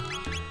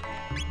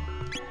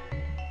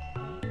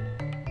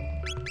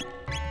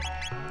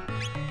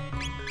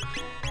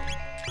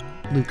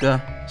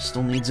 Luca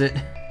still needs it.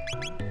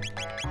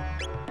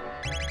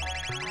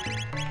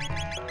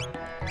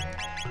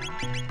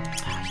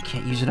 You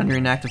can't use it on your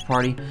inactive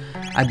party.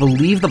 I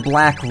believe the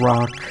black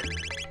rock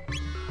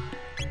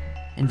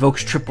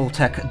invokes triple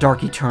tech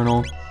Dark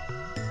Eternal.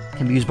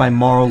 Can be used by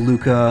Marl,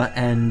 Luca,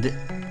 and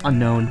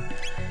Unknown.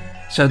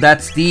 So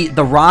that's the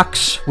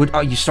rocks would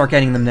you start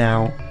getting them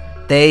now.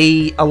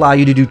 They allow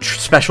you to do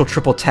special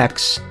triple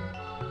techs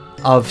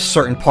of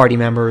certain party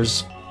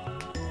members.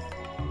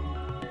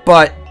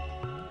 But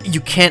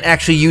you can't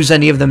actually use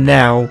any of them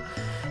now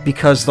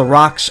because the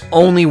rocks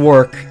only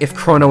work if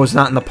Chrono is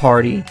not in the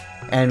party,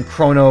 and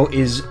Chrono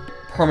is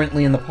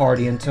permanently in the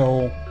party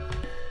until,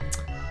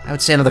 I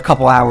would say, another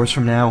couple hours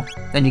from now.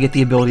 Then you get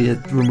the ability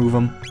to remove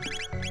them.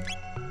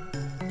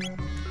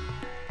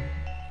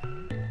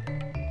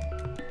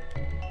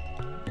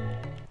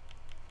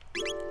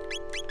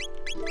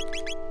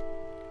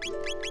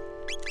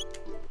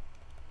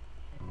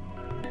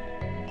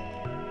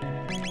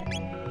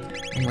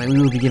 Anyway, we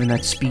will be giving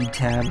that speed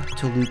tab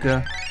to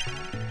Luca.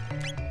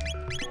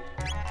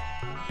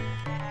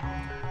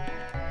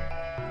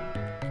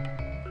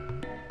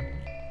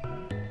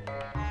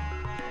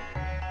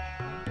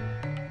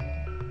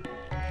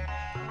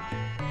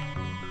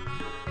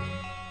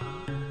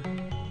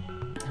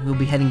 We'll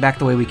be heading back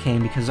the way we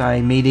came because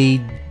I made a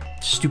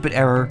stupid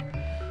error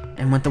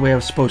and went the way I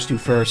was supposed to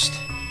first.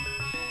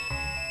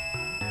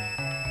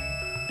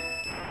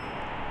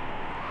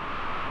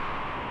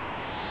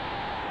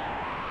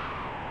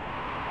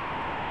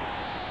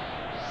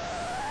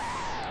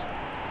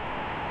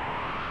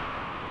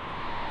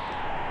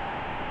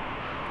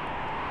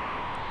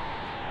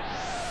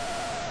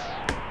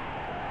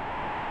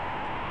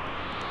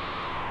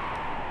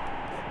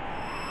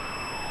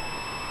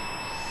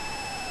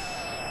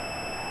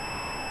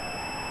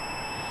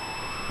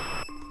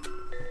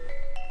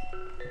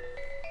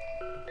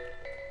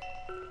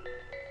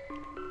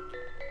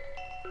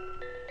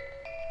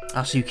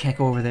 Oh, so you can't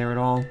go over there at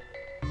all.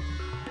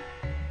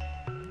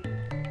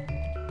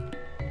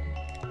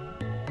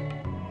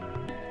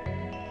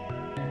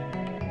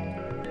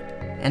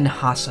 And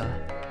Hassa.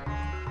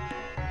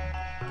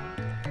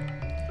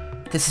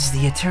 This is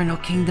the eternal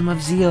kingdom of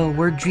Zeal,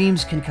 where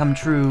dreams can come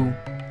true.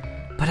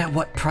 But at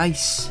what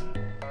price?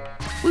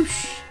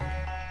 Whoosh!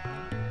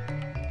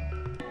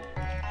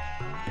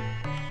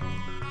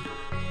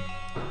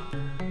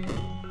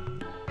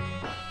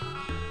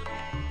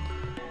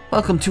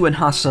 Welcome to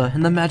Enhassa,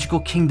 in the magical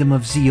kingdom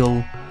of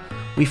Zeal.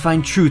 We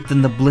find truth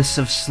in the bliss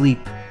of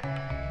sleep.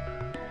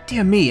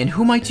 Dear me, and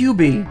who might you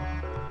be?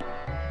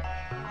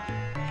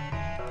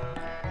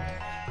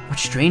 What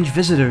strange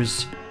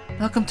visitors.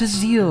 Welcome to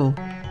Zeal.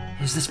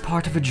 Is this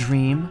part of a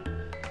dream?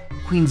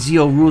 Queen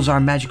Zeal rules our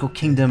magical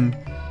kingdom.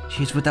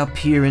 She is without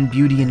peer in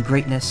beauty and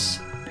greatness.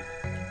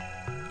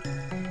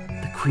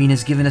 The queen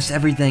has given us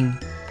everything.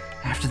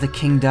 After the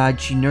king died,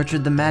 she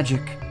nurtured the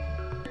magic,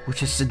 which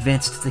has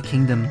advanced the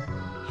kingdom.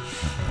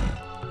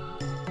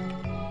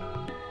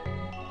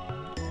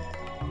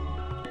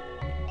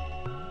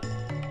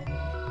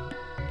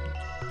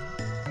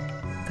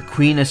 The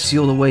Queen has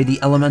sealed away the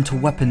elemental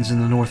weapons in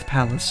the North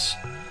Palace.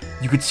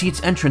 You could see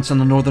its entrance on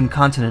the northern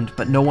continent,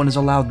 but no one is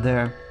allowed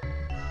there.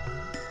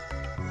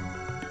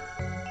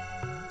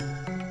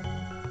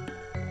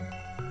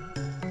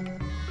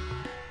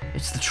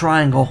 It's the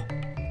triangle.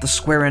 The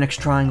square annex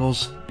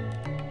triangles.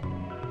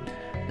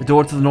 The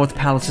door to the North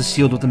Palace is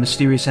sealed with a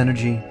mysterious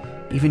energy.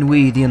 Even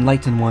we, the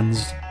enlightened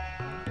ones,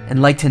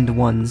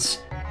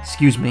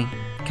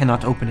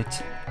 cannot open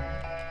it.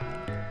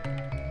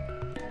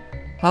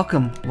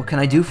 Welcome. What can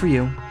I do for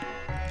you?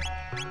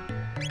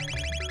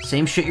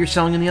 Same shit you're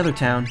selling in the other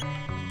town.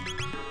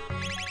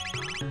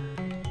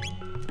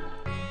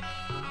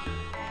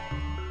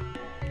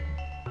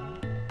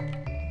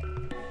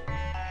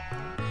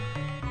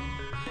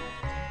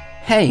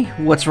 Hey,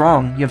 what's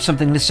wrong? You have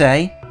something to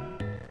say?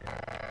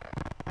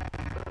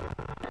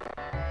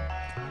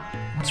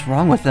 What's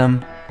wrong with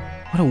him?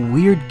 What a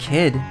weird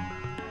kid.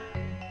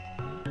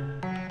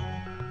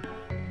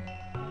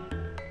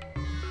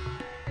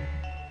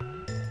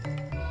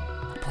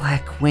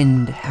 Black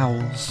wind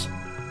howls.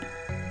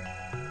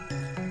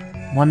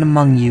 One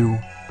among you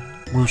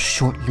will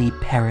shortly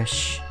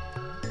perish.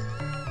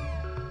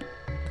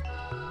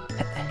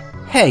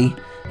 Hey,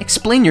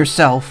 explain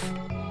yourself.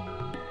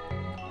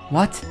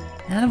 What?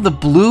 Out of the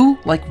blue?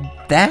 Like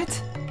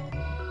that?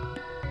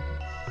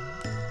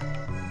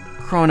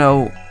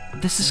 Chrono,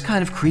 this is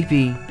kind of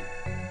creepy.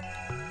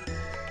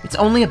 It's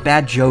only a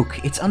bad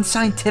joke. It's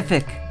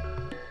unscientific.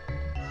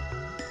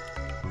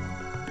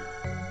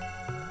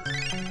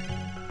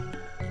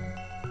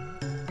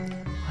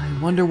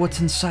 I wonder what's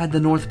inside the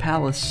North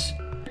Palace.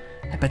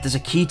 I bet there's a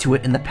key to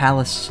it in the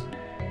palace,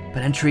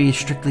 but entry is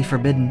strictly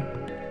forbidden.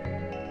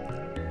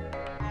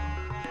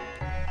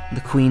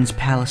 The Queen's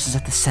palace is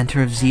at the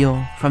center of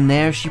Zeal. From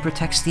there, she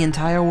protects the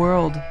entire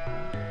world.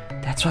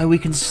 That's why we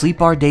can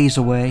sleep our days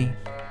away.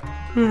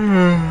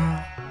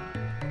 The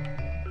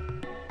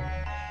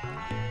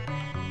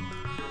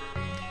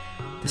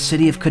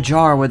city of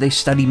Kajar, where they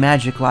study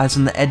magic, lies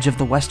on the edge of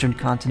the western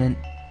continent.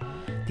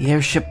 The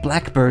airship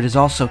Blackbird is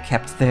also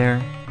kept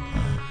there.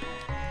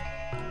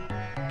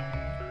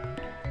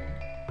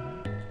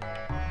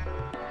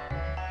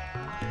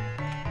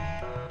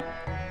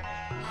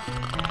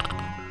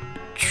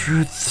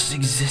 Truths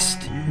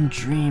exist in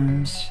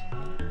dreams.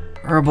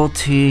 Herbal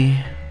tea.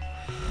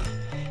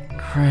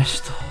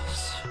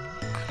 Crystals.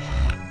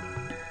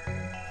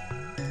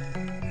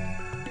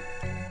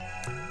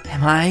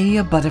 Am I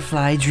a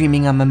butterfly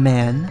dreaming I'm a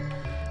man?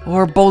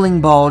 Or a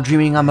bowling ball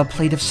dreaming I'm a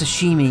plate of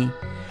sashimi?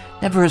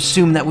 Never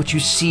assume that what you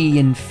see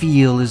and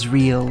feel is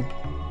real.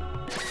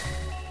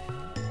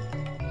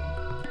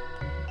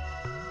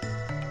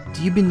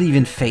 Do you believe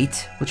in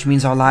fate, which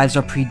means our lives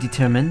are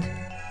predetermined?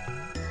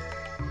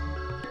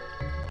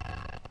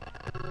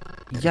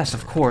 Yes,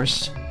 of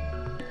course.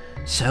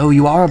 So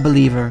you are a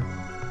believer.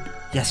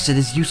 Yes, it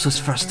is useless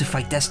for us to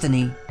fight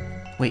destiny.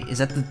 Wait, is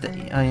that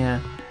the oh yeah.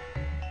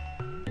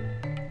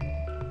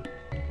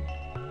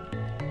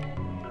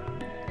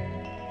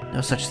 No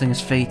such thing as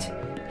fate.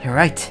 You're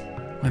right.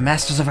 We're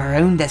masters of our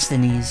own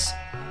destinies.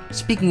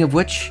 Speaking of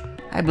which,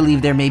 I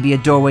believe there may be a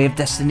doorway of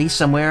destiny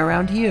somewhere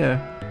around here.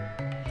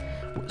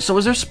 So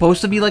is there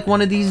supposed to be like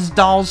one of these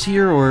dolls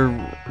here, or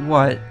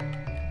what?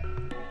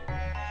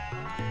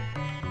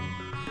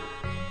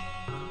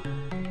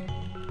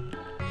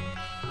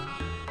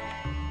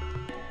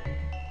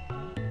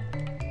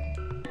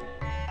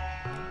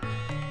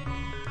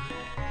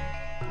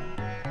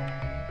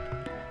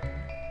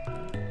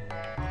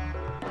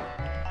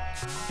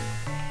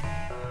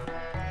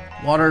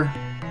 Water.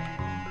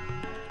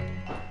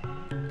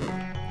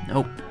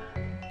 Nope.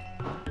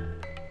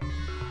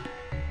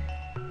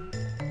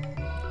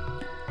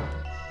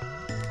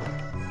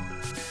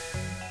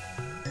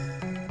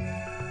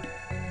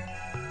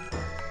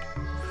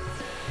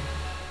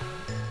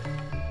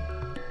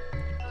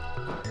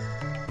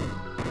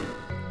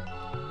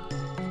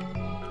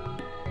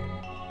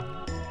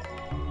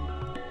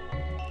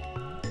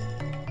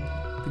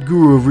 The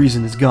Guru of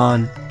Reason is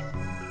gone.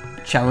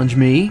 Challenge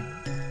me?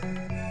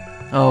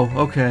 Oh,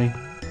 okay.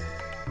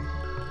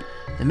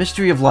 The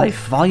Mystery of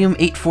Life, Volume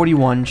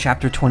 841,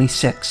 Chapter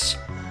 26.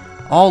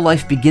 All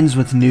life begins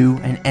with new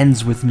and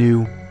ends with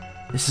new.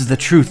 This is the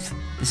truth.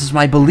 This is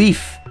my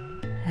belief.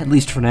 At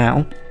least for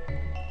now.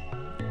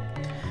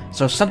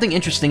 So something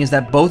interesting is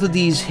that both of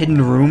these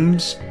hidden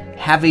rooms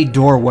have a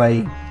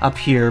doorway up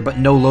here, but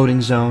no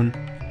loading zone.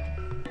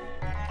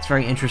 It's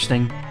very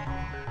interesting.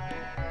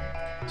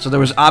 So there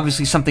was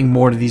obviously something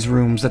more to these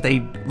rooms that they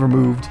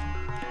removed.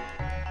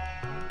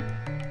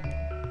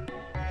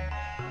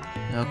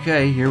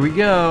 Okay, here we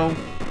go.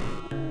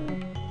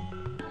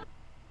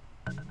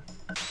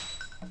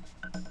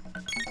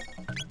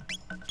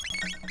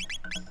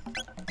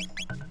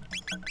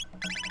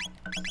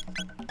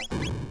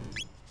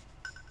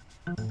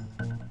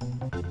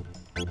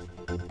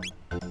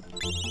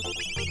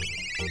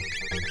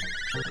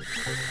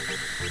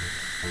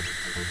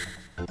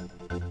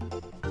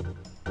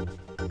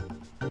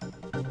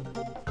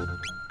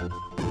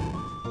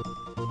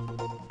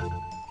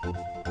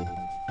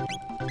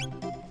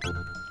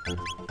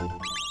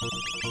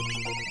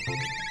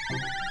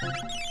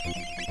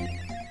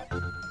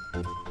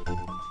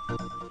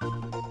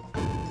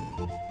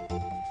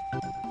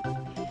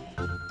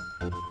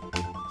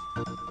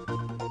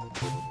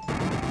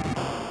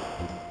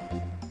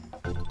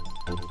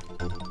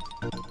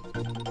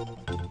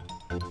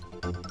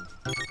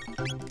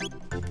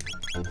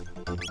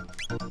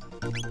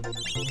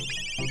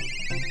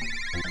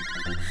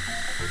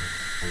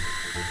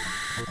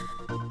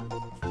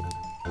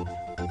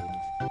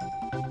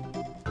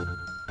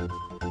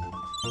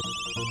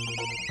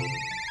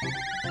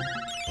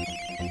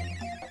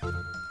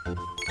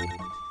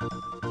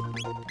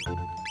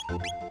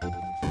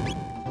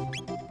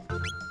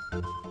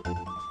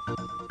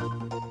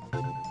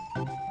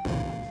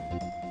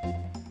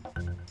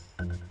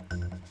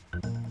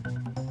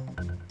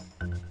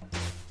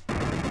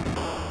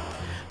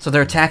 So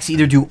their attacks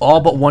either do all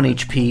but 1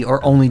 HP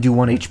or only do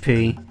 1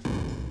 HP.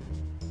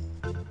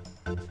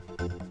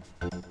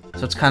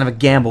 So it's kind of a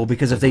gamble,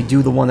 because if they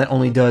do the one that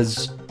only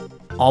does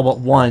all but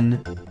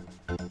 1,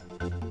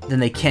 then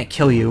they can't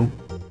kill you.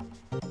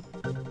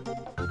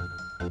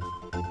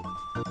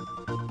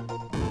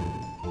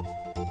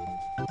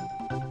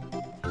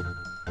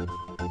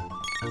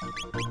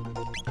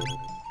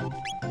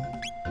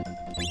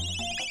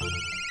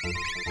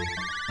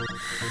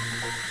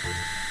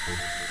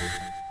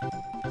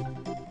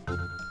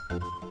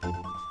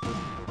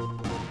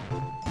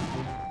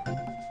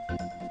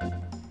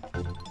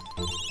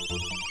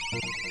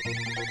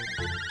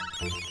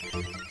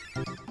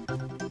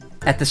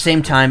 At the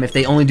same time, if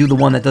they only do the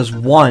one that does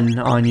 1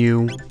 on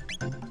you,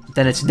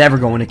 then it's never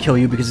going to kill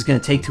you because it's going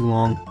to take too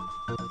long.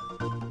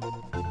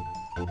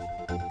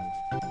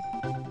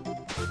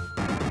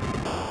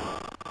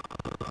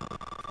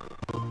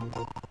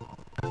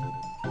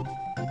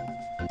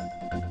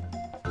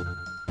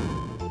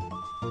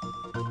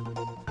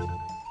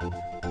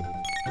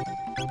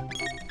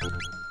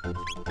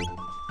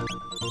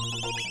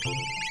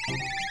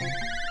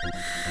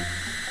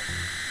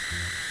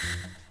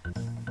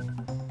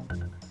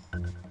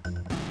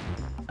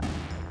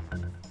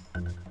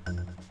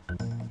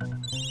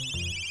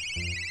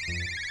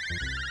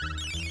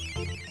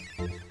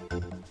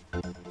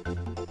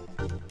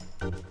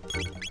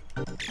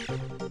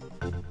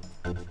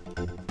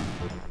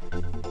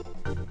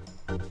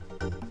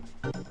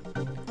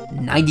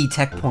 90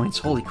 tech points.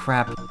 Holy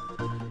crap.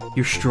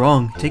 You're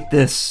strong. Take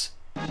this.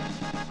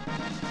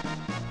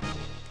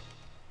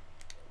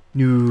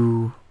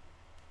 No.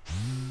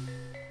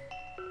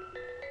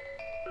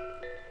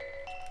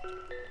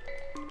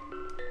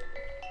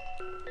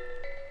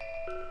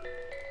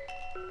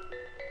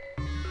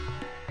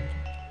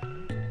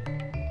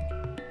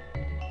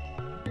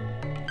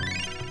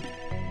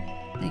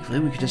 Thankfully,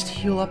 we could just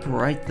heal up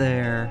right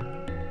there.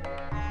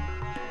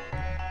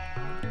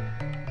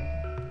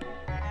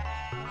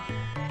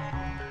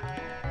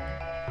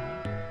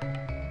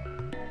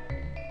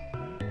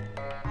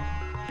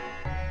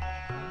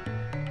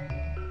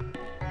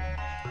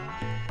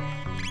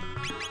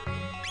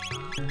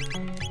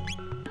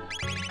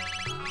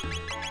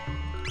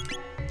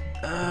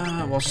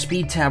 Well,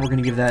 Speed Tab, we're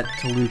gonna give that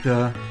to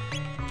Luca.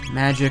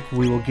 Magic,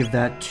 we will give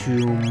that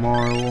to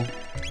Marl.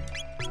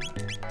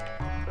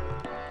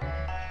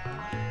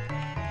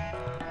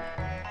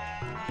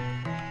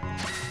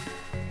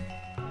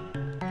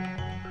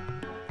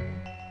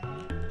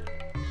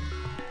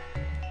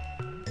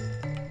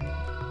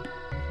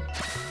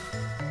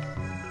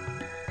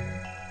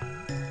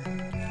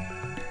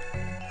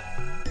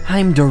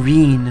 I'm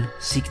Doreen.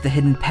 Seek the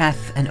hidden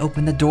path and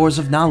open the doors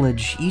of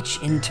knowledge,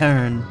 each in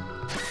turn.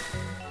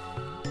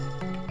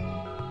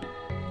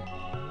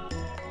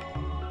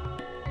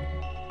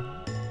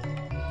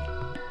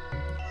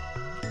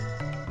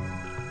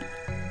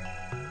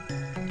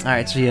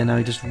 Alright, so yeah, now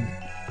he just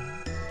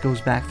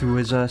goes back through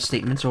his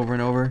statements over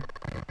and over.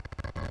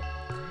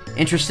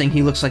 Interesting,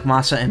 he looks like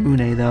Masa and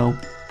Mune, though.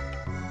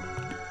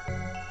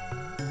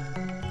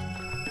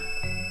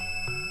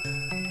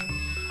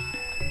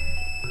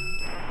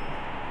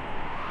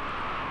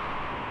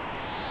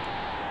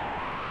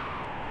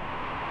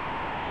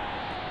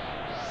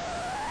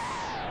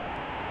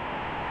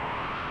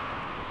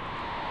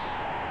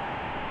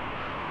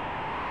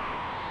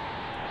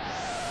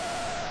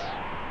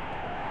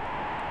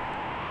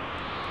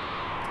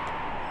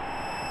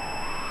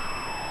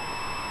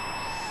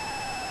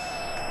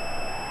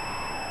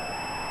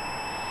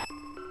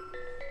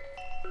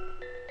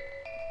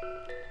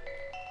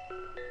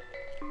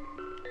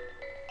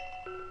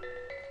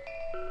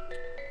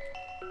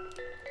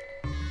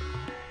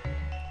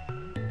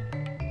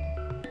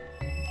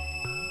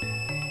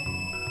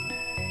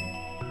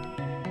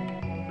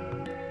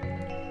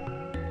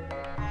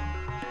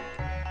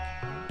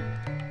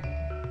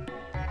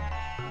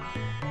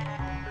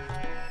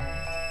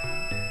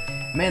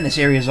 Man, this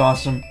area is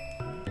awesome.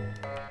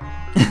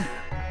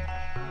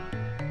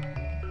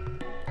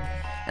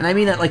 And I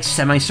mean that, like,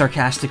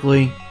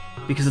 semi-sarcastically,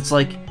 because it's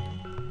like,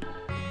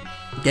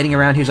 getting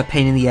around here's a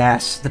pain in the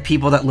ass. The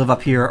people that live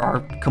up here are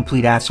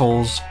complete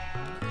assholes.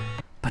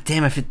 But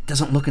damn if it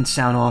doesn't look and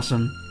sound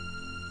awesome.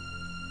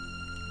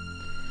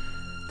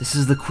 This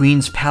is the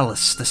Queen's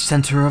Palace, the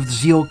center of the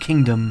Zeal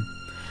Kingdom,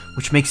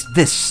 which makes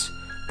this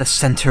the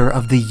center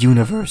of the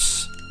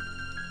universe.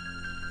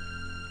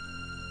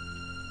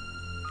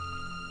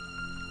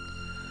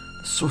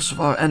 The source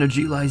of our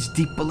energy lies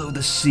deep below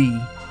the sea.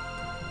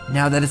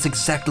 Now that its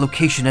exact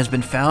location has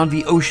been found,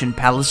 the Ocean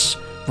Palace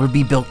will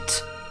be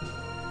built.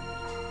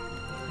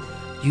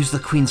 Use the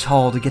Queen's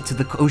Hall to get to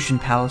the Ocean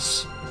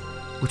Palace,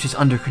 which is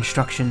under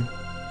construction.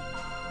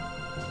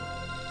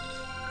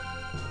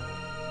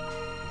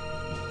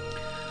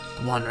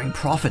 The Wandering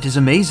Prophet is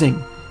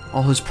amazing.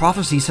 All his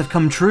prophecies have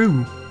come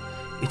true.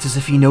 It's as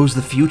if he knows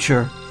the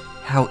future.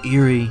 How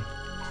eerie.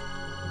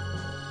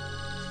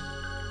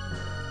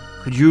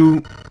 Could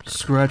you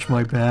scratch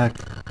my back?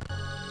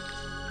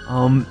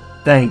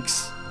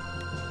 Thanks.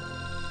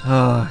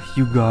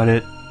 You got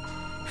it.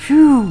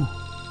 Phew.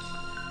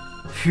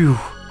 Phew.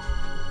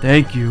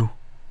 Thank you.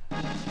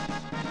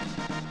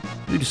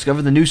 You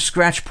discovered the new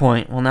scratch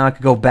point. Well, now I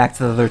could go back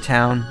to the other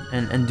town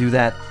and do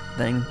that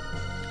thing.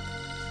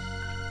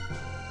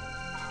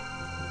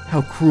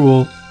 How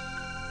cruel.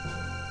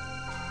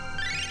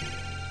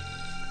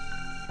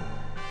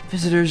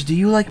 Visitors, do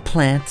you like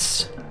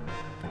plants?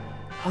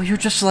 Oh, you're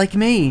just like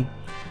me.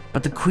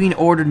 But the Queen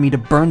ordered me to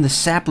burn the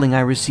sapling I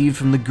received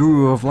from the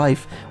Guru of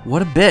Life.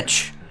 What a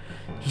bitch.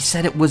 He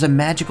said it was a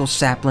magical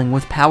sapling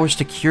with powers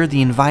to cure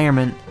the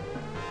environment.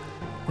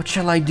 What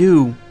shall I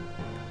do?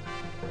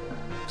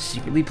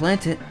 Secretly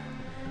plant it.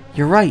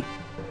 You're right.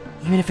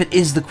 Even if it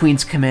is the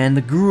Queen's command,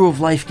 the Guru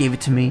of Life gave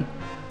it to me.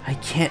 I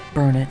can't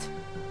burn it.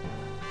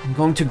 I'm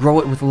going to grow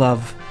it with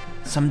love.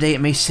 Someday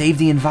it may save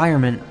the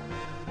environment.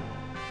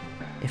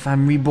 If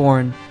I'm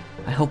reborn,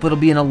 I hope it'll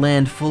be in a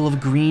land full of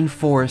green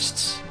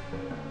forests.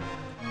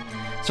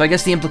 So I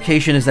guess the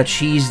implication is that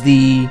she's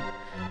the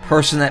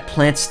person that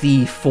plants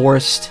the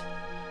forest,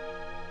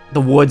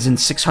 the woods in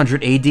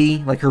 600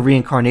 AD, like her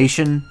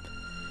reincarnation.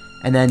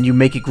 And then you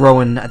make it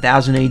grow in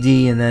 1000 AD,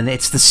 and then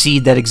it's the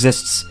seed that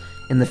exists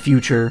in the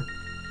future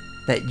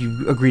that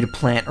you agree to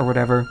plant or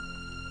whatever.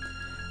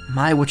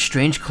 My, what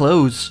strange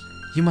clothes.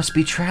 You must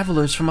be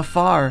travelers from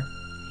afar.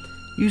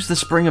 Use the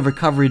Spring of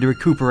Recovery to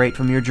recuperate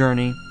from your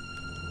journey.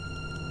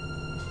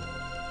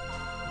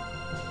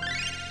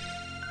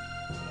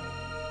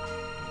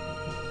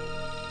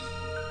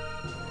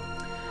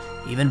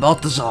 Even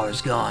Balthazar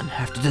is gone,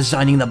 after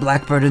designing the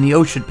Blackbird in the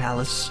Ocean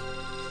Palace.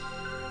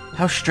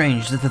 How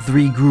strange that the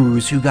 3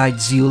 gurus who guide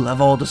Zeal have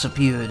all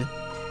disappeared.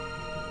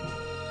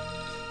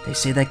 They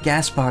say that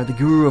Gaspar, the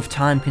Guru of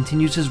Time,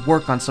 continues his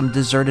work on some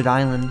deserted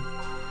island.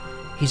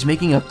 He's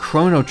making a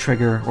Chrono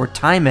trigger, or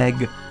time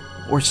egg,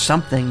 or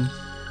something,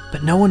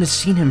 but no one has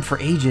seen him for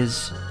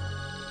ages.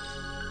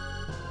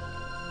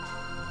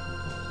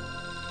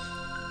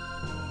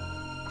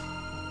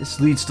 This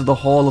leads to the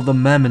Hall of the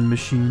Mammon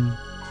Machine.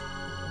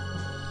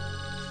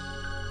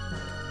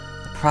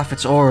 The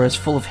Prophet's aura is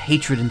full of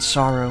hatred and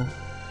sorrow.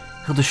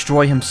 He'll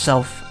destroy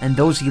himself and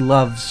those he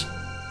loves.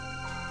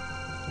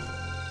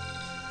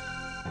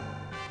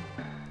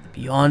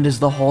 Beyond is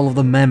the Hall of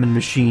the Mammon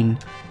Machine.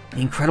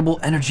 The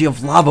incredible energy of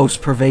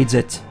Lavos pervades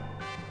it.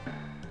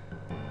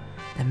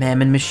 The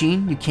Mammon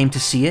Machine? You came to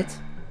see it?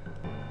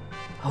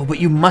 Oh, but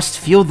you must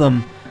feel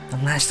them! The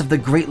last of the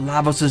great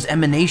Lavos'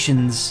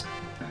 emanations!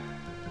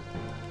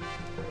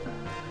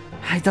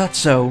 I thought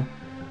so.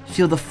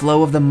 Feel the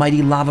flow of the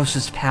mighty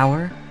Lavos'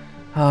 power?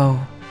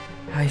 Oh,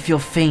 I feel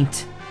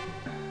faint.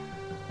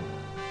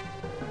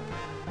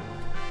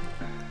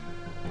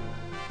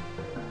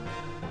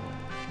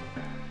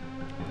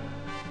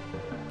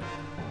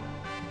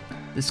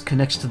 This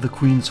connects to the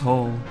Queen's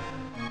Hall.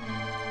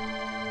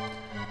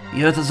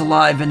 The Earth is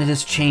alive and it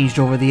has changed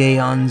over the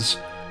aeons.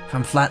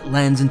 From flat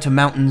lands into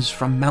mountains,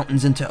 from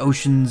mountains into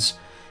oceans.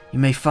 You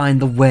may find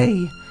the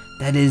way.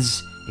 That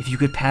is, if you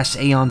could pass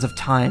aeons of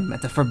time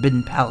at the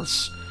Forbidden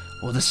Palace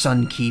or the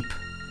Sun Keep.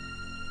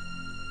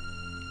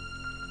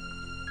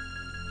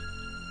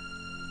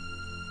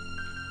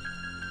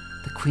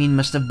 The Queen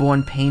must have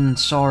borne pain and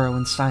sorrow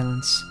in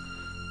silence.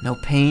 No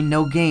pain,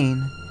 no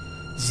gain.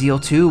 Zeal,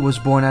 too, was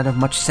born out of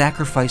much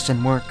sacrifice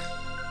and work.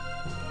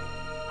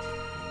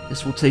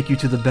 This will take you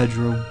to the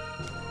bedroom.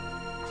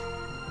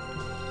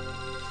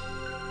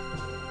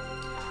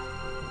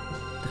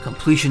 The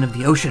completion of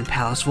the Ocean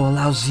Palace will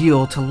allow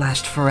Zeal to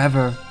last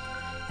forever,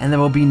 and there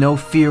will be no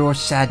fear or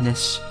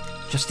sadness,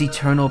 just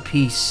eternal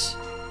peace.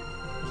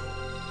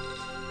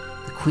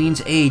 The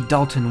Queen's aide,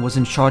 Dalton, was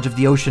in charge of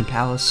the Ocean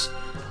Palace,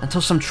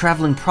 until some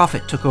traveling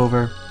prophet took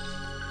over.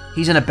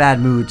 He's in a bad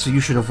mood, so you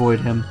should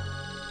avoid him.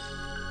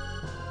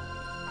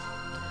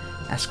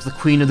 Ask the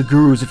Queen of the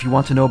Gurus if you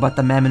want to know about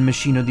the Mammon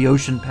Machine or the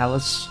Ocean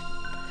Palace.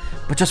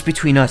 But just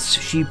between us,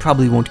 she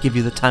probably won't give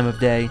you the time of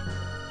day.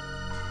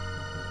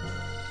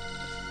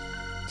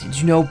 Did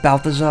you know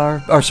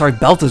Balthazar?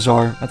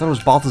 Balthazar. I thought it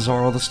was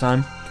Balthazar all this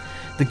time.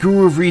 The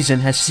Guru of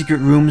Reason has secret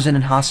rooms in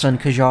Nhasa and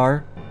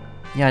Kajar.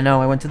 Yeah, I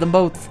know, I went to them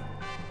both.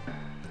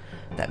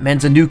 That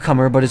man's a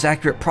newcomer, but his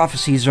accurate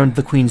prophecies earned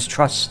the Queen's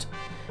trust.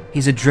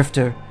 He's a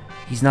drifter.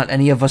 He's not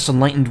any of us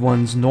enlightened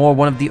ones, nor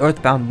one of the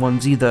earthbound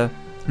ones either.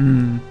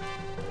 The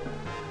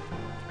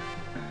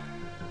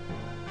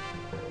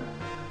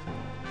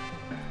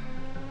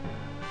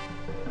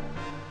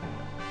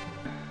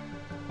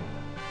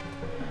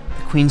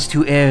Queen's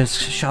 2 heirs,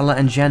 Shala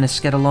and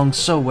Janice, get along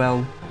so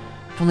well.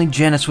 If only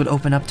Janice would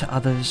open up to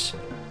others.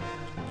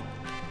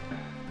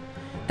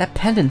 That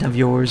pendant of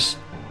yours,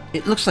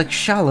 it looks like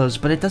Shala's,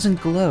 but it doesn't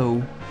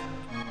glow.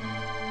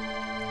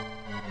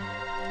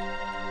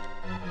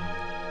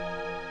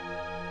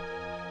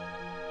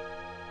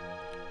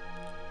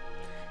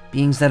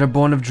 Beings that are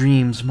born of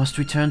dreams must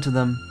return to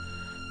them.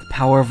 The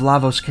power of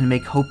Lavos can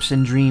make hopes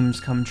and dreams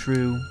come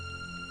true.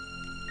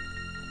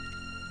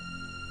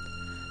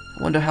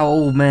 I wonder how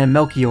old man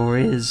Melchior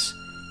is.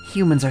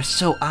 Humans are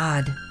so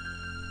odd.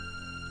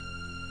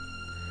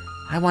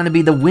 I want to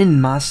be the wind,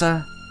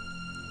 Masa.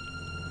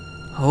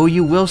 Oh,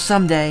 you will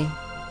someday.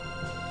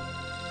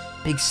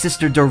 Big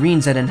sister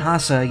Doreen's at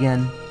Nhasa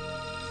again.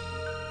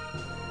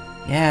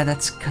 Yeah,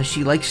 that's 'cause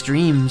she likes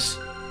dreams.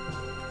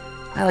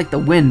 I like the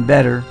wind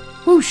better.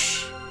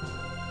 Whoosh!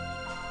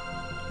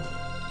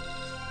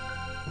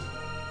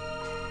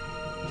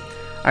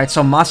 Alright,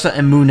 so Masa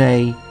and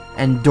Mune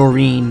and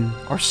Doreen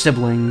are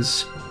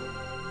siblings.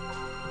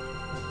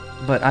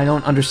 But I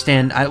don't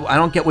understand. I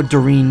don't get what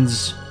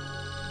Doreen's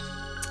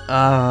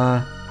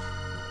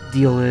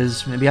deal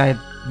is. Maybe I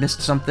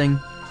missed something.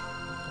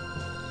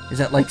 Is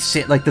that like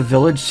the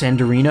village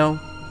Sandorino?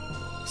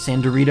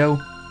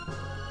 Sandorito?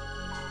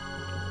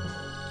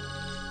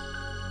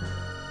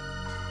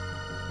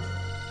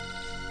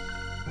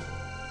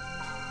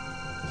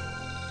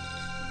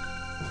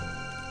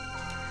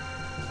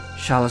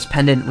 Shala's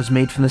pendant was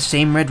made from the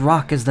same red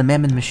rock as the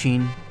Mammon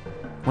Machine.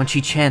 When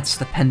she chants,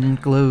 the pendant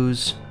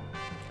glows.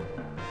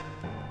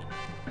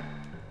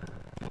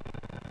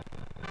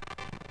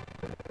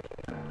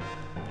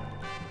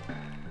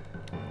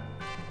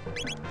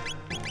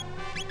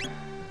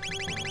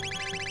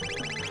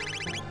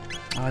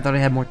 Oh, I thought I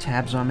had more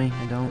tabs on me.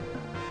 I don't.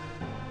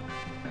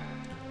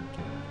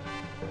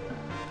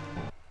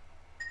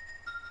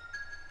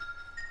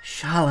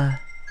 Shala.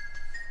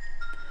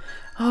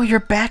 Oh,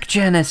 you're back,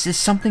 Janice. Is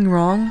something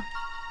wrong?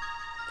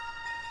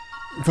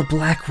 The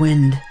black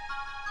wind.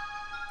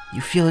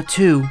 You feel it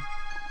too.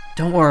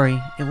 Don't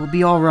worry, it will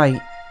be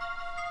alright.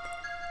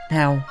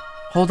 Now,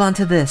 hold on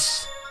to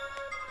this.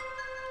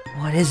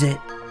 What is it?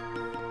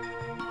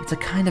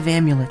 It's a kind of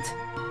amulet.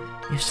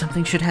 If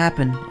something should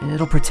happen,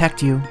 it'll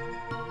protect you.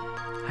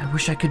 I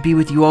wish I could be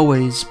with you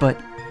always, but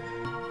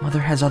Mother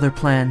has other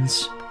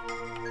plans.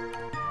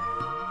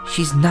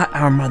 She's not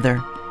our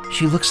mother.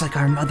 She looks like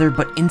our mother,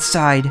 but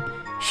inside,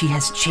 she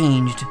has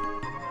changed.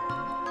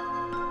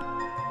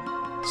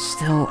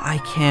 Still, I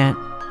can't.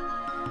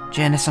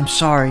 Janice, I'm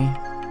sorry.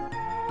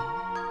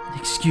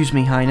 Excuse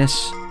me,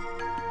 Highness.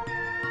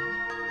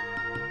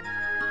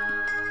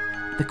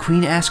 The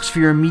Queen asks for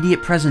your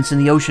immediate presence in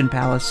the Ocean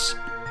Palace.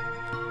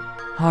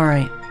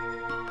 Alright.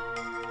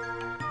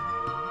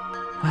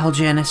 Well,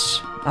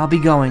 Janice, I'll be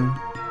going.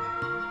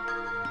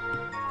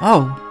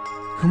 Oh,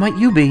 who might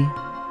you be?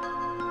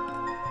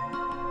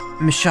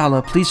 Miss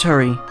Shala, please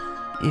hurry.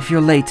 If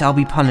you're late, I'll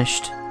be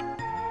punished.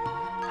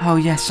 Oh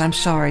yes, I'm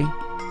sorry.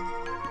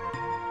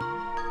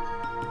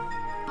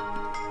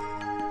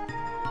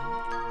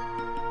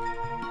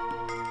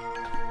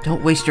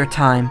 Don't waste your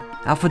time.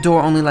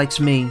 Alphador only likes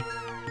me.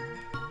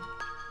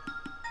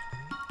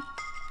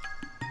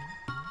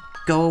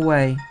 Go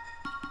away.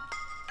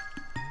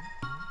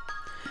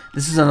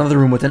 This is another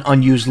room with an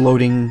unused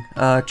loading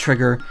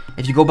trigger.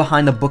 If you go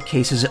behind the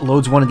bookcases, it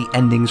loads one of the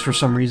endings for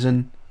some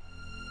reason.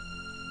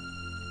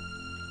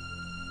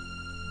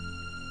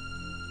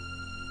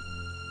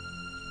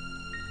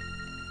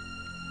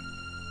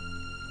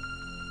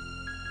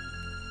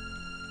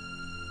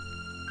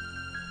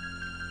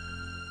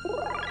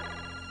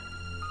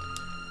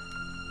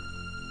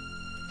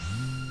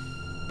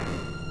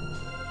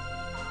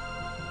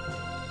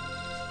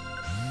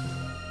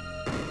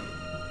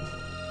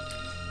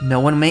 No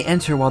one may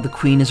enter while the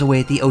Queen is away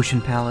at the Ocean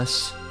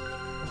Palace.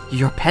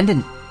 Your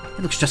pendant!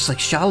 It looks just like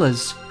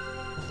Shala's.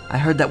 I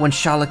heard that when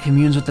Shala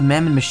communes with the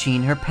Mammon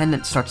Machine, her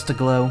pendant starts to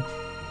glow.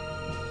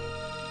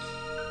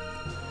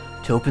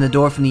 To open the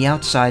door from the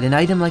outside, an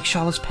item like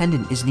Shala's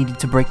pendant is needed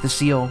to break the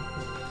seal.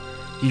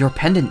 Your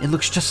pendant! It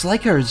looks just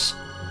like hers!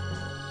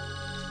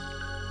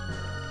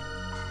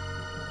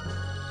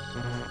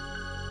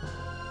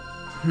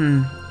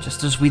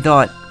 Just as we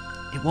thought.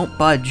 It won't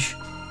budge.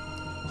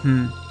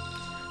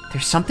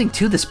 There's something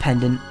to this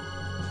pendant.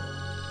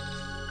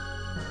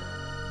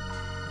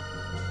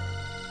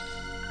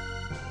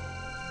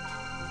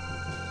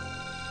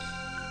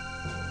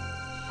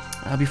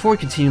 Before we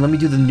continue, let me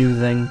do the new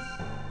thing.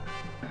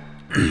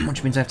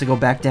 Which means I have to go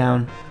back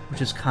down,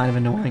 which is kind of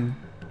annoying.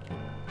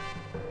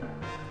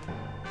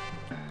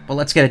 But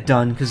let's get it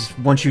done, because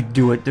once you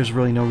do it, there's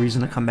really no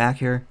reason to come back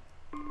here.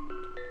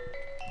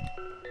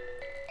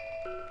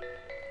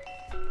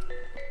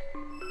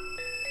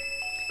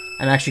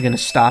 I'm actually gonna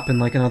stop in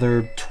like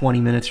another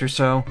 20 minutes or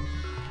so.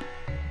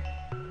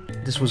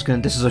 This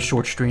is a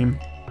short stream.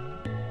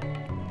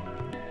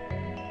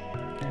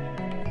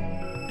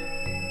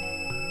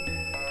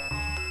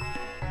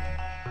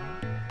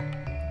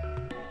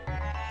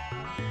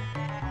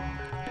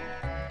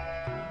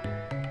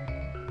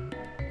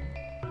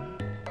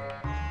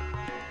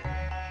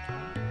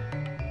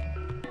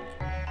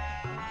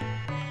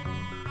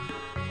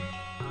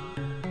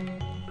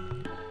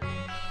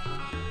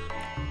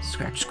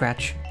 Scratch,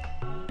 scratch.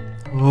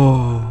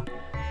 Oh.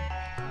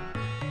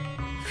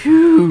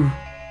 Phew.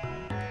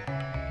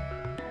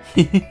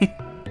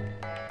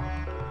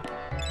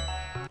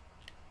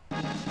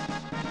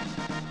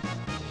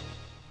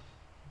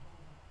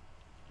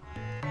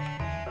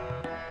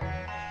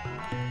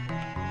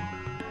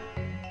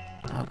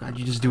 Oh god,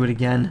 you just do it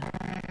again.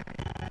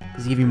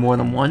 Does he give you more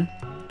than one?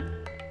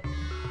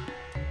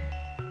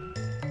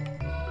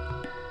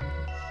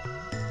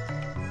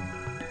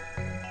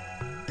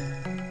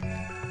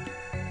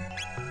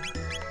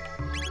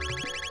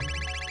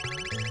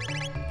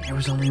 There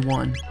was only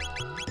one.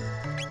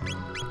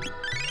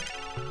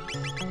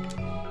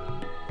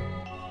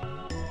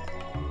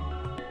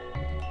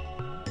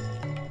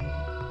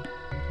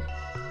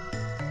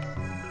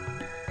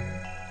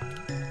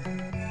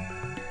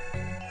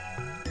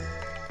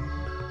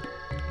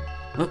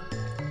 Oh.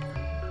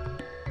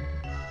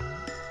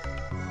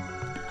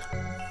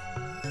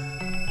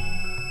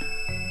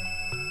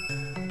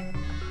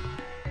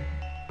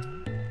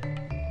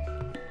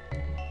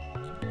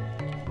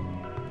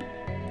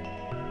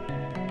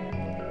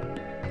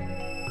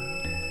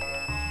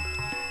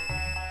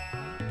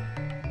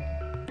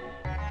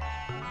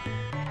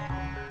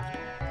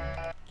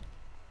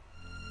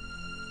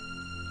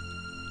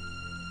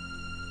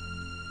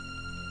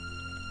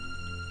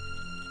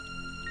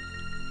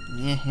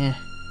 Yeah.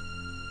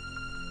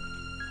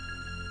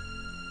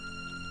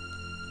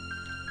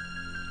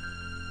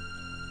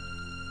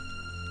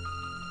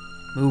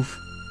 Move.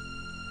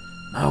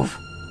 Move.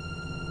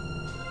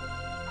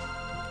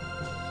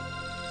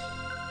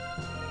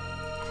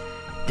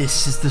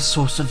 This is the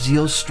source of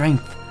Zeal's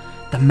strength,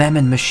 the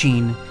Mammon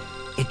Machine.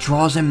 It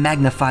draws and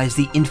magnifies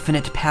the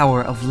infinite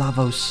power of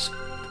Lavos.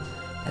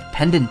 That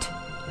pendant,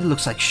 it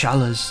looks like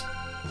Shala's.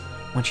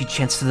 When she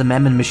chants to the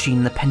Mammon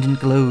Machine, the pendant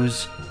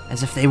glows,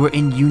 as if they were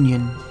in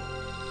union.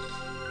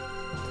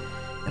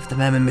 If the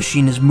Mammon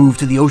Machine is moved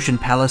to the Ocean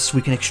Palace,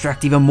 we can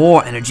extract even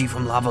more energy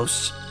from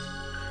Lavos.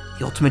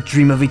 The ultimate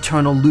dream of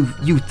eternal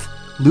youth.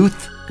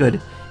 Luth? Good.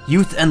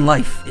 Youth and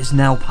life is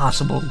now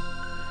possible.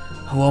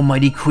 O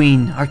Almighty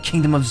Queen, our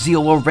kingdom of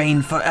zeal will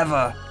reign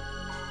forever.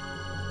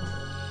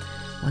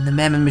 When the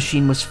Mammon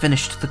Machine was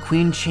finished, the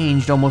Queen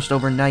changed almost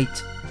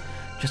overnight.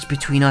 Just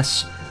between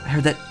us, I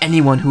heard that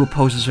anyone who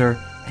opposes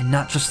her, and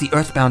not just the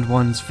Earthbound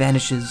ones,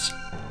 vanishes.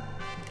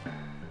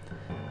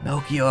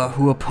 Macaw,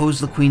 who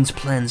opposed the Queen's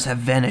plans, have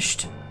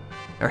vanished.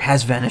 Or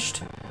has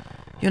vanished.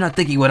 You're not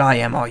thinking what I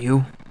am, are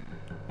you?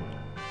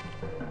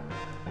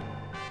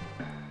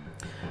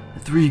 The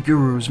 3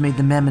 gurus made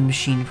the Mammon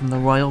Machine from the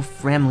royal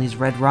family's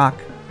Red Rock.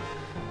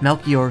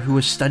 Melchior, who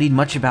has studied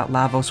much about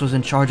Lavos, was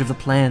in charge of the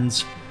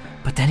plans,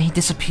 but then he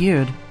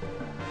disappeared.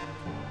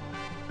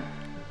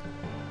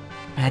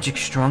 Magic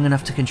strong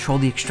enough to control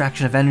the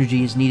extraction of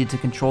energy is needed to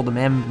control the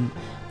Mammon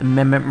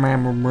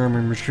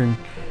Machine.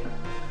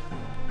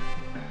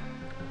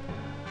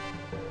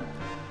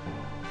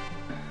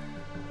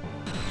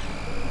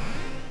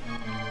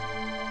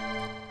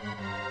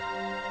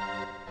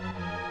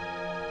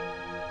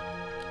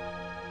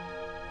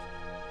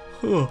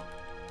 Huh.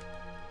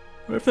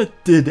 What if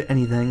that did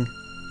anything?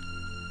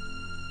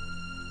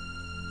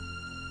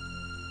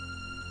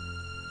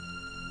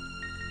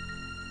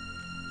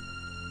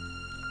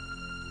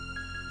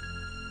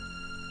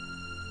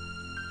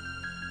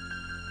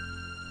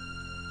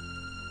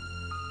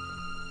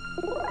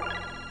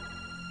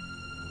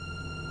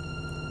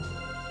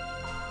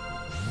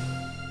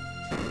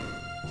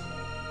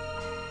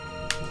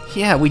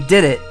 Yeah, we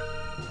did it!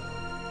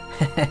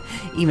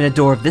 Even a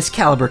door of this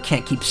caliber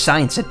can't keep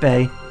science at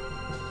bay.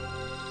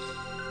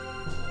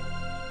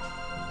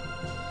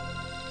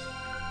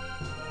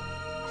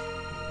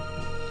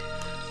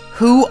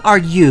 Who are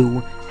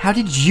you? How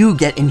did you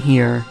get in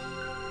here?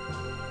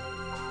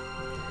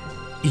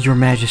 Your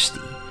Majesty,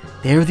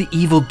 they are the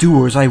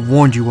evildoers I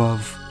warned you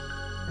of.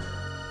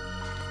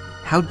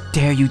 How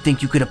dare you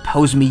think you could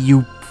oppose me,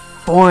 you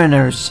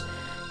foreigners?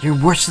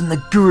 You're worse than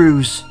the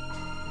gurus.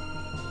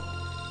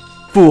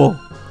 Fool!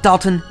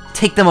 Dalton,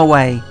 take them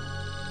away.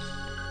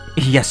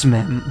 Yes,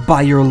 ma'am.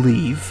 By your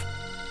leave.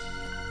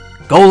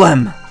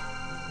 Golem!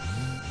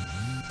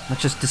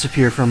 Let's just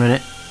disappear for a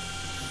minute.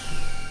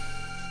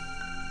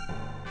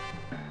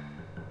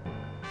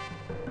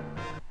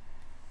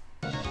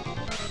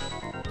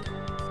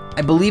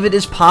 I believe it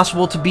is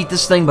possible to beat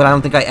this thing, but I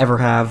don't think I ever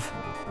have.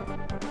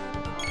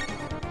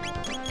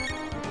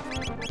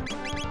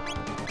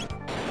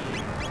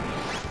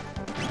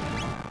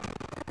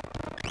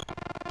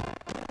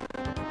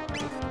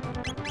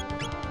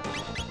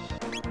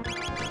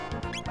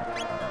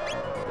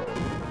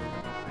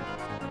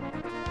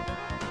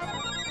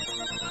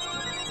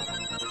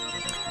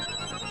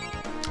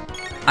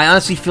 I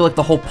honestly feel like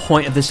the whole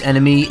point of this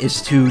enemy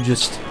is to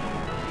just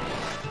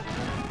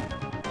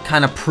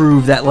kind of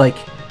prove that, like,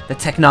 the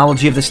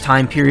technology of this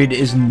time period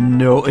is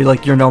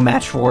you're no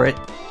match for it.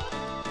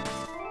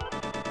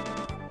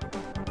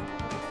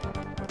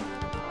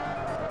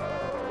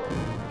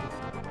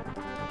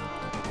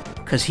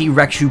 Because he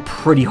wrecks you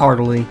pretty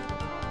heartily.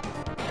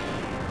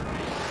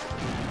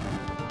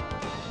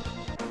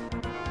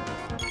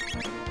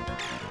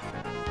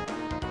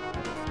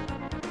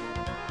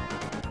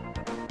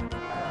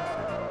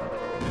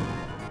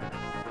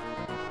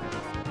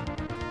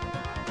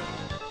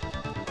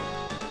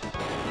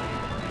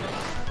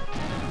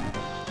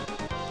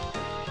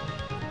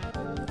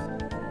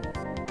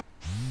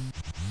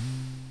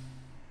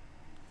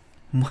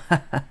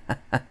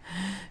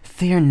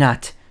 Fear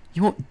not.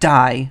 You won't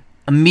die.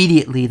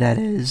 Immediately, that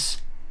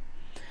is.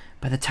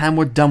 By the time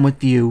we're done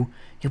with you,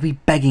 you'll be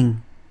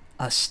begging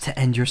us to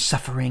end your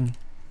suffering.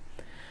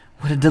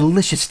 What a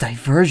delicious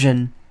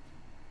diversion.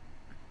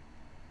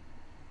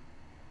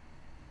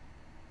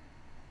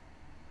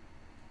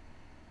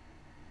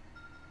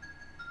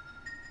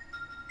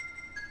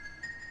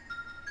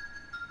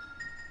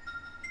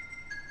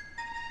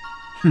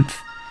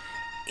 Humph.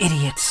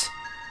 Idiots.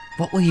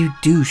 What will you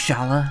do,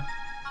 Shala?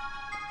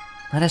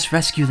 Let us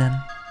rescue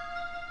them.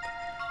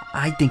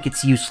 I think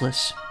it's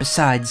useless.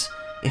 Besides,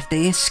 if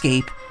they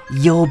escape,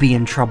 you'll be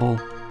in trouble.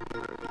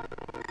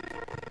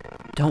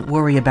 Don't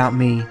worry about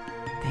me.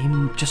 They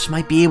just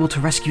might be able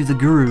to rescue the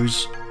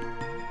gurus.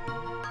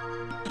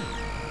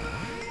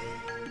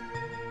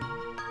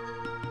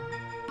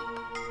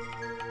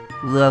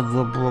 Blah,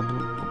 blah, blah, blah,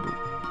 blah.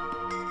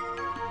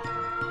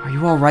 Are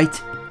you alright?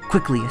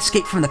 Quickly,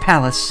 escape from the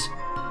palace.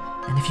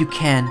 And if you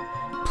can,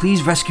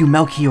 please rescue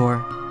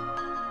Melchior.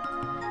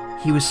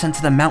 He was sent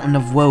to the Mountain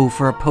of Woe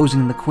for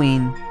opposing the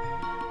Queen.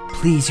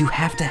 Please, you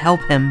have to help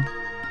him.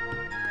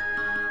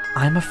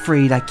 I'm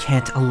afraid I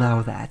can't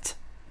allow that.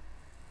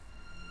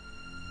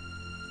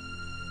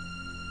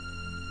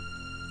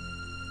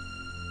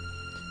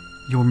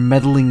 Your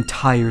meddling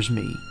tires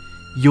me.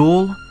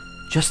 You'll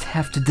just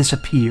have to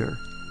disappear.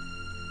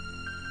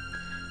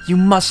 You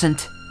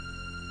mustn't.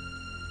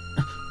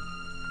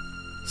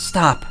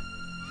 Stop.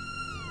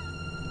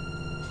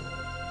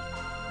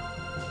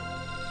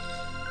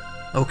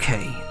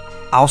 Okay,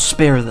 I'll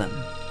spare them.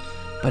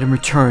 But in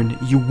return,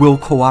 you will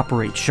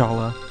cooperate,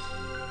 Shala.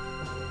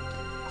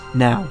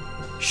 Now,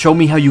 show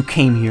me how you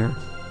came here.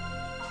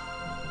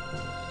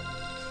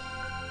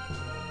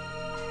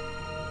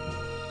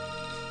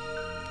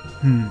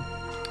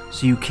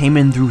 So you came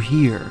in through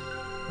here.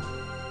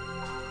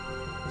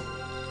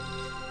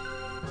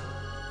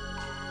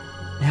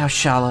 Now,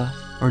 Shala,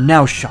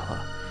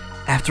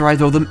 after I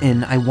throw them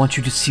in, I want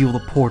you to seal the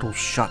portal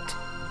shut.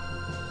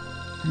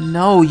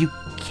 No, you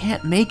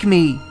can't make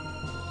me.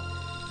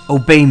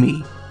 Obey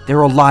me.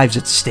 There are lives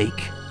at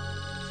stake.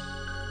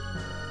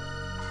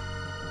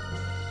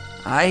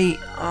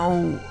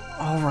 Oh,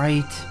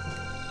 alright.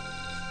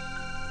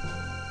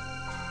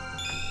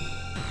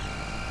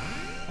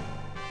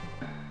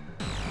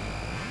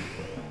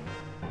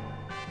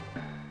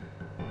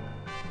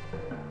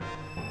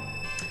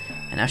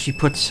 And now she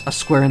puts a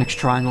square Enix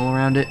triangle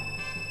around it.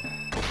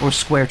 Or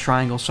square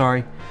triangle,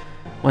 sorry.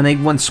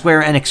 When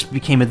square Enix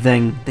became a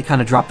thing, they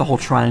kind of dropped the whole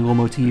triangle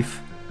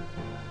motif.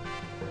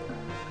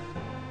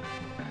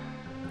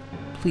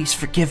 Please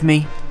forgive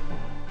me.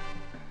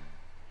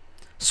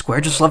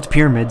 Square just loved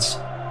pyramids.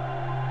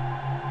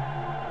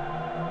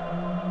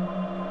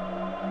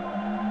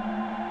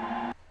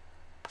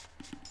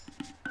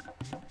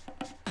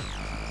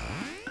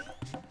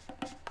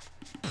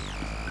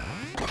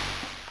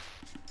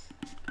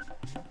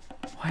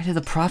 Why did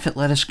the Prophet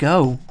let us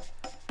go?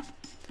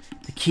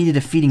 The key to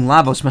defeating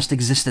Lavos must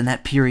exist in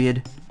that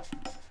period.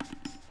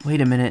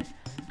 Wait a minute.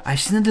 I've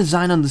seen the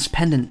design on this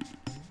pendant.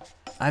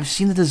 I've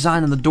seen the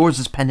design on the doors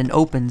this pendant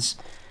opens.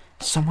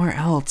 Somewhere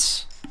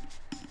else.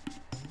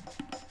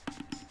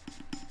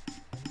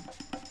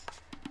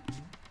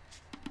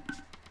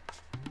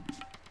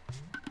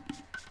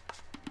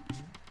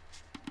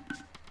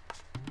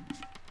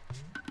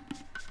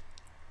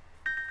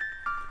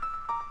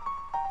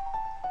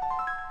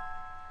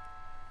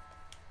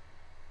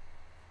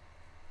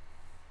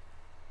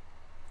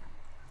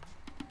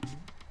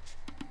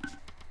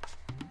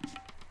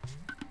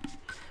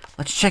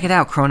 Let's check it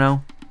out,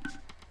 Chrono.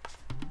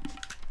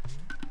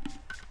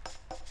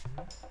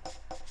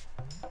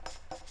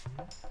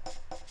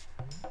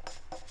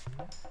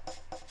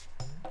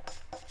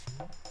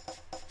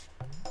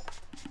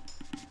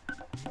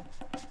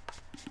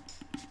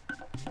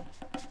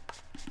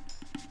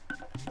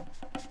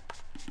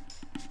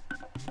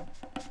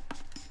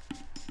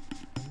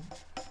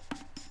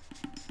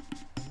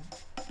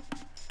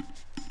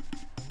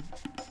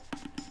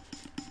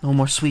 No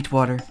more sweet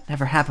water.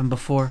 Never happened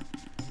before.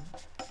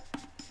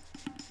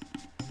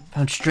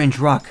 Found strange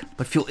rock,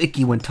 but feel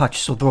icky when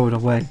touched, so throw it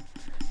away.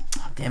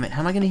 Oh, damn it,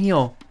 how am I gonna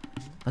heal?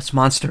 Less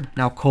monster,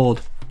 now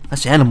cold.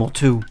 Less animal,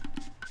 too.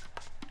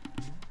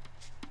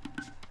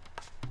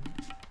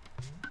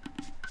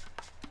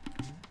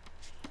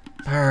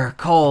 Brr,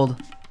 cold.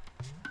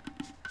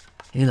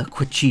 Ayla,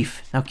 quit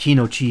chief. Now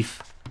Kino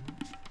chief.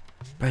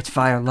 Bright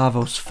fire,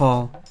 Lavos,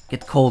 fall.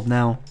 Get cold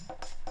now.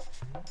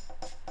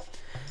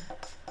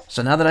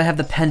 So now that I have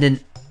the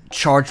pendant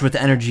charged with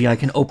energy, I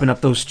can open up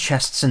those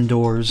chests and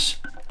doors.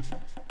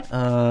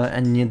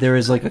 And there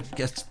is like a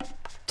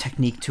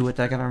technique to it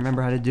that I gotta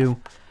remember how to do.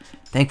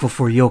 Thankful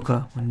for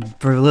Yoka. When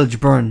village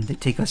burn, they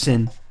take us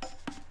in.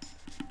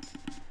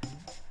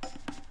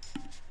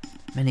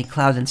 Many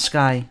cloud and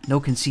sky, no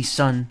can see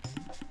sun.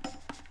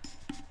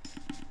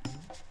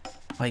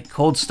 White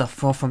cold stuff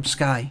fall from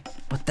sky.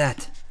 What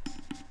that?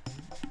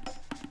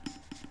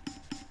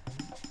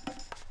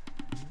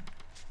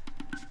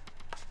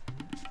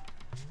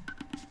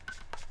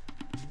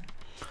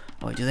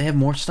 Oh, do they have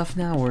more stuff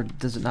now, or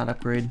does it not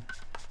upgrade?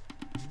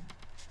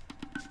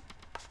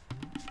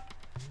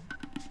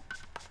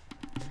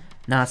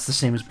 Nah, it's the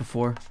same as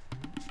before.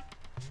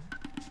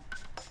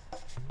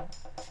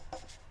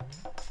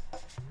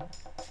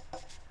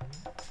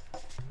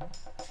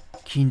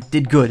 Keen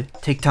did good.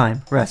 Take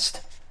time.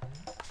 Rest.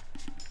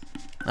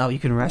 Oh, you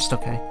can rest?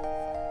 Okay.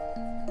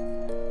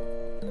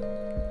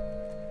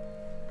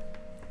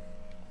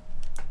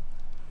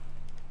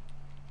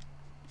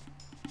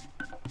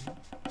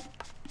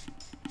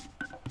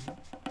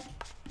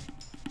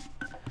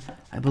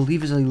 I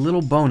believe as a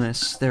little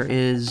bonus, there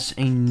is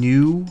a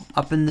new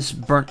up in this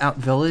burnt out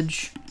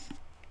village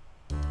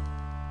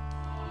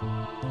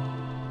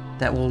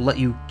that will let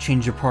you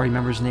change your party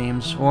members'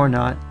 names, or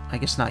not. I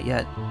guess not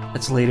yet.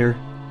 That's later.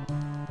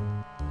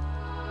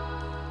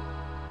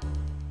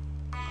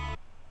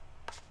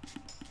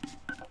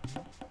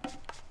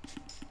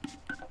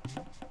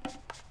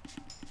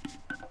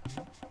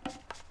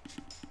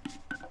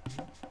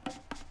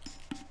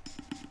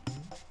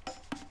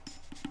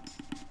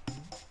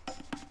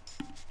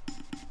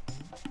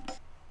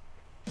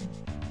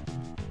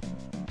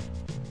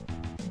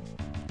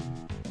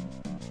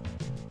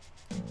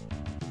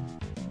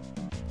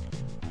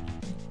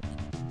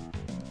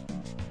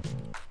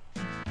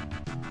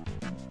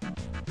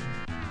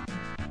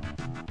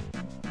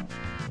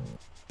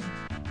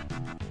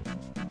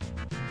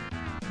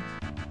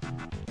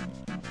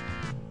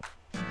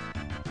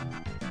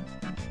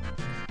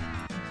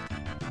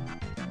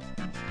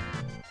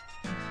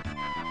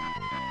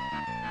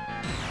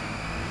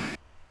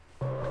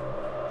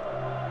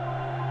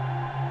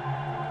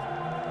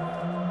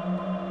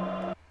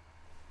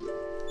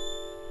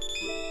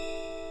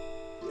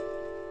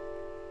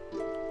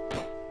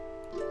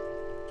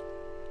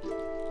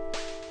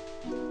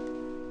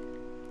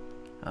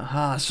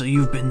 Aha, so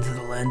you've been to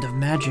the land of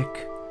magic.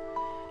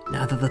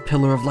 Now that the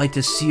Pillar of Light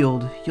is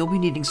sealed, you'll be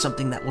needing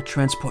something that will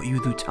transport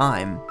you through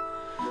time.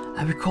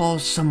 I recall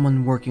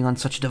someone working on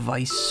such a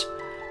device.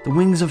 The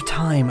Wings of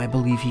Time, I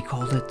believe he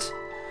called it.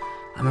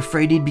 I'm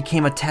afraid he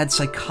became a tad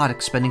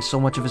psychotic, spending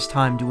so much of his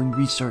time doing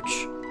research.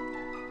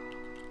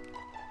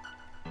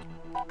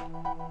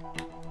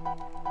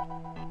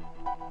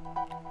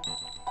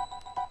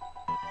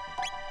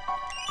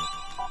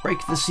 Break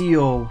the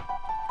seal.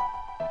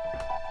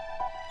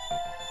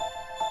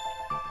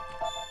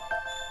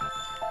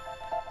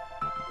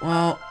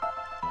 Well...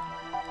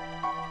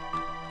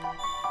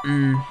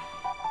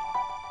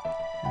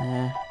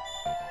 Nah.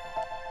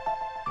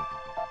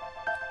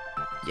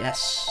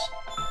 Yes.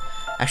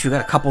 Actually, we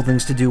got a couple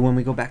things to do when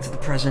we go back to the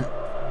present.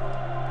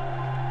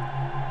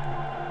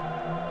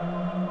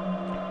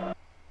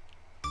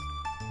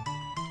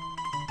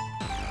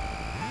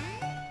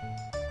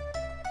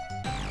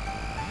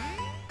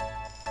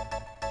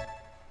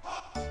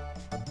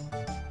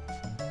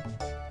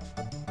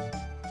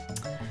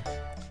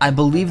 I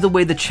believe the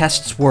way the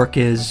chests work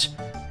is,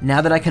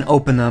 now that I can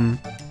open them,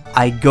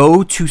 I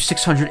go to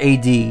 600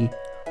 AD,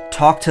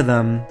 talk to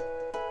them,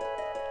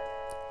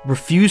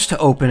 refuse to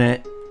open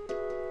it,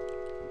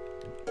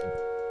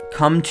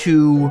 come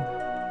to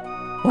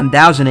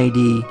 1000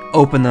 AD,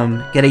 open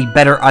them, get a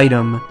better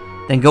item,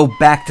 then go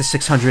back to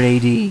 600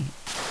 AD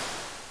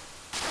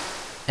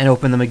and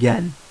open them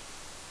again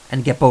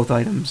and get both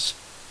items.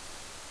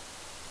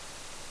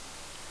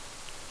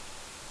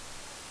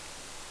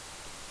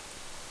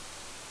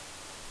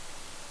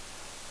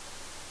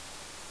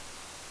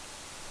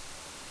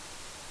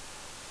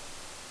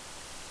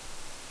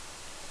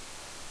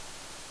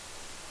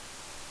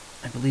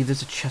 I believe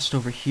there's a chest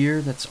over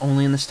here that's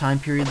only in this time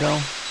period, though.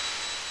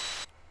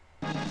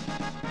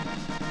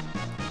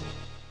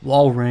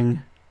 Wall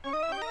ring.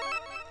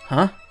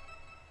 Huh?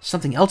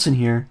 Something else in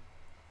here.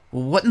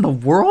 What in the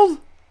world?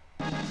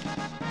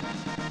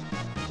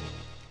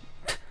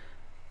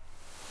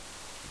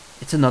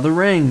 It's another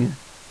ring.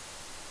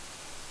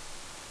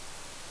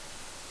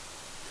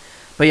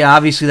 But yeah,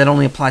 obviously that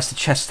only applies to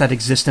chests that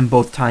exist in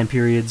both time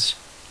periods.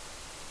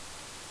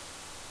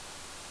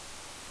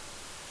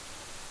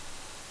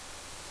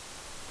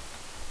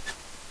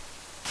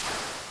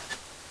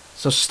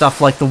 So stuff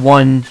like the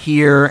one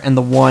here and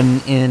the one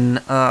in,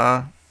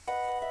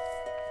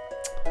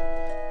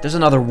 there's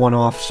another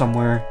one-off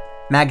somewhere.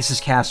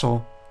 Magus's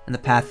Castle and the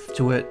path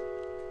to it.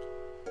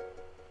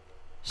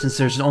 Since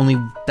there's only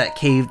that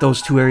cave,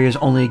 those two areas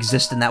only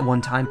exist in that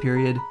one time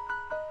period.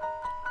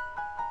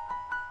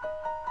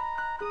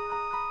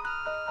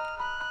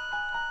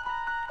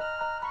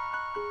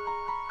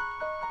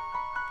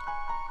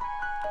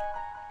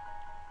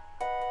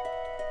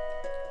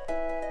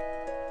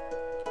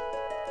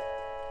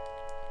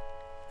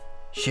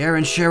 Share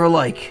and share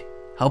alike.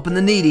 Helping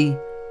the needy.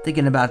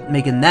 Thinking about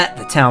making that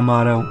the town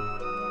motto.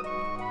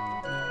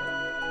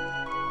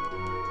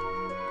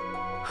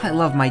 I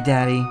love my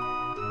daddy.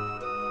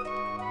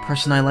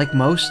 Person I like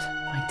most?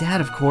 My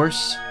dad, of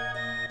course.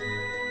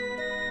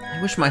 I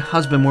wish my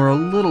husband were a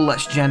little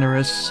less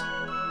generous.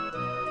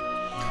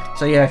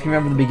 So yeah, if you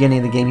remember the beginning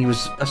of the game, he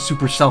was a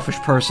super selfish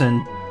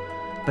person.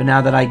 But now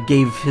that I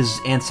gave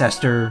his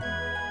ancestor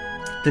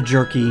the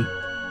jerky,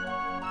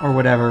 or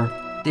whatever,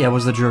 yeah, it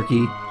was the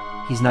jerky,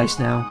 he's nice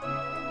now.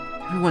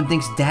 Everyone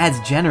thinks Dad's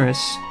generous.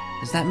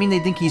 Does that mean they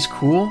think he's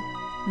cool?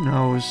 Who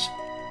knows?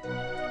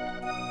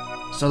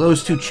 So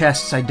those two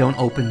chests I don't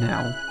open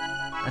now.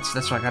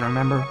 That's what I gotta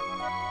remember.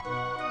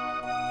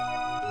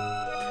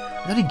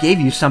 I thought he gave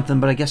you something,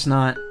 but I guess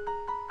not.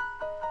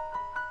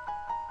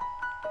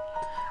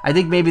 I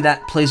think maybe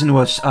that plays into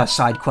a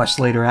side quest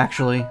later,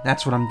 actually.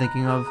 That's what I'm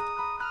thinking of.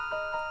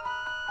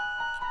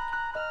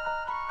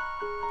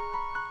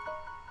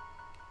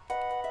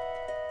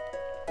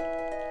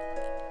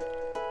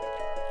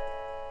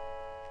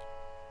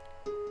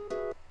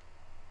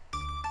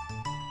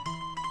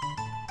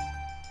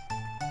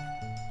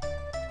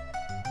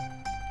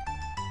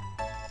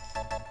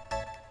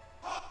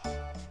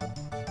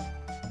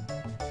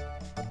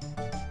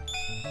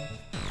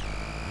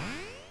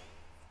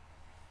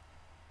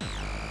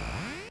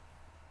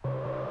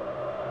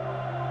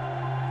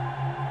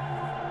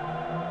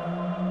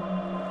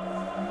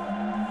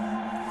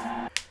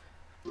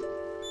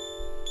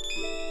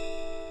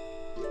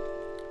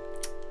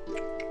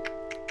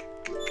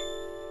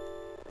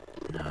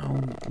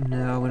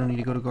 No, we don't need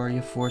to go to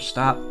Guardia 4.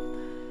 Stop.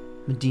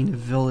 Medina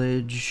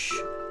Village.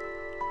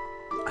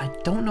 I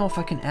don't know if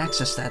I can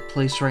access that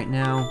place right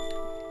now.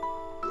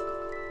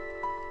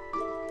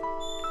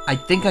 I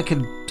think I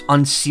could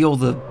unseal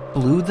the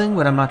blue thing,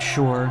 but I'm not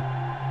sure.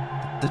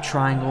 The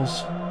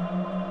triangles.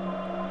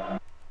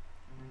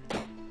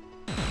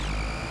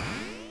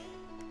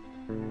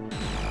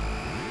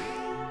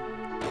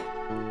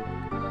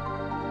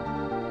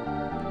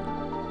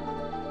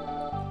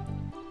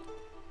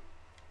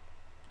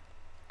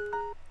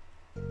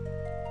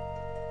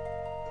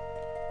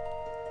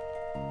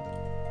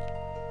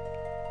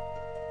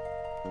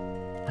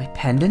 My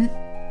pendant?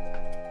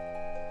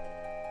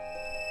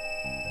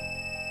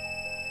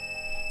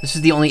 This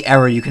is the only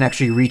era you can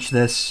actually reach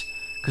this,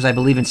 because I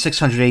believe in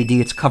 600 AD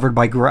it's covered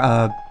by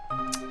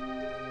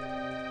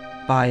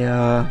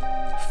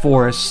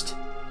forest.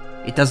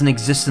 It doesn't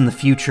exist in the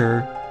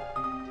future.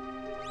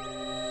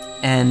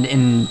 And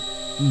in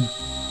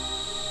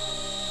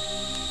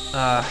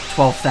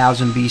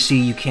 12,000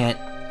 BC you can't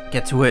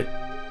get to it.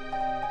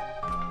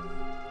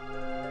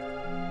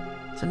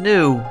 It's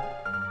anew.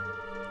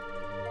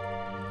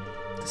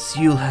 The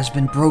seal has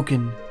been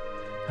broken.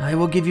 I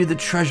will give you the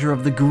treasure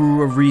of the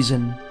Guru of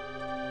Reason.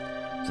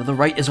 To the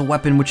right is a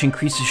weapon which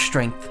increases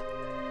strength.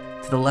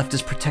 To the left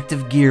is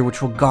protective gear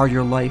which will guard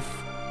your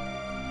life.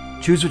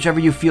 Choose whichever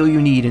you feel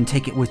you need and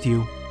take it with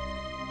you.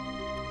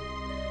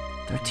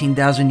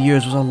 13,000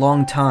 years was a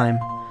long time.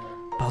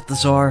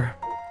 Balthazar,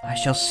 I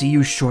shall see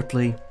you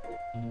shortly.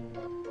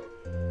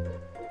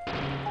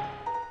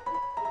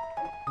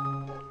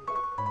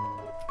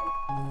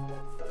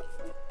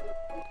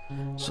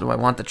 So do I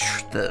want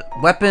the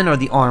weapon or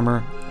the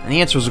armor? And the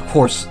answer is, of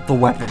course, the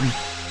weapon.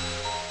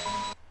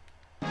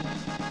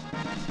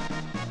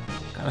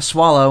 Gotta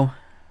swallow.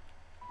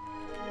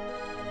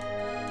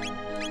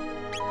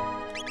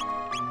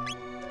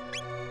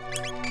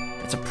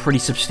 That's a pretty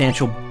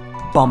substantial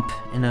bump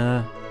in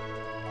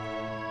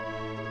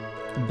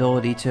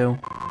ability, too.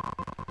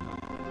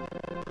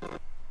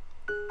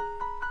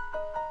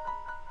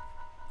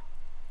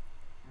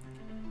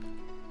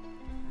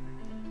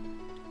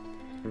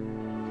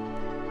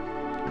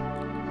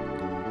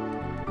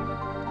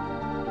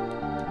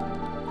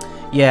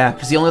 Yeah,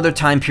 because the only other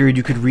time period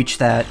you could reach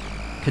that,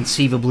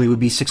 conceivably, would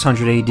be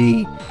 600 AD.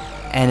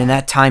 And in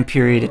that time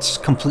period, it's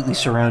completely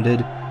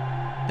surrounded.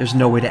 There's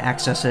no way to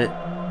access it.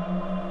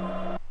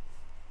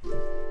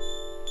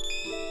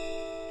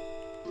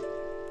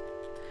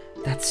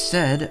 That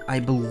said,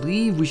 I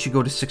believe we should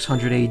go to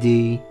 600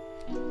 AD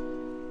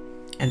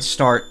and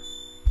start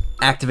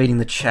activating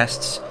the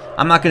chests.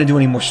 I'm not going to do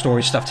any more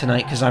story stuff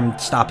tonight, because I'm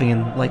stopping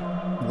in, like,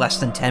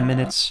 less than 10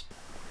 minutes.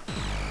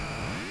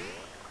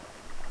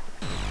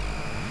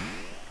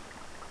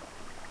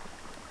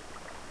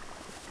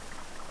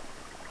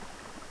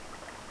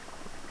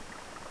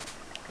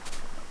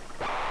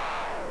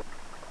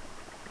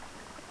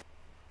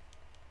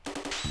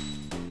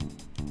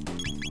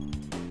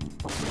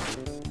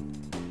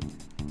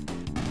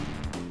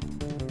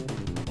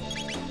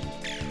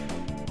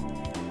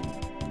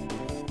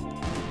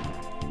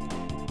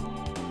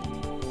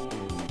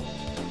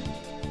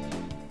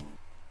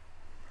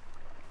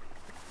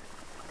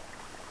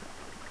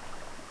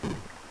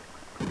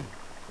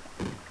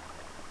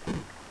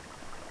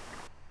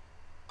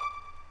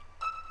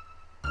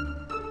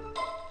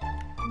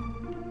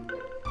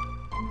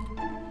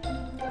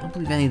 I don't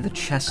believe any of the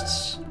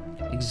chests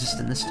exist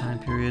in this time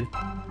period.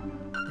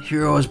 The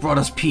hero has brought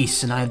us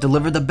peace, and I have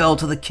delivered the bell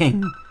to the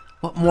king.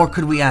 What more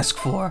could we ask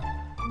for?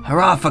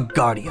 Hurrah for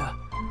Guardia!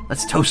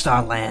 Let's toast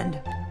our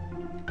land.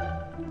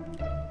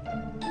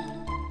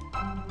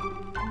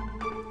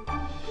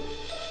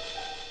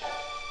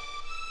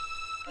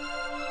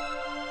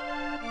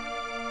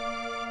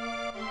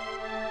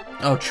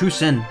 Oh, True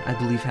Sin, I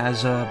believe,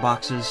 has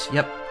boxes.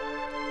 Yep.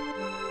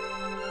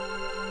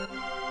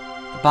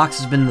 The box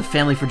has been in the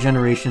family for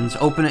generations.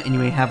 Open it and you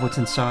may have what's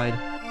inside.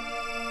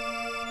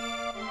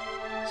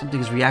 Something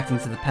is reacting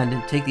to the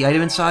pendant. Take the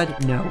item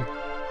inside? No.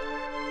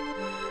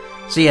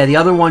 So yeah, the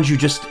other ones you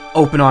just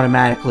open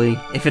automatically.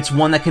 If it's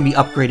one that can be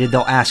upgraded,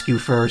 they'll ask you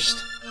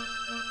first.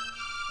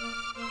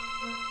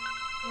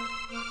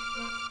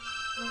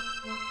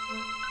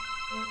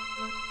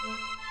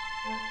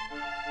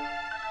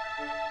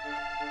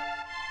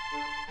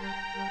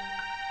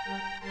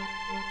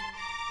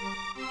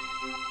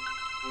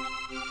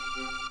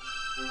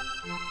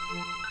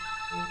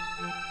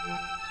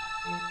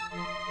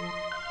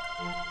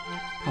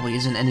 Probably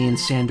isn't any in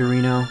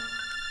Sandorino.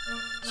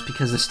 Just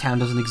because this town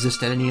doesn't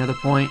exist at any other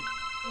point.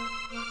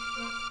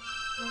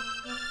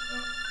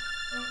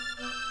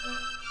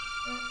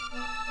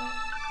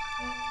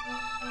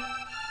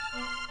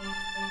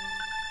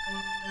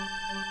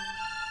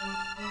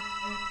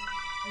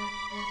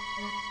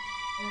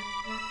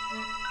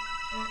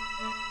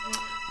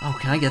 Oh,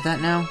 can I get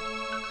that now?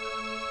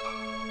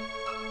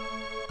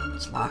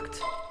 It's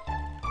locked.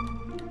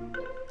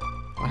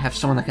 Do I have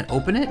someone that can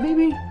open it,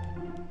 maybe?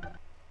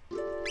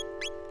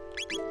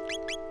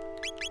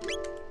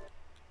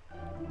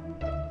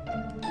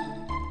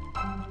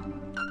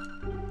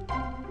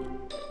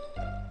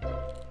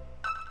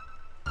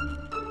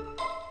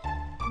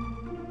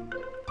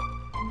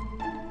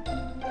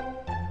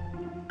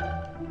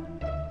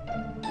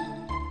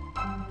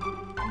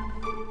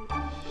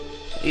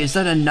 Is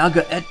that a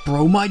Naga-et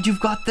bromide you've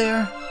got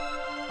there?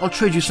 I'll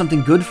trade you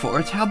something good for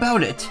it. How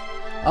about it?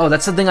 Oh,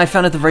 that's the thing I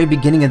found at the very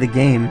beginning of the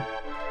game.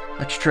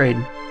 Let's trade.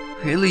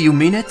 Really, you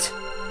mean it?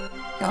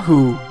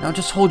 Yahoo! Now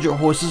just hold your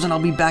horses and I'll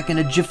be back in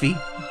a jiffy.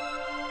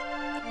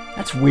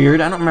 That's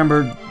weird. I don't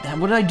remember...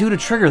 What did I do to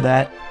trigger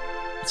that?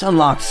 It's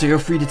unlocked, so you're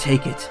free to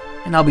take it.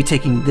 And I'll be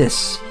taking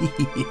this.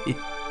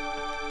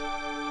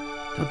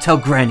 Don't tell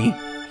Granny.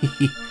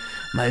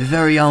 My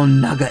very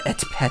own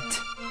Naga-et pet.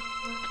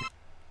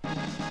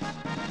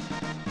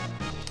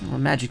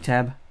 Magic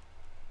tab.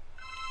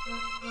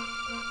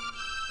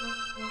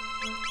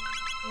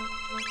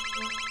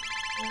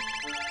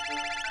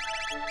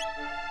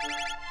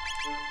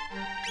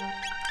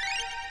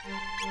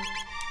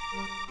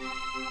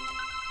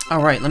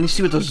 Alright, let me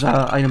see what those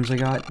items I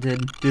got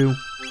did, bib.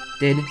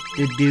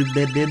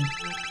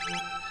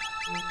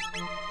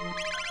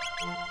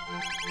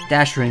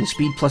 Dash ring,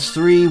 speed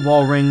 +3,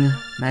 wall ring,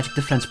 magic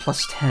defense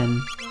 +10.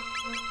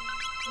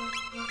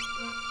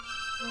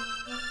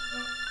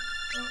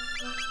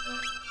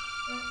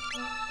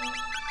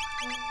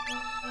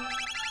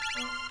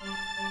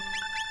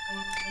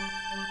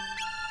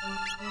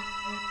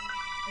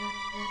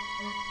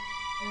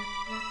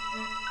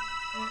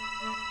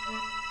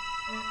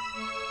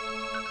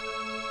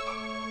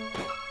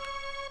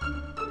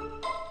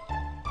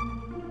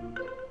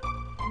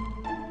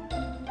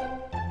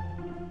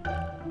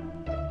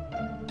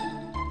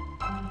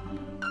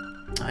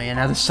 Oh yeah,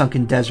 now the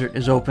sunken desert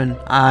is open.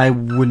 I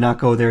would not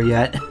go there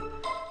yet.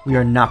 We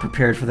are not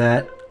prepared for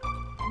that.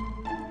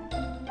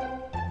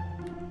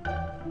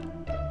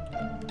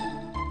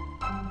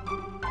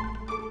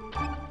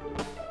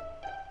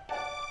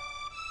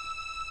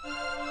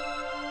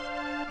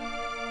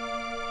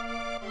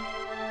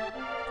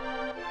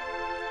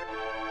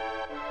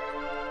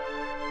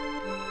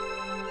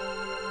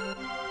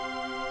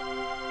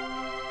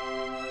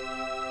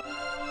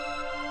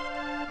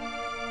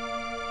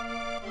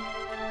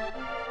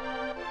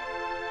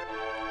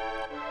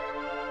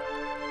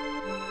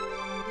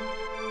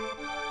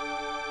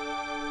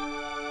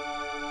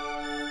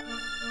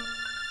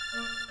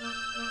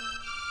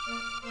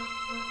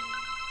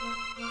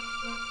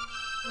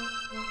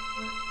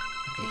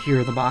 Here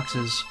are the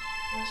boxes.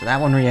 So that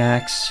one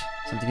reacts.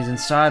 Something is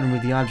inside,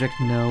 remove the object,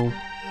 no.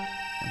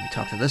 And we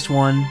talk to this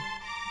one.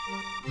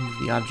 Remove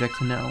the object,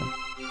 no.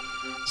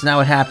 So now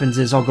what happens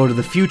is I'll go to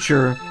the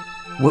future.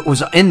 What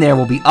was in there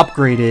will be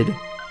upgraded,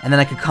 and then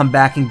I could come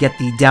back and get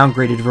the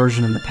downgraded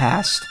version in the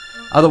past.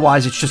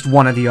 Otherwise, it's just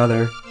one or the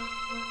other.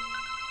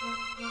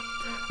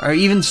 Or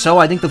even so,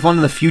 I think the one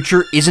in the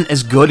future isn't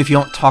as good if you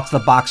don't talk to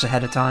the box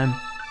ahead of time.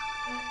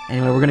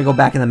 Anyway, we're gonna go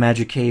back in the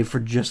magic cave for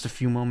just a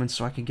few moments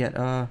so I can get,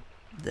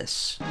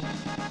 this.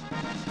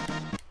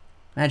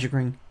 Magic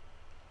ring.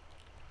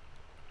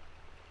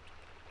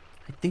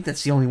 I think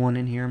that's the only one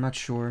in here, I'm not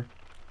sure.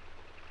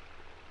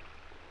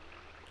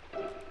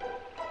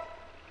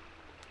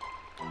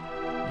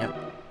 Yep.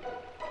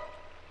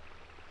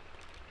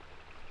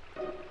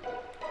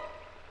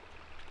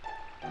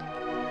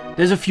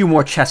 There's a few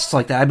more chests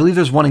like that. I believe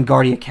there's one in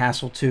Guardia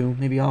Castle too.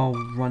 Maybe I'll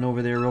run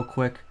over there real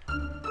quick.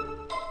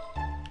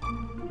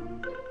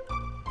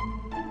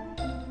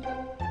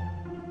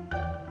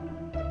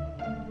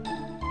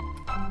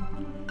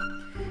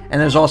 And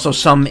there's also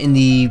some in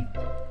the,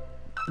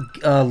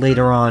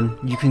 later on.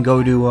 You can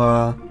go to,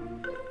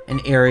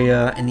 an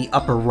area in the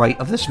upper right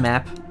of this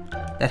map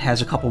that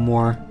has a couple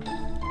more.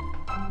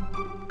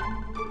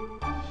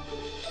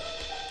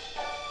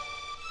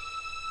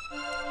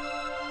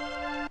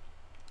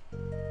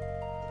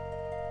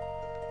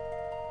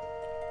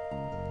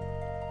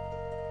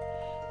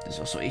 There's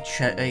also a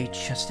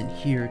chest in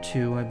here,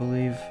 too, I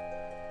believe.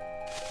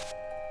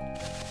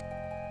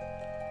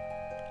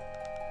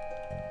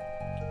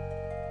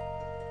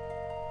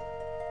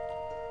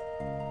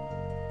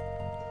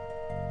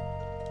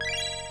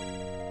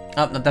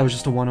 Oh, no, that was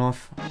just a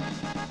one-off.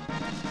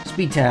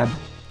 Speed tab.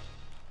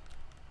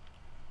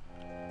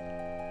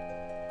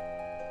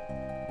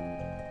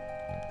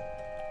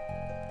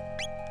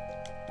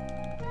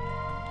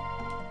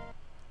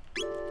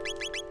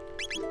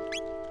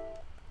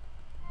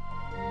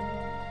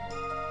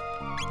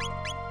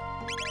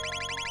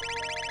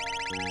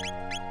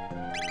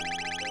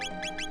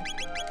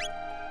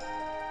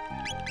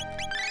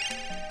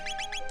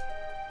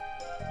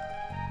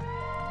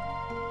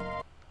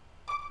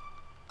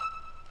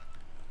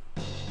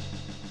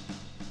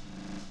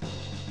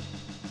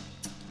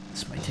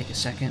 This might take a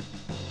second.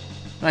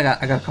 I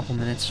got a couple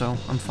minutes, so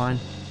I'm fine.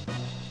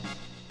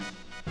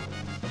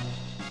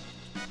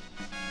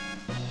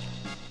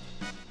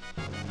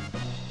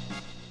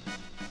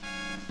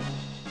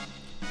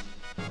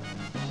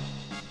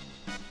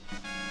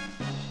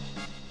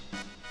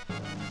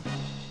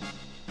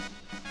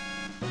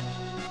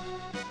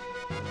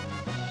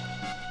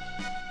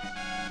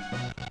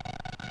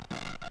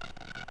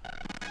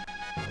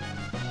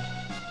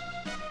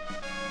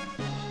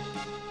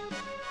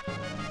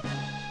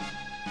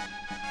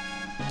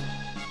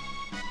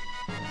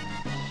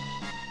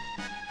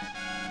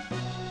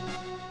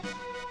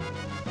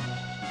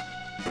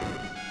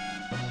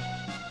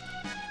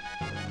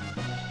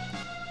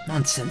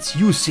 Nonsense,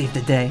 you saved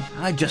the day.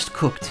 I just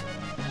cooked.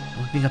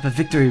 I'm whipping up a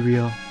victory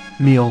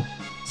meal.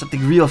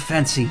 Something real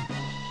fancy.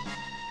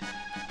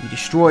 We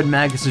destroyed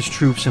Magus's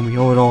troops and we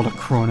owe it all to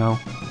Chrono.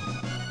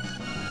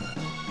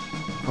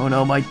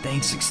 Chrono, my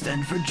thanks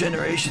extend for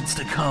generations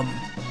to come.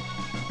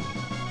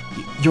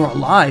 You're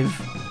alive?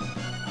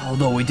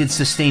 Although we did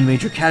sustain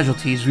major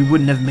casualties, we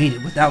wouldn't have made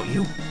it without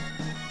you.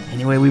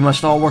 Anyway, we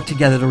must all work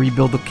together to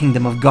rebuild the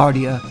kingdom of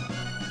Guardia.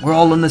 We're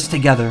all in this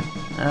together,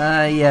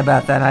 Yeah,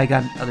 about that. I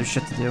got other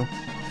shit to do.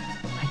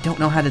 I don't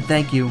know how to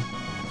thank you.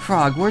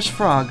 Frog, where's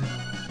Frog?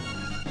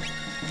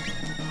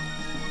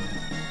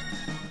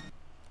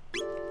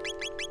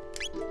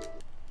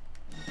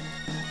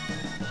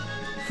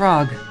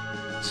 Frog,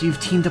 so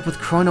you've teamed up with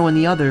Chrono and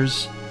the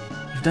others.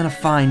 You've done a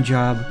fine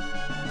job.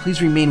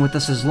 Please remain with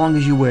us as long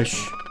as you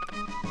wish.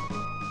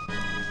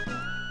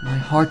 My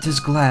heart is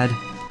glad.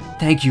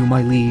 Thank you,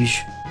 my liege.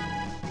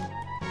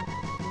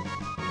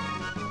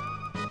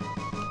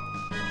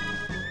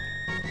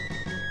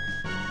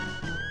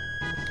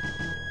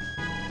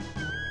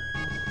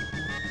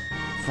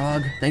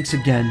 Frog, thanks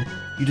again.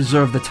 You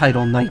deserve the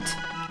title Knight.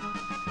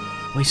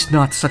 Waste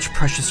not such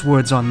precious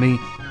words on me.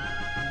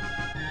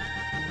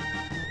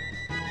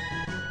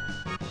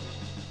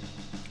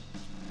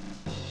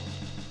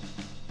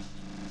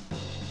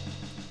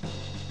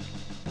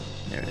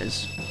 There it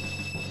is.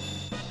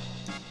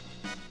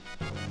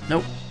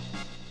 Nope.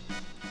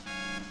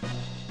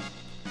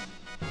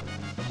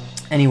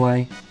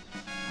 Anyway,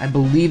 I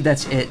believe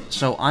that's it,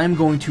 so I'm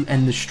going to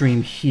end the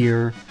stream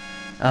here.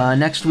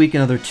 Next week,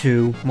 another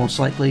 2, most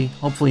likely.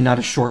 Hopefully not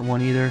a short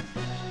one, either.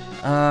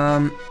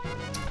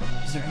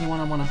 Is there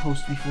anyone I want to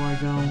host before I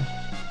go?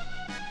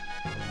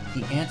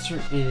 The answer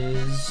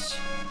is...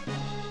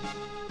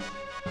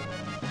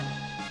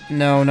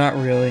 no, not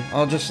really.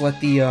 I'll just let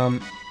the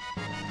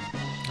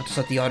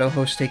auto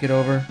host take it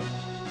over.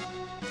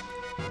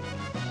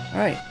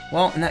 Alright,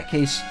 well, in that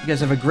case, you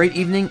guys have a great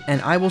evening,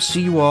 and I will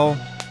see you all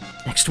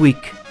next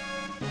week.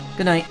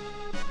 Good night.